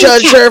ain't gonna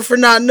judge her for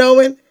not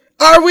knowing,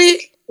 are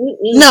we?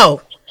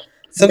 No.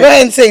 So go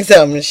ahead and sing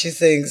something. And she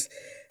sings,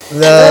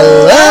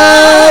 The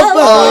Love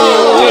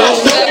Boat.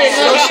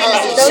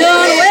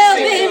 Soon we'll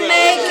be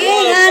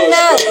making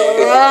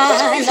another run.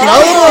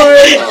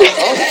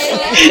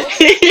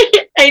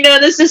 I know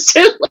the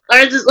sister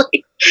Lars is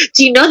like,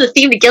 do you know the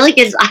theme to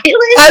Gilligan's Island?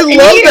 I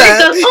love that.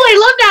 Goes, I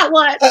love that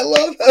one. I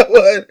love that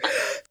one.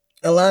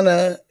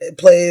 Alana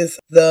plays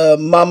the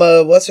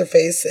mama, what's her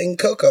face, in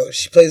Coco.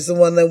 She plays the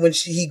one that when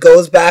he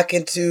goes back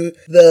into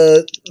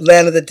the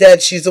land of the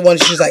dead, she's the one,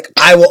 she's like,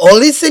 I will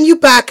only send you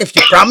back if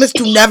you promise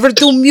to never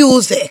do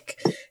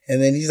music.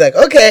 And then he's like,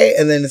 okay.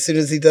 And then as soon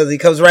as he does, he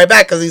comes right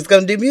back because he's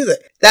going to do music.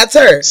 That's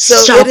her. So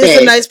Stop it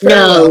is a nice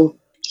parallel. No.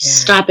 Yeah.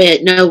 Stop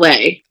it. No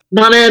way.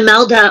 Mama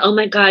Imelda. Oh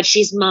my God.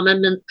 She's Mama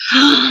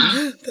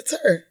Yeah, that's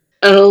her.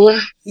 Oh.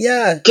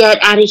 Yeah.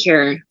 Get out of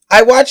here.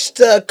 I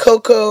watched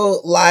Coco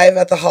live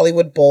at the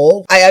Hollywood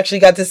Bowl. I actually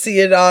got to see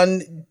it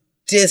on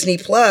Disney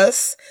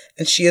Plus,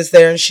 and she is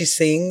there and she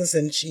sings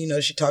and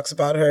she talks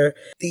about her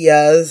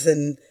tias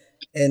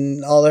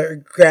and all her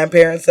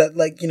grandparents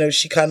that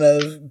she kind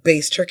of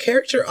based her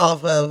character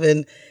off of,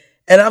 and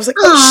I was like,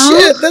 oh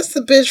shit, that's the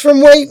bitch from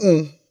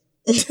Waiting.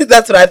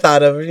 That's what I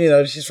thought of.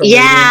 She's from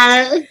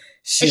Waiting.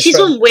 She's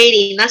from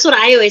Waiting. That's what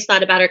I always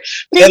thought about her.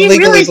 But I didn't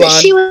realize that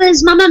she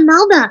was Mama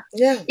Melba.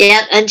 Yeah.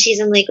 Yeah, and she's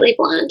in Legally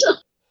Blonde.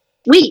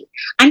 Wait,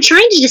 I'm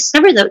trying to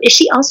discover though. Is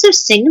she also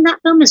singing in that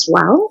film as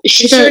well?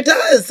 She sure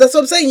does. That's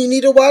what I'm saying. You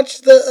need to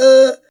watch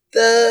the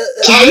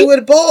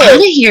Hollywood Bowl. Out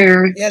of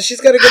here. Yeah,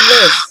 she's got a good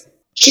voice.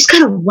 She's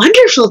got a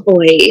wonderful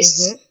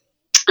voice. Mm-hmm.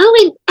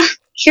 Oh, and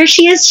here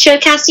she is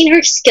showcasing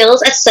her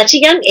skills at such a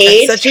young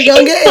age. At such a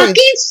young age.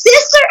 Fucking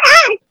Sister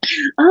Act.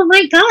 Oh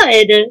my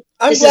God.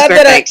 I'm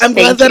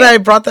glad that I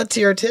brought that to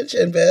your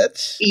attention,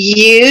 bitch.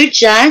 You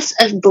just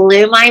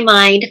blew my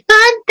mind.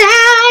 Fun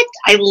fact.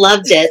 I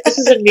loved it. This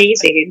is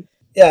amazing.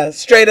 Yeah,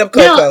 straight up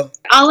Coco. No,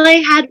 all I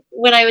had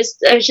when I was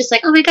just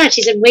like, oh my God,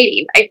 she's in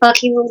Waiting. I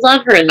fucking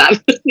love her in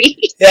that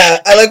movie. Yeah,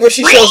 I like when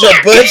she shows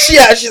her butch.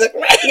 Yeah, she's like,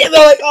 they're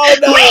like, oh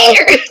no.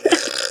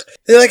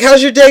 They're like,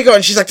 how's your day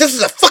going? She's like, this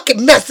is a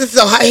fucking mess.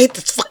 I hate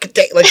this fucking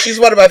day. Like, she's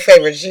one of my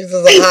favorites. She's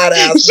just a hot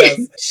ass mess.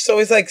 She's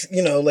always like,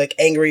 like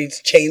angry,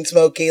 chain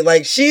smoking.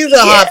 Like, she's a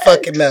hot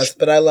fucking mess,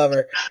 but I love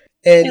her.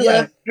 And I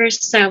love her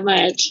so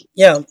much.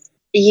 Yeah.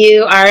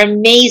 You are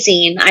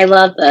amazing. I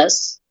love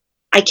this.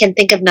 I can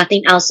think of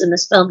nothing else in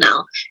this film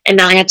now. And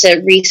now I have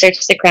to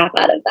research the crap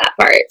out of that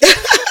part.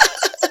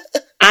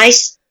 I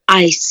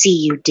see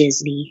you,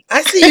 Disney.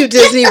 I see you,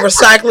 Disney,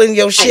 recycling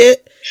your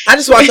shit. I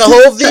just watched a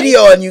whole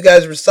video on you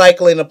guys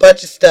recycling a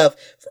bunch of stuff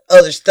for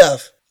other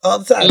stuff all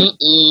the time.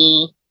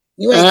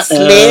 You ain't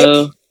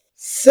slick.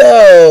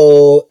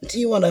 So, do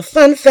you want a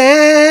fun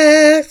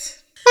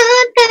fact?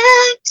 Fun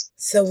fact.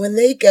 So, when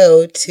they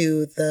go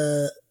to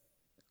the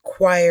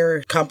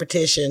choir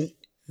competition,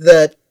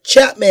 the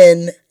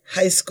Chapman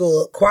High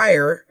School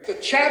Choir. The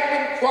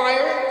Chapman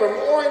Choir from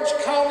Orange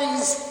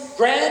County's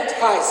Grant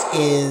High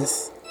School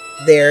is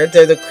there.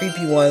 They're the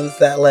creepy ones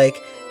that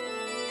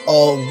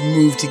all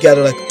move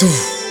together like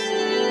doof.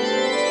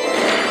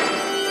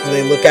 And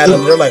they look at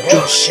them, they're like,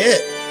 oh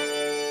shit.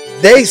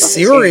 They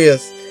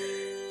serious.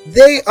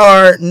 They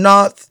are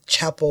not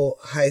Chapel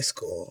High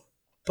School,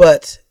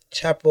 but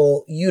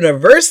Chapel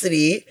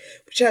University,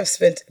 which I've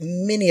spent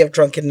many of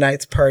drunken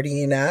nights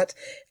partying at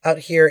out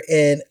here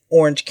in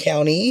Orange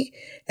County.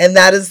 And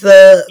that is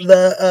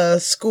the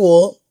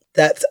school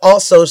that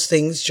also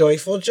sings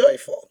Joyful,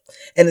 Joyful.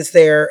 And it's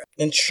their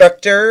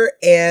instructor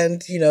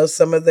and,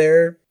 some of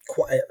their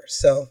choir.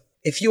 So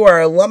if you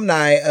are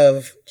alumni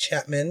of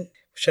Chapman,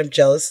 which I'm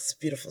jealous, it's a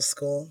beautiful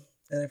school.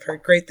 And I've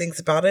heard great things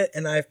about it.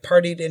 And I've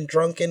partied in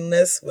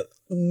drunkenness with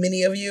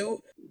many of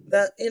you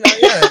that,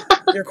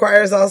 your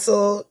choir is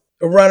also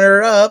a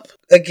runner-up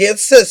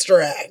against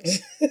Sister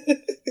Act.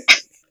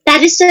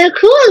 That is so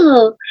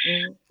cool.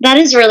 That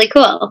is really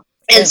cool.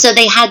 And so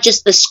they had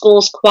just the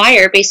school's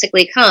choir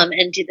basically come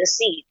and do the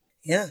scene.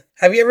 Yeah.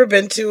 Have you ever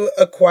been to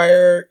a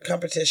choir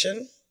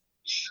competition?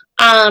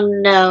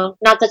 No.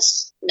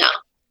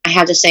 I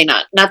had to say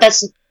not.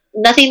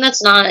 Nothing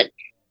that's not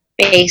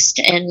based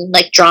in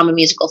like drama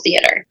musical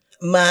theater.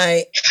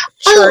 My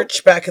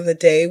church back in the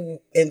day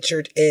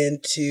entered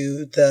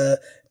into the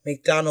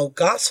McDonald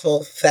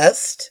Gospel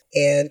Fest,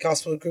 and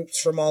gospel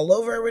groups from all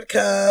over would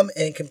come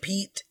and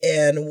compete.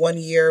 And one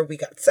year we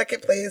got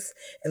second place,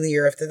 and the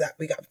year after that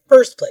we got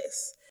first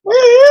place.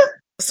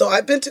 So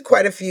I've been to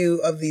quite a few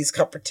of these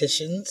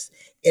competitions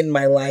in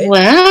my life.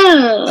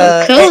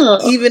 Wow, cool.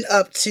 Even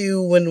up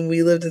to when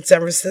we lived in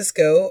San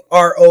Francisco,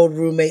 our old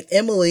roommate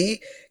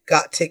Emily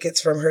got tickets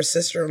from her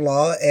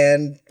sister-in-law,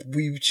 and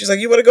she's like,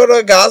 "You want to go to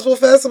a gospel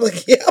fest?" I'm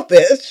like, "Yeah,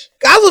 bitch.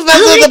 Gospel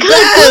fest are the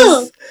best.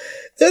 Cool.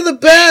 They're the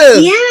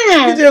best.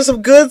 Yeah. There's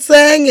some good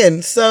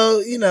singing."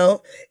 So,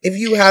 if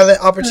you have an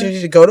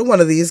opportunity to go to one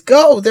of these,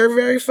 go. They're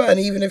very fun.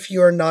 Even if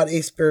you are not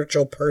a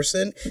spiritual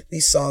person,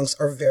 these songs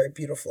are very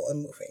beautiful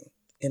and moving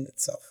in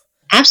itself.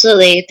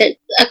 Absolutely.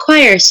 A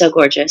choir is so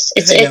gorgeous.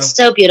 It's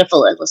so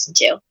beautiful to listen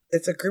to.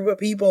 It's a group of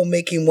people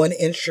making one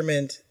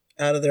instrument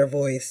out of their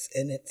voice,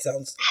 and it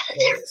sounds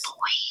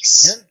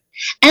glorious.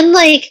 Yeah. And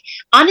like,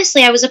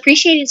 honestly, I was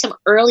appreciating some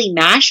early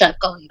mashup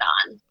going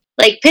on.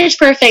 Like Pitch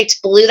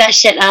Perfect blew that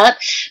shit up,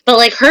 but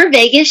like her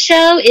Vegas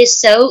show is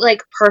so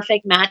like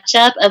perfect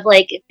matchup of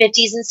like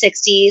 50s and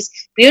 60s.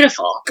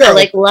 Beautiful. Girl, I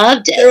like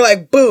loved it. They're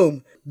like,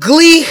 boom.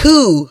 Glee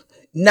who?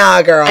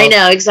 Nah, girl. I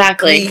know,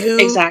 exactly.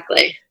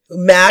 Exactly.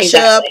 Mashup?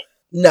 Exactly.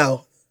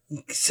 No.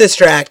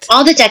 Sister Act.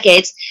 All the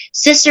decades.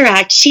 Sister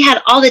Act, she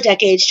had all the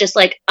decades just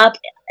like up.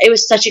 It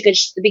was such a good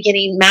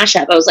beginning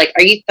mashup. I was like,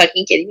 are you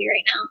fucking kidding me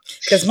right now?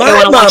 Because my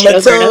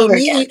mama told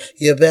me,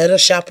 you better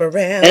shop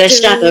around. Better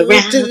shop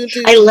around.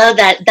 I love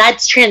that. That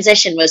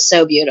transition was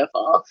so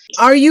beautiful.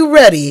 Are you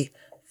ready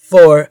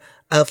for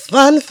a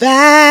fun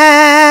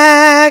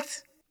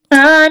fact?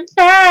 Fun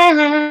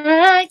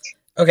fact.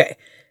 Okay.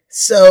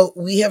 So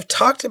we have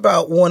talked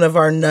about one of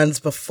our nuns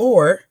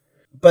before,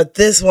 but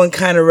this one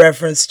kind of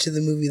referenced to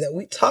the movie that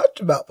we talked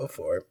about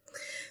before.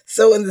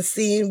 So in the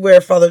scene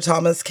where Father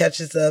Thomas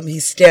catches them,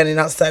 he's standing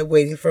outside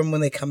waiting for them when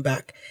they come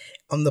back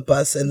on the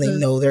bus, and they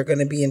know they're going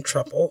to be in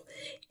trouble.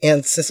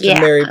 And Sister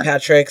Mary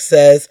Patrick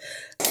says,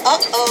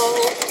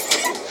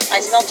 "Uh-oh, I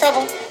smell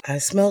trouble. I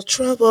smell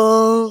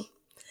trouble."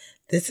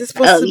 This is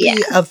supposed to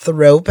be a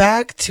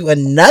throwback to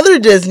another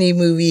Disney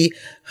movie,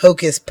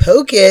 Hocus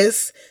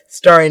Pocus,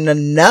 starring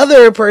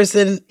another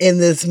person in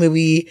this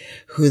movie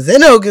who's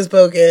in Hocus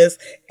Pocus,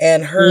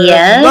 and her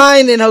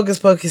line in Hocus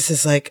Pocus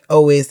is like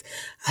always,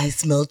 "I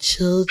smell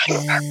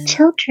children."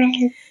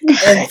 Children.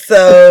 And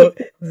so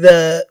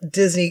the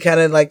Disney kind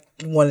of like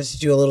wanted to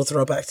do a little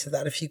throwback to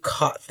that, if you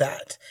caught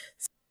that.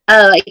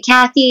 Oh,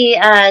 Kathy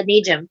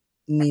Nejum.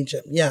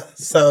 Nejum, yeah.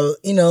 So,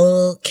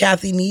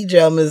 Kathy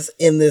Nejum is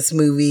in this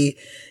movie.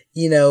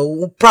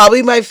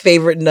 Probably my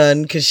favorite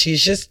nun, because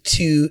she's just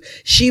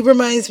she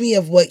reminds me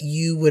of what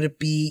you would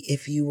be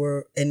if you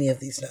were any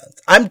of these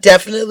nuns. I'm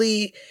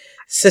definitely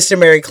Sister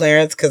Mary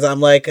Clarence, because I'm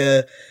like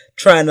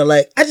trying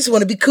to I just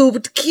want to be cool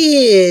with the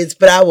kids,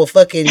 but I will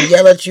fucking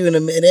yell at you in a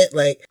minute.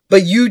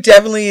 But you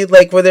definitely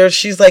where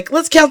she's like,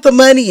 let's count the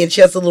money, and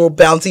she has a little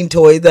bouncing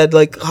toy that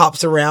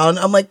hops around.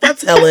 I'm like,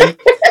 that's Helen.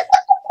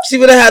 She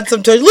would have had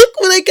some toys. Look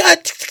what I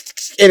got.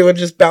 And it would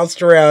just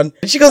bounced around.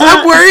 And she goes,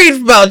 I'm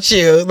worried about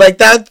you.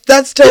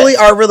 That's totally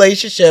our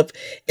relationship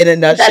in a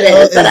nutshell.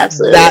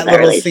 That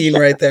little scene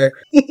right there.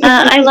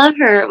 I love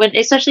her,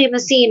 especially in the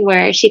scene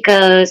where she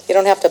goes, "You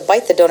don't have to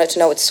bite the donut to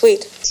know it's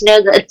sweet." To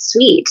know that it's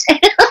sweet.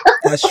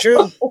 That's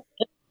true.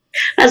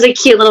 That's a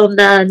cute little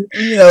nun.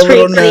 It's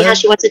pretty funny how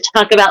she wants to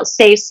talk about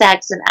safe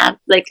sex and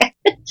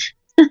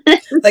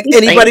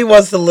anybody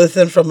wants to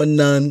listen from a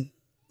nun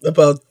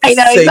about safe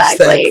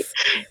sex.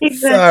 Exactly.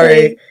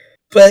 Sorry.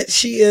 But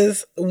she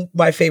is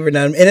my favorite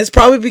nun. And it's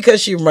probably because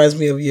she reminds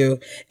me of you.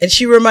 And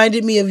she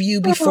reminded me of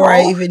you before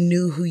I even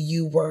knew who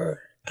you were.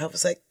 I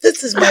was like,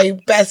 this is my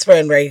best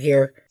friend right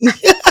here.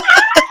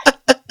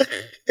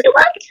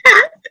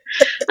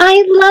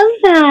 I love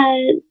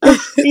that.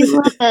 I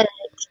love it.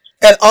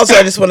 And also,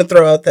 I just want to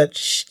throw out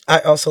that I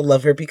also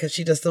love her because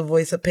she does the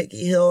voice of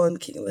Peggy Hill on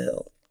King of the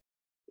Hill.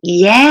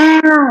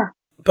 Yeah.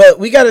 But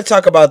we got to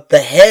talk about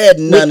the head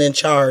nun in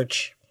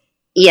charge.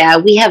 Yeah,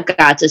 we have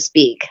got to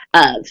speak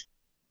of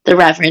the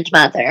Reverend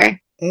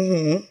Mother,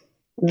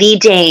 the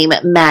Dame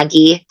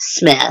Maggie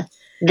Smith.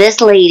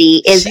 This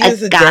lady is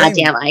a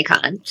goddamn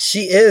icon.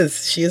 She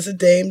is. She is a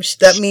dame.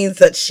 That means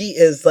that she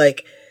is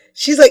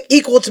she's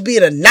equal to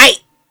being a knight.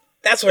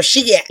 That's where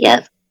she at.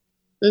 Yep.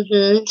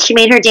 She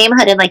made her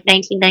damehood in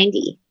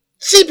 1990.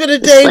 She's been a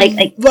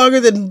dame longer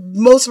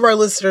than most of our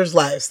listeners'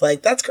 lives.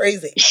 That's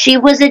crazy. She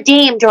was a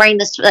dame during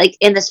this,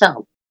 in this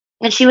film.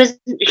 And she was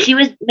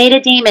made a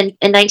dame in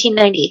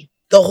 1990.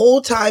 The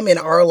whole time in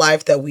our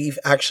life that we've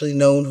actually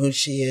known who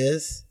she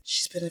is,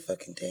 she's been a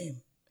fucking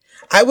dame.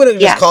 I would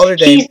have just called her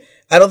dame.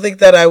 I don't think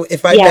that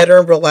if I met her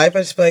in real life,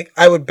 I'd just be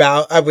I would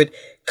bow, I would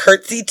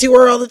curtsy to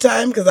her all the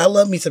time because I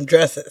love me some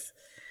dresses.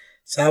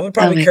 So I would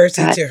probably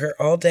curtsy to her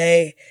all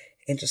day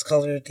and just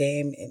call her a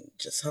dame, and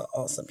just how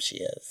awesome she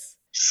is.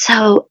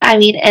 So,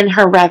 and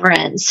her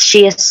reverence,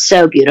 she is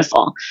so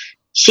beautiful.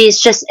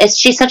 She's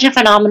such a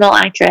phenomenal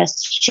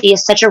actress. She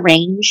has such a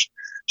range.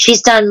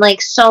 She's done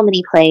like so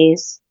many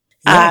plays,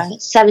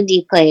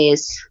 70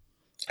 plays.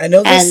 I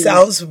know this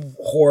sounds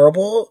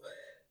horrible,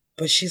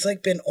 but she's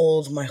like been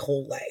old my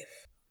whole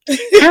life. Kind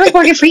of like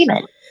Morgan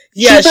Freeman.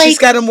 Yeah, she's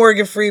got a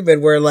Morgan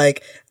Freeman where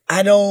like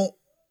I don't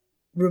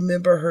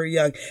remember her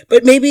young,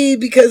 but maybe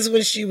because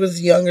when she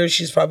was younger,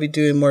 she's probably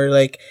doing more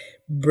like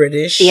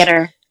British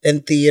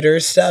theater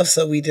stuff,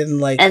 so we didn't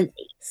like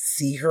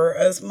see her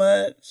as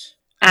much.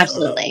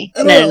 Absolutely,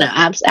 no,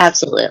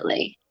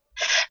 absolutely.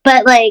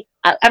 But like,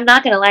 I'm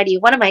not gonna lie to you.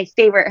 One of my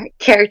favorite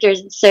characters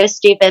is so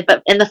stupid,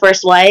 but in the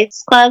First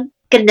Wives Club,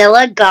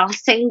 Gunilla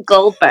Gosling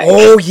Goldberg.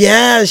 Oh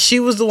yeah, she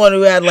was the one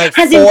who had like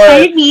has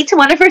invited me to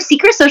one of her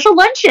secret social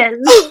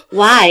luncheons.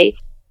 Why?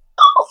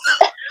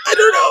 I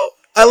don't know.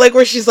 I like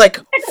where she's like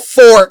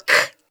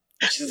fork.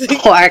 She's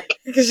like, fork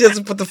because she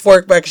doesn't put the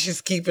fork back. She's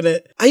keeping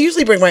it. I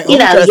usually bring my own.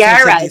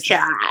 You're right,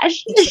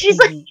 Josh. She's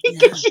like,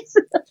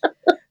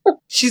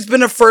 she's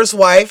been a first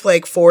wife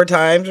like 4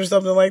 times or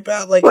something like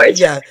that. Like,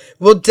 yeah,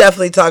 we'll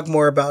definitely talk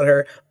more about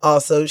her.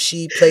 Also,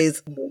 she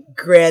plays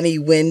Granny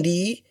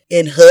Wendy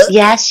in Hook.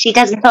 Yes, she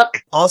does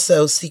Hook.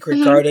 Also,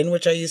 Secret Garden,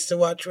 which I used to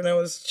watch when I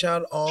was a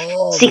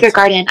child. Secret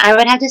Garden. I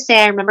would have to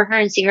say I remember her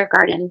in Secret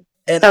Garden.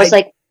 And that was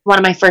like one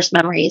of my first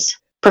memories.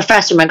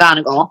 Professor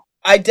McGonagall.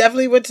 I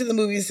definitely went to the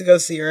movies to go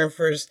see her in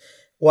First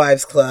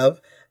Wives Club.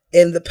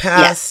 In the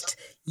past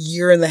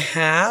year and a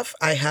half,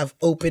 I have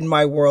opened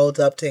my world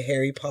up to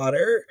Harry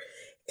Potter.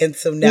 And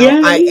so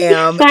now I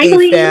am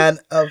a fan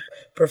of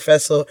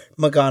Professor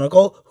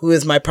McGonagall, who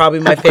is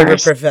probably my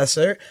favorite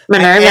professor.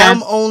 Minerva. I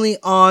am only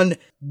on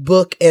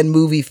book and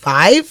movie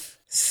 5,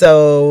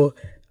 so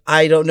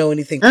I don't know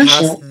anything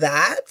past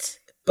that.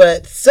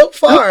 But so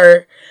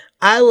far,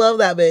 I love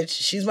that bitch.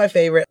 She's my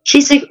favorite.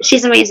 She's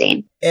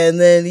amazing.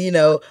 And then, you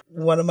know,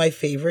 one of my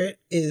favorite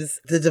is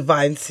the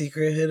Divine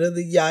Secrethood of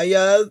the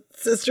Yaya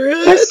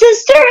Sisterhood. The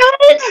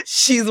Sisterhood.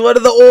 She's one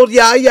of the old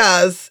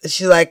Yayas.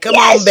 She's like, come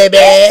on, baby.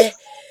 Yes.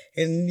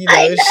 And, you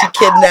know, she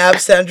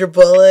kidnapped Sandra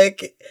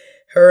Bullock,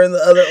 her and the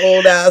other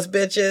old ass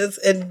bitches.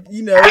 And,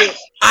 you know,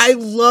 I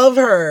love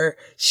her.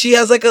 She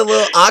has like a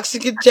little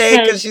oxygen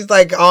tank because she's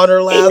like on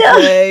her last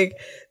leg.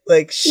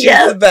 Like, she's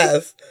the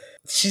best.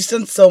 She's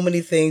done so many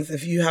things.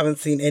 If you haven't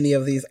seen any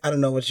of these, I don't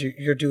know what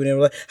you're doing in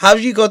your life. How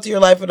did you go through your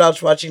life without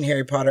watching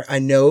Harry Potter? I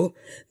know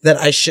that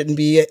I shouldn't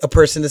be a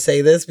person to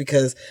say this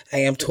because I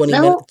am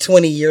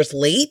 20 years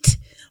late,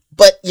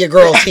 but your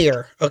girl's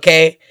here,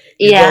 okay?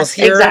 Your girl's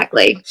here.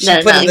 Exactly. She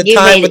put in the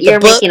time with the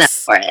books. Making up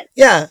for it.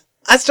 Yeah.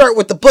 I start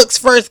with the books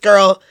first,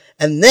 girl,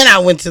 and then I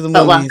went to the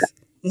movies.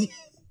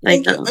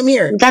 I'm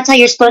here. That's how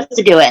you're supposed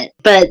to do it.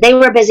 But they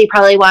were busy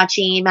probably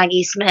watching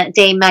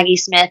Dame Maggie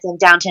Smith and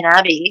Downton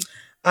Abbey.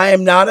 I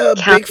am not a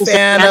big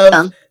fan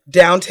of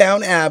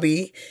Downtown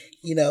Abbey.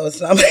 You know,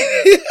 it's not.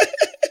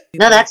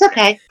 No, that's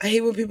okay. I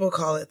hate when people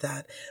call it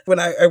that. When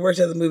I worked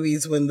at the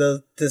movies when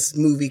this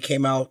movie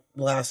came out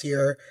last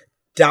year,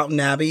 Downton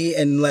Abbey,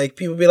 and like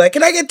people be like,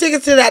 "Can I get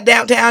tickets to that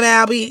Downtown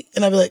Abbey?"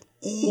 And I'd be like,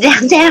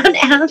 "Downtown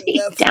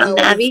Abbey, Downton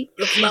Abbey."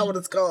 That's not what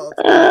it's called.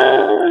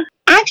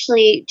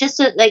 Actually, just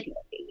to, like,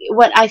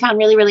 what I found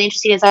really, really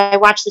interesting is I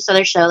watched this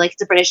other show, like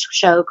it's a British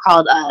show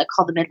called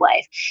The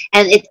Midwife,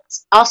 and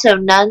it's also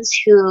nuns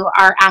who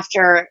are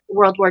after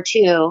World War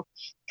II.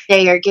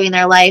 They are giving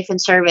their life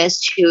and service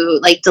to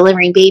like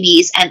delivering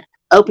babies and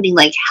opening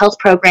like health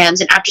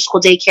programs and after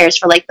school daycares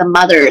for like the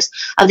mothers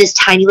of this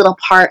tiny little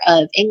part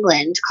of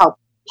England called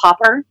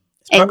Pauper,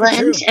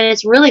 England, and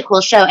it's a really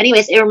cool show.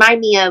 Anyways, it reminded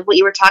me of what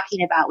you were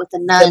talking about with the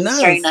nuns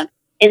starting up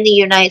in the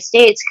United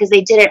States because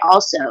they did it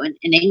also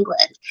in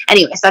England.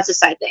 Anyways, that's a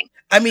side thing.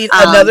 I mean,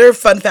 another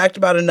fun fact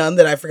about a nun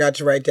that I forgot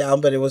to write down,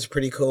 but it was a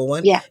pretty cool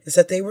one, is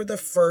that they were the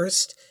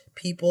first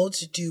people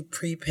to do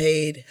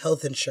prepaid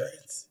health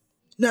insurance.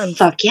 Nuns.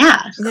 Fuck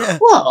yeah.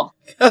 Cool.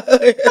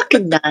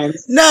 Fucking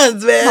nuns.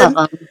 Nuns, man.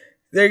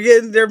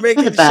 They're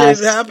making shit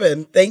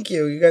happen. Thank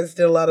you. You guys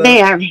did a lot of...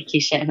 They are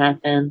making shit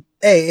happen.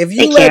 Hey, if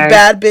you let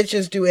bad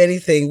bitches do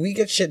anything, we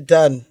get shit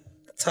done.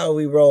 That's how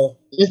we roll.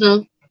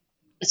 Mm-hmm.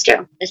 It's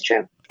true. It's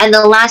true. And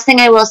the last thing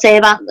I will say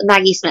about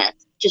Maggie Smith,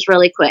 just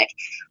really quick.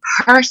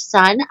 Her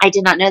son, I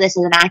did not know this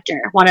as an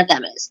actor. One of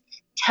them is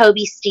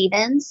Toby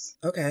Stevens.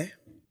 Okay.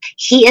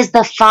 He is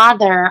the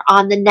father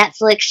on the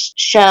Netflix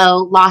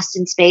show Lost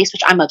in Space,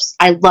 which I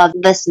love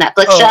this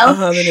Netflix show.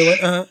 The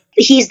new one.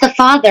 He's the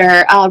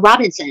father,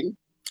 Robinson.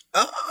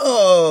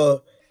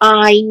 Oh.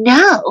 I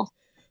know.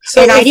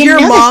 So and if your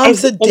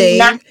mom's a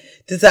dame,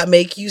 does that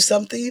make you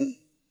something?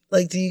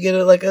 Like, do you get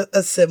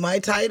a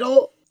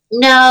semi-title?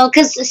 No,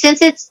 because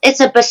since it's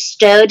a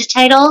bestowed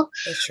title,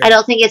 I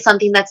don't think it's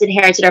something that's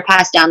inherited or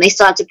passed down. They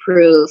still have to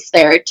prove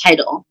their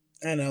title.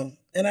 I know.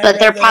 But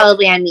they're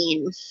probably,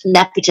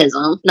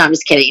 nepotism. No, I'm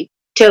just kidding.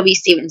 Toby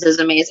Stevens is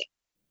amazing.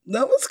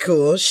 That was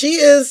cool. She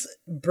is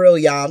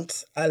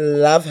brilliant. I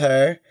love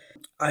her.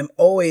 I'm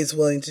always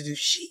willing to do...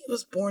 She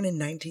was born in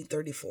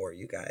 1934,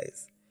 you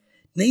guys.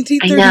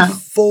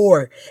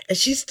 1934. And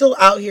she's still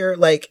out here,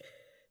 like...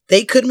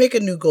 They could make a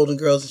new Golden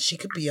Girls and she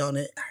could be on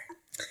it.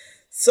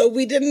 So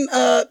we didn't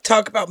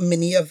talk about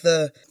many of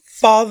the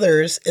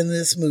fathers in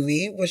this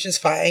movie, which is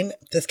fine.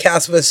 This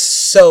cast was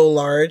so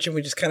large, and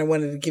we just kind of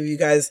wanted to give you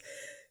guys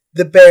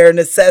the bare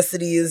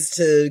necessities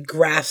to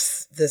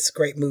grasp this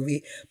great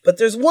movie. But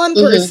there's one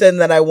person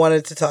that I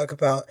wanted to talk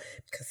about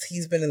because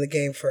he's been in the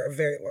game for a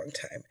very long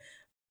time.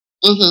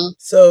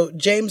 So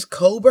James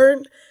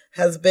Coburn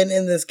has been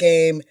in this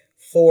game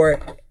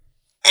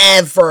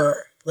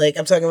forever. Like,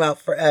 I'm talking about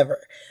forever.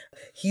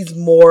 He's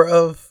more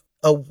of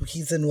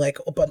he's in like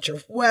a bunch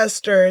of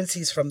Westerns.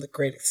 He's from The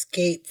Great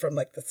Escape from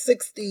like the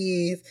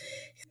 60s.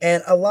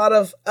 And a lot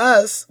of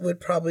us would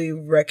probably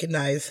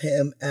recognize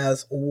him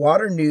as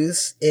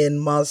Waternoose in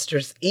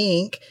Monsters,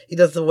 Inc. He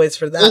does the voice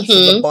for that.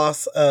 So the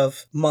boss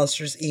of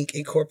Monsters, Inc.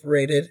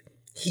 Incorporated,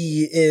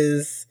 he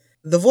is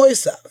the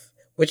voice of.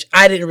 Which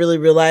I didn't really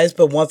realize,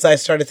 but once I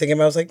started thinking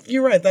about it, I was like,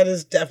 you're right, that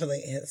is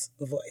definitely his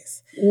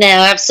voice. No,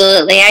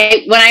 absolutely.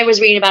 When I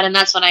was reading about him,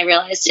 that's when I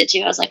realized it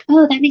too. I was like,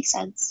 oh, that makes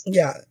sense.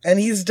 Yeah, and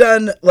he's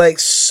done like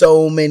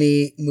so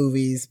many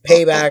movies,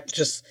 Payback,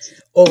 just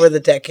over the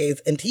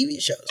decades, and TV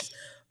shows.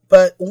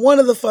 But one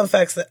of the fun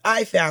facts that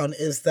I found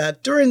is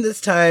that during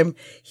this time,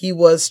 he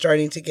was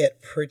starting to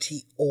get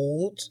pretty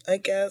old, I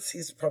guess.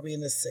 He's probably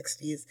in his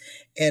 60s,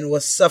 and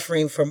was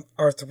suffering from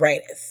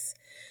arthritis.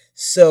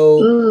 So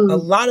a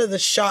lot of the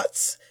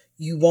shots,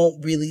 you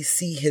won't really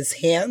see his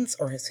hands,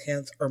 or his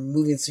hands are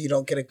moving so you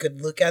don't get a good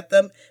look at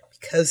them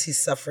because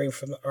he's suffering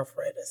from the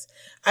arthritis.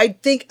 I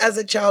think as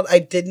a child, I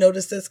did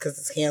notice this because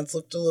his hands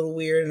looked a little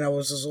weird, and I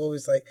was just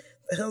always like,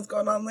 what the hell's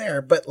going on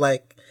there? But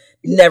like,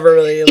 never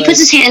really. He puts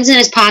his hands in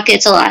his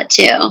pockets a lot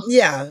too.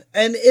 Yeah,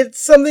 and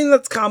it's something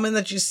that's common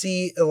that you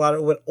see a lot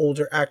of with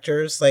older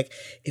actors. Like,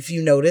 if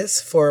you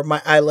notice, for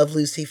my I Love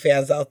Lucy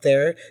fans out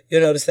there,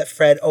 you'll notice that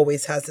Fred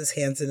always has his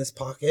hands in his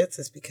pockets.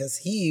 It's because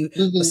he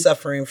was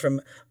suffering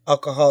from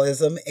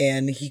alcoholism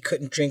and he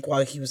couldn't drink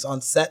while he was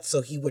on set,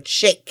 so he would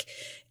shake.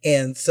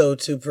 And so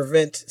to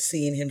prevent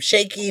seeing him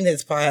shaking,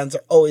 his hands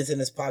are always in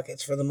his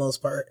pockets for the most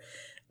part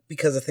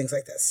because of things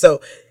like that.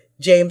 So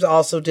James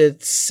also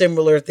did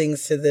similar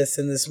things to this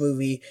in this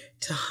movie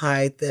to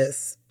hide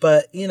this.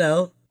 But, you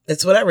know,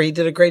 it's whatever. He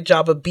did a great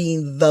job of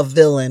being the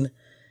villain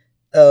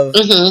of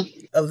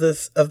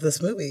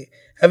this movie.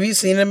 Have you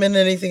seen him in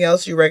anything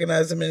else? You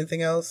recognize him in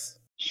anything else?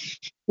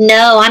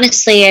 No,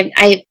 honestly,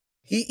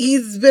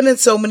 He's been in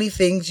so many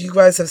things. You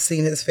guys have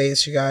seen his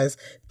face, you guys.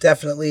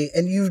 Definitely.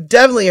 And you've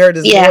definitely heard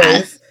his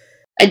voice.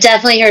 I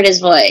definitely heard his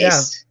voice.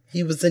 Yeah.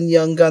 He was in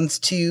Young Guns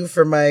 2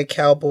 for my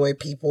cowboy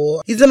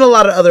people. He's in a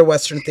lot of other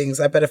Western things.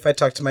 I bet if I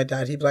talked to my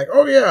dad, he'd be like,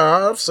 oh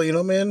yeah, I've seen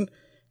him in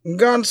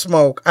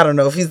Gunsmoke. I don't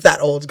know if he's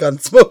that old.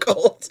 Gunsmoke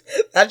old.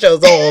 That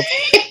show's old.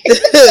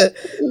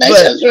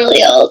 That show's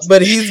really old.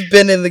 But he's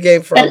been in the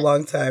game for a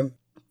long time.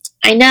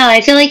 I know.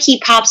 I feel like he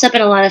pops up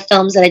in a lot of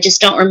films that I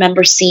just don't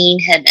remember seeing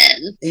him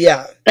in.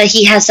 Yeah. But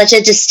he has such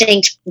a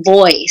distinct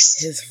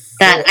voice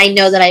that I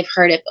know that I've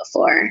heard it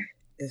before.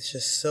 It's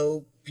just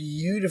so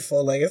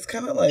beautiful. Like, it's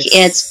kind of like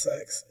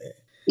sexy.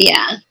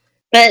 Yeah.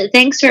 But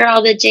thanks for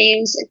all the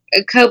James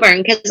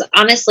Coburn, because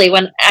honestly,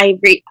 when I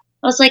read,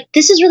 I was like,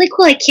 this is really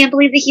cool. I can't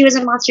believe that he was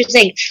in Monsters,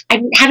 Inc.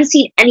 I haven't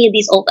seen any of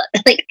these old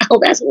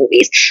ass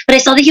movies, but I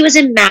saw that he was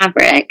in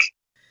Maverick.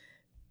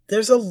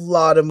 There's a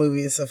lot of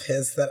movies of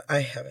his that I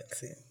haven't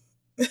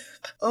seen.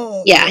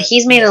 Yeah,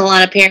 he's made a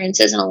lot of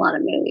appearances in a lot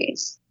of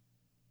movies.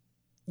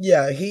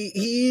 Yeah,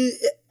 he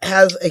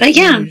has a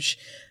huge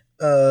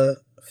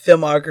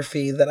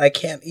filmography that I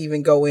can't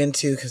even go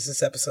into because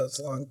this episode's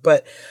long.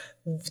 But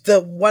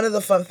one of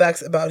the fun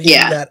facts about him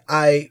that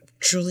I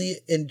truly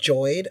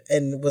enjoyed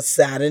and was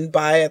saddened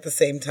by at the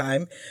same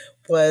time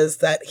was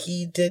that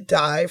he did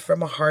die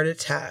from a heart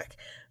attack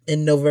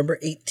in November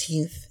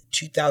 18th,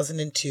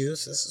 2002.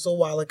 So this is a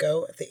while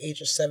ago at the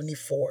age of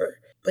 74.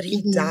 But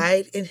he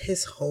died in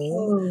his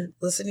home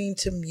listening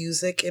to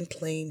music and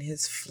playing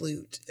his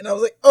flute. And I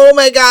was like, oh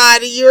my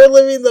God, you're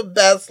living the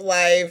best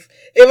life.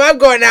 If I'm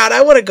going out,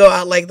 I want to go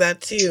out like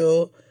that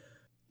too.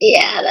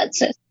 Yeah, that's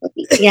so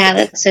sweet. Yeah,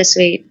 that's so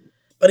sweet.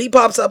 But he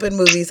pops up in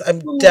movies.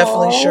 I'm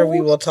definitely sure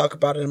we will talk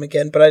about him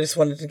again. But I just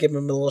wanted to give him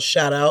a little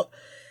shout out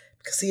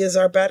because he is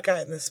our bad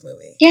guy in this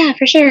movie. Yeah,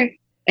 for sure.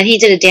 And he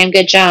did a damn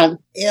good job.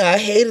 Yeah, I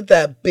hated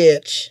that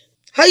bitch.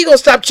 How you gonna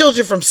stop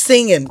children from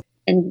singing?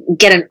 And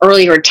get an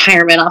early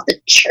retirement off the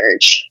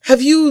church.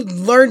 Have you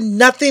learned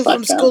nothing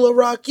from School of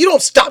Rock? You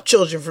don't stop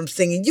children from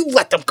singing. You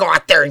let them go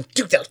out there and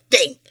do their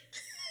thing.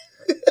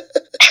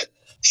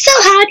 So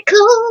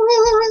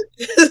hardcore.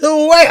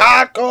 Way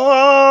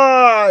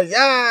hardcore.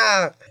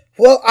 Yeah.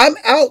 Well, I'm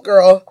out,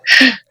 girl.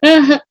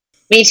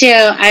 Me too.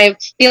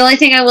 The only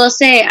thing I will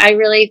say, I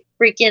really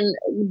freaking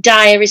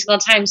die every single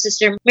time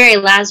Sister Mary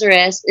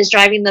Lazarus is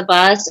driving the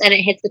bus and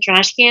it hits the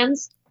trash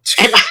cans.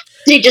 And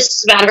they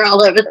just spatter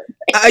all over the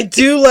place. I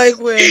do like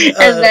when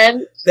and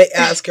then they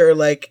ask her,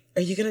 like,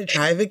 are you going to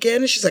drive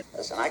again? And she's like,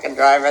 listen, I can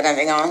drive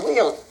anything on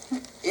wheels.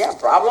 You have a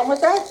problem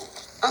with that?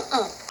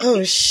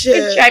 Oh, shit.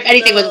 You can drive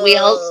anything with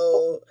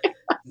wheels.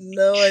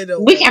 No, I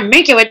don't. We can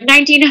make it with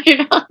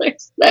 $1,900.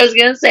 I was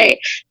going to say.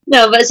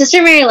 No, but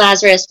Sister Mary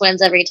Lazarus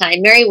wins every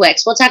time. Mary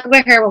Wicks. We'll talk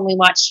about her when we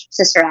watch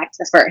Sister Act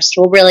the first.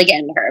 We'll really get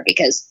into her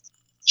because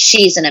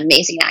she's an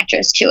amazing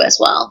actress too, as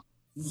well.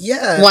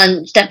 Yeah,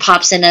 one that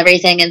pops in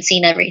everything and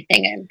seen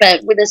everything.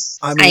 But with this,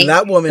 I mean,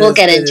 that woman. We'll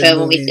get into it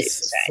when we do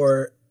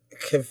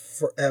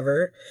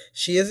forever.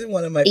 She isn't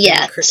one of my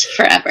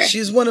forever.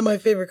 She's one of my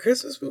favorite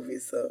Christmas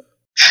movies, though.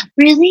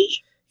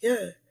 Really?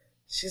 Yeah,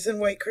 she's in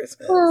White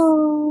Christmas.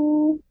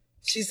 Oh.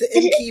 She's the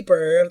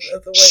innkeeper of the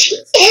White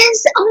Christmas. She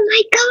is. Oh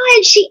my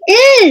God, she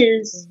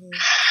is.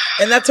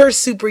 Mm-hmm. And that's her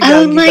super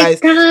young, you guys.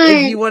 God.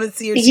 If you want to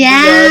see her super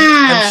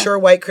young, I'm sure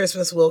White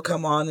Christmas will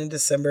come on in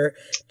December.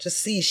 Just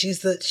see, she's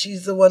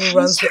the one who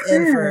runs the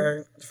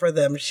inn for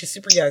them. She's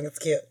super young. It's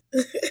cute.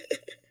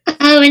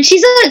 Oh, and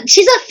she's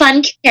a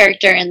fun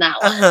character in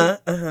that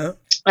one.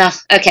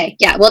 Okay,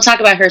 yeah, we'll talk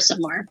about her some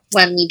more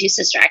when we do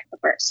Sister Act the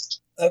first.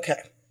 Okay.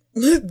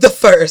 The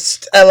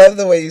first. I love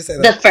the way you say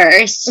that. The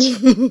first.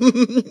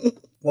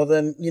 Well,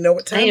 then, you know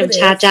what time it is. I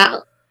am tapped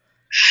out.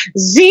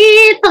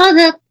 Z for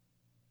the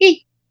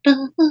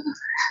people.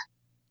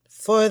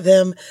 For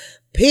them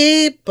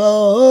people.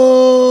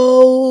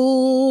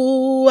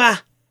 All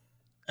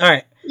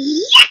right.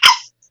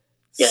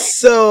 Yes!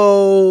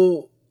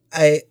 So,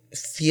 I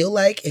feel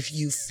like if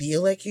you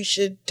feel like you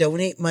should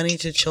donate money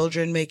to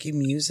children making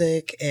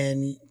music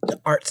and the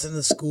arts in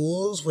the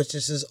schools, which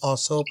this is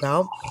also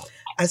about,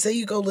 I say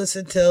you go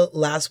listen to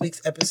last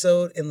week's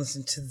episode and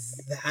listen to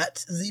that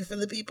Z for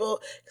the People,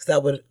 because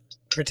that would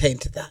pertain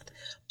to that.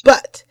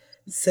 But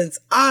since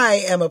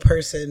I am a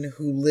person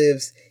who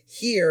lives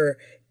here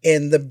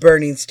in the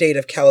burning state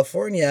of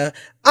California,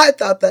 I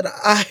thought that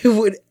I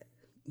would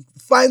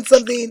find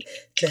something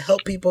to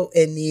help people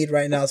in need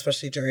right now,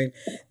 especially during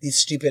these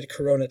stupid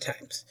Corona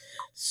times.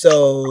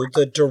 So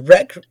the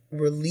Direct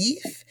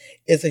Relief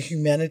is a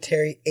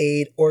humanitarian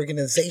aid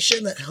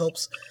organization that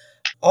helps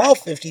all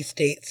 50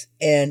 states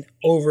and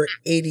over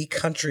 80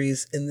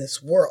 countries in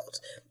this world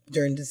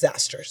during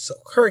disasters. So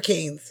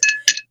hurricanes,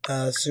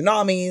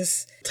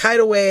 tsunamis,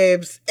 tidal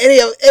waves,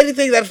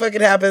 anything that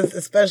fucking happens,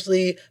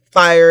 especially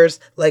fires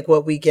like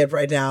what we get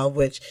right now,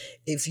 which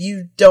if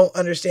you don't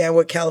understand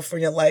what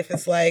California life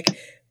is like,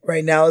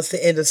 right now it's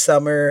the end of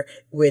summer,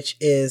 which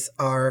is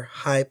our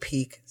high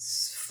peak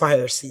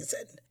fire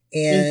season.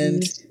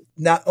 And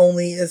not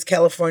only is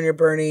California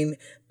burning,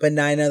 but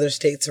 9 other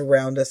states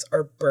around us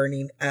are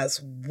burning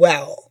as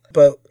well.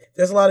 But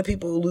there's a lot of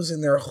people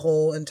losing their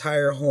whole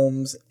entire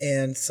homes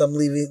and some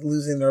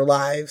losing their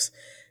lives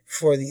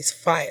for these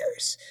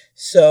fires.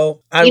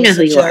 So I would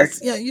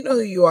suggest, yeah, you know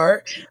who you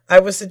are. I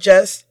would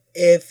suggest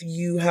if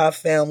you have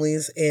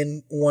families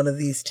in one of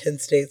these 10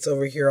 states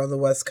over here on the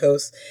West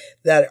Coast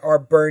that are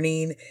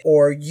burning,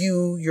 or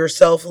you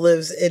yourself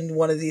lives in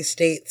one of these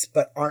states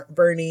but aren't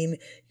burning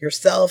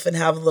yourself and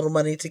have a little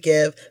money to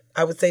give,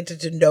 I would say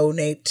to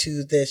donate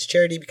to this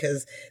charity,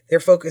 because their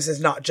focus is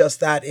not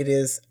just that, it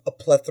is a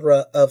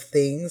plethora of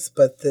things,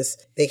 but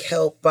they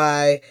help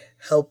by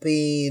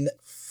helping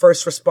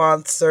first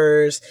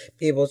responders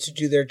be able to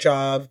do their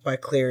job by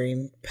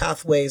clearing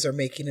pathways or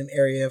making an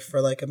area for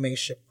like a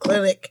makeshift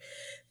clinic.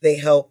 They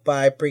help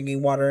by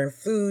bringing water and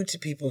food to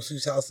people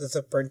whose houses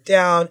have burnt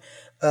down,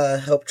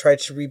 help try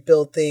to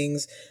rebuild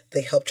things.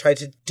 They help try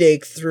to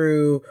dig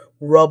through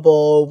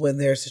rubble when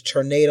there's a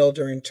tornado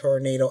during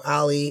Tornado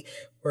Alley,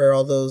 where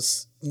all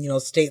those,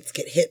 states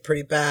get hit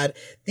pretty bad.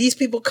 These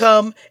people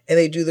come and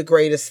they do the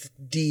greatest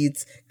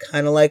deeds,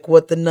 kind of like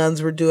what the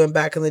nuns were doing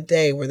back in the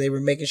day, where they were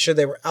making sure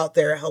they were out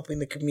there helping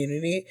the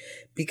community,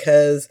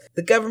 because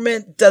the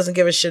government doesn't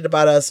give a shit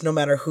about us no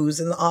matter who's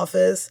in the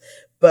office.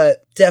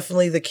 But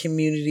definitely the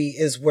community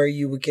is where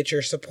you would get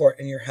your support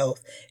and your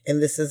health.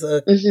 And this is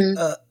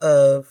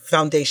a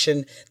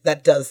foundation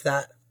that does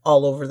that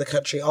all over the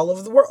country, all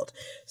over the world.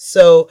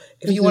 So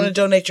if you want to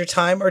donate your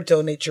time or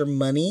donate your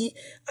money,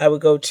 I would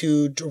go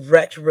to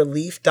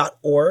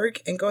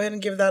directrelief.org and go ahead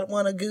and give that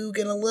one a goog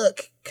and a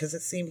look, because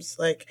it seems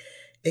like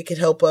it could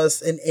help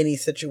us in any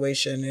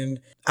situation.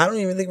 And I don't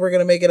even think we're going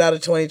to make it out of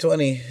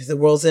 2020. The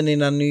world's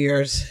ending on New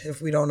Year's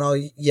if we don't all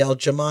yell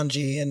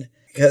Jumanji, and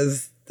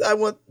because I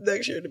want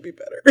next year to be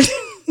better.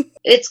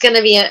 It's got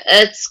to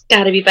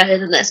be better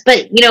than this.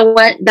 But you know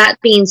what?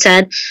 That being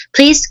said,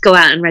 please go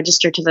out and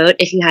register to vote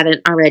if you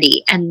haven't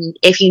already. And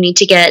if you need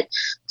to get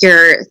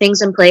your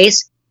things in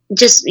place,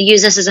 just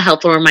use this as a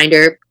helpful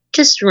reminder.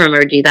 Just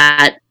remember to do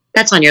that.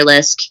 That's on your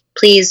list.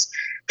 Please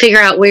figure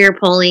out where your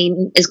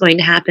polling is going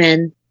to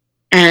happen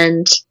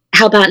and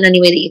help out in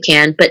any way that you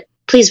can. But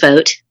please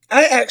vote.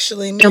 I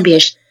actually don't be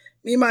ashamed.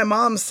 Me and my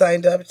mom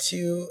signed up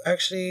to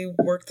actually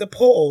work the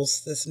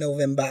polls this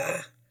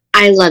November.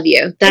 I love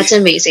you. That's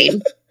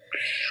amazing.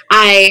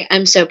 I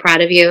am so proud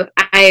of you.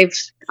 I've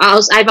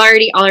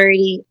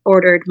already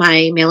ordered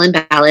my mail-in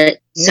ballot,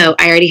 so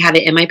I already have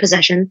it in my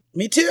possession.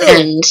 Me too.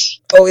 And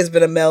always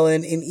been a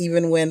mail-in, and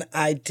even when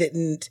I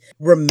didn't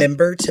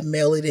remember to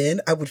mail it in,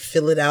 I would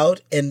fill it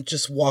out and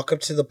just walk up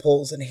to the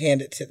polls and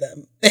hand it to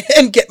them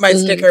and get my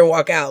sticker and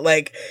walk out.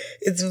 Like,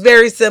 it's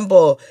very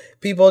simple.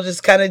 People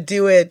just kind of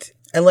do it.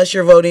 Unless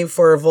you're voting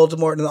for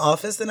Voldemort in the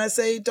office, then I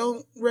say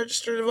don't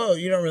register to vote.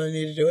 You don't really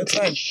need to do it.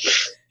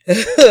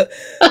 It's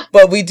fine.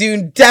 But we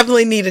do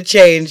definitely need a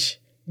change.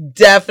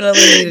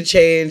 Definitely need a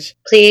change.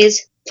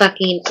 Please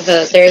fucking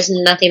vote. There's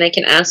nothing I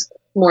can ask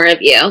more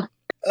of you.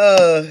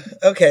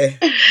 Okay.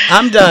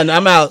 I'm done.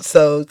 I'm out.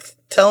 So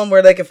tell them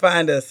where they can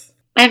find us.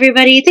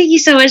 Everybody, thank you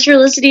so much for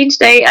listening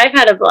today. I've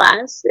had a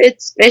blast.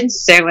 It's been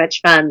so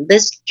much fun.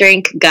 This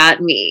drink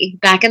got me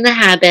back in the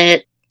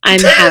habit. I'm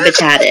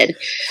habitated.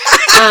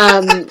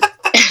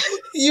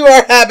 You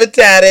are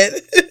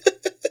habitated.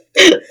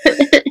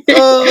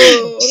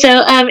 Oh.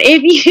 So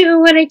if you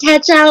want to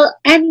catch out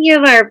any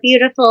of our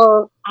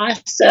beautiful,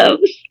 awesome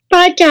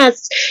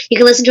podcasts, you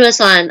can listen to us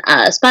on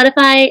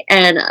Spotify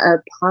and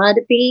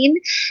Podbean.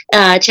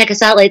 Check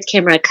us out, Lights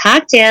Camera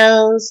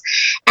Cocktails.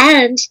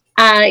 And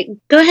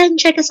go ahead and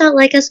check us out,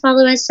 like us,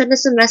 follow us, send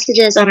us some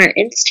messages on our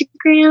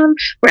Instagram.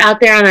 We're out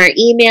there on our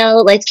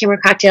email, Lights Camera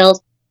Cocktails.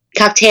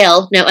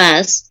 Cocktail, no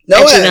S,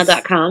 at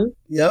gmail.com.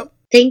 Yep.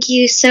 Thank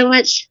you so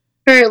much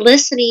for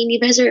listening. You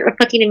guys are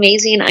fucking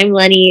amazing. I'm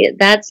Lenny.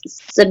 That's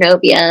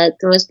Zenobia,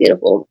 the most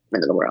beautiful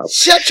woman in the world.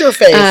 Shut your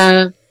face.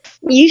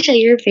 You shut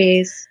your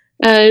face.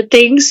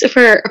 Thanks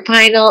for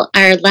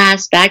our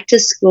last back to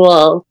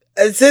school.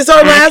 Is this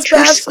our last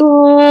back to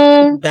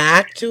school?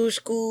 Back to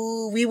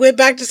school. We went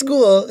back to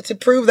school to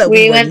prove that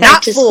we were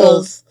not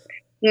fools.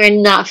 We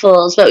were not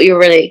fools, but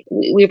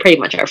we pretty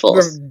much are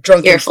fools. We're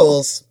drunken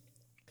fools.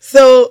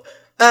 So,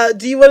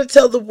 do you want to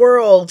tell the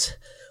world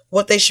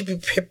what they should be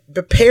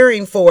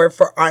preparing for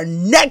our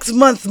next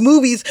month's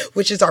movies,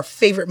 which is our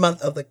favorite month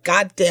of the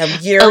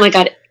goddamn year? Oh my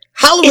God.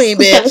 Halloween,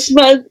 bitch. This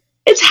month.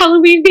 It's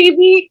Halloween,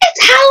 baby.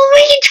 It's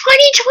Halloween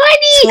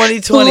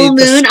 2020. 2020. Full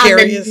moon on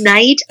the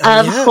night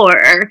of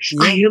horror.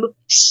 Yeah. I am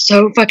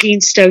so fucking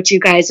stoked, you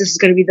guys. This is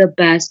going to be the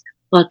best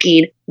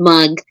fucking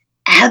month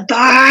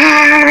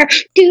ever.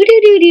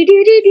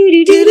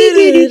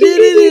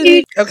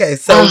 Okay,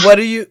 so what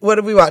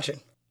are we watching?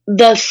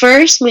 The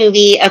first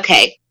movie,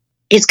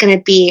 is going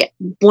to be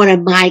one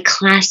of my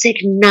classic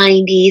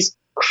 90s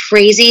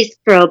crazy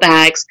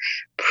throwbacks,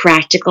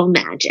 Practical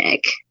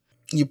Magic.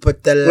 You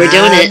put the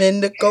lime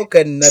in the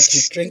coconut,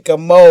 you drink a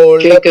bowl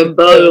up. Drink a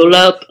bowl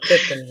up.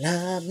 Put the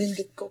lime in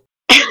the coconut.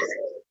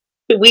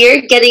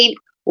 We're getting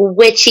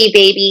witchy,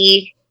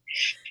 baby.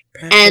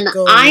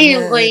 Practical and I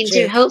am going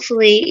to,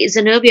 hopefully,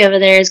 Zenobia over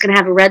there is going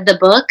to have read the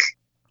book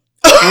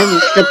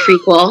and the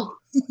prequel.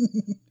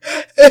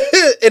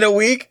 In a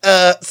week?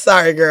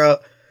 Sorry,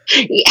 girl.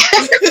 Yeah.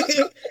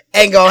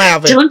 Ain't gonna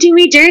happen. Don't do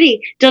me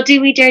dirty. Don't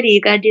do me dirty.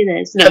 You gotta do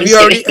this. No, have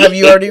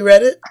you already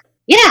read it?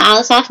 Yeah,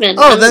 Alice Hoffman.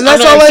 Oh, then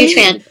that's all I need.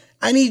 Fan.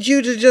 I need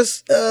you to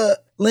just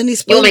Lenny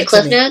explain. You want my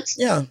Cliff Notes?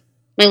 Yeah.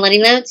 My Lenny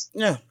Notes?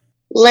 Yeah.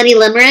 Lenny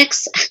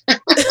Limericks? I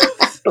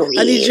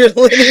need your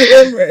Lenny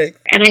Limerick.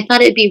 And I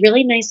thought it'd be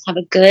really nice to have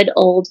a good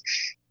old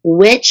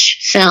witch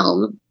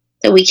film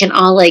that we can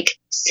all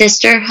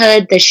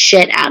sisterhood the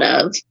shit out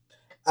of.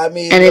 I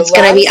mean, and it's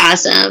gonna be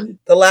awesome.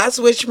 The last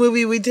witch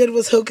movie we did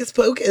was Hocus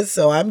Pocus,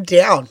 so I'm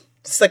down.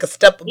 It's like a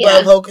step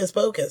above Hocus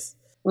Pocus.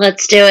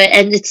 Let's do it.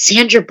 And it's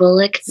Sandra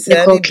Bullock,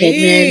 Nicole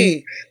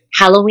Kidman,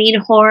 Halloween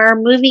horror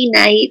movie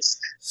nights,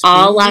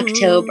 all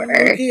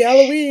October.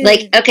 Halloween.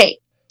 Okay.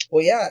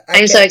 Well, yeah.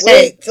 I'm so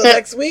excited. Till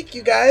next week,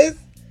 you guys.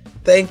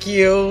 Thank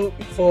you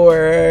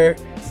for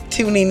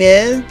tuning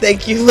in.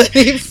 Thank you,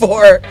 Lenny,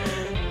 for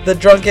the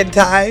drunken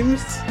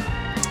times.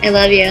 I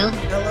love you.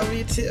 I love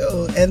you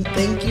too. And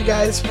thank you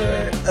guys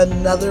for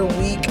another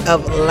week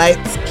of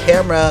Lights,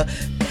 Camera,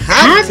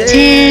 Cocktails.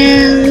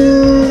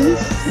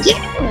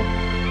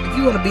 Yeah. If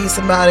you want to be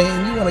somebody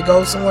and you want to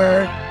go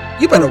somewhere,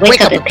 you better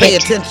wake up and pay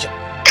attention.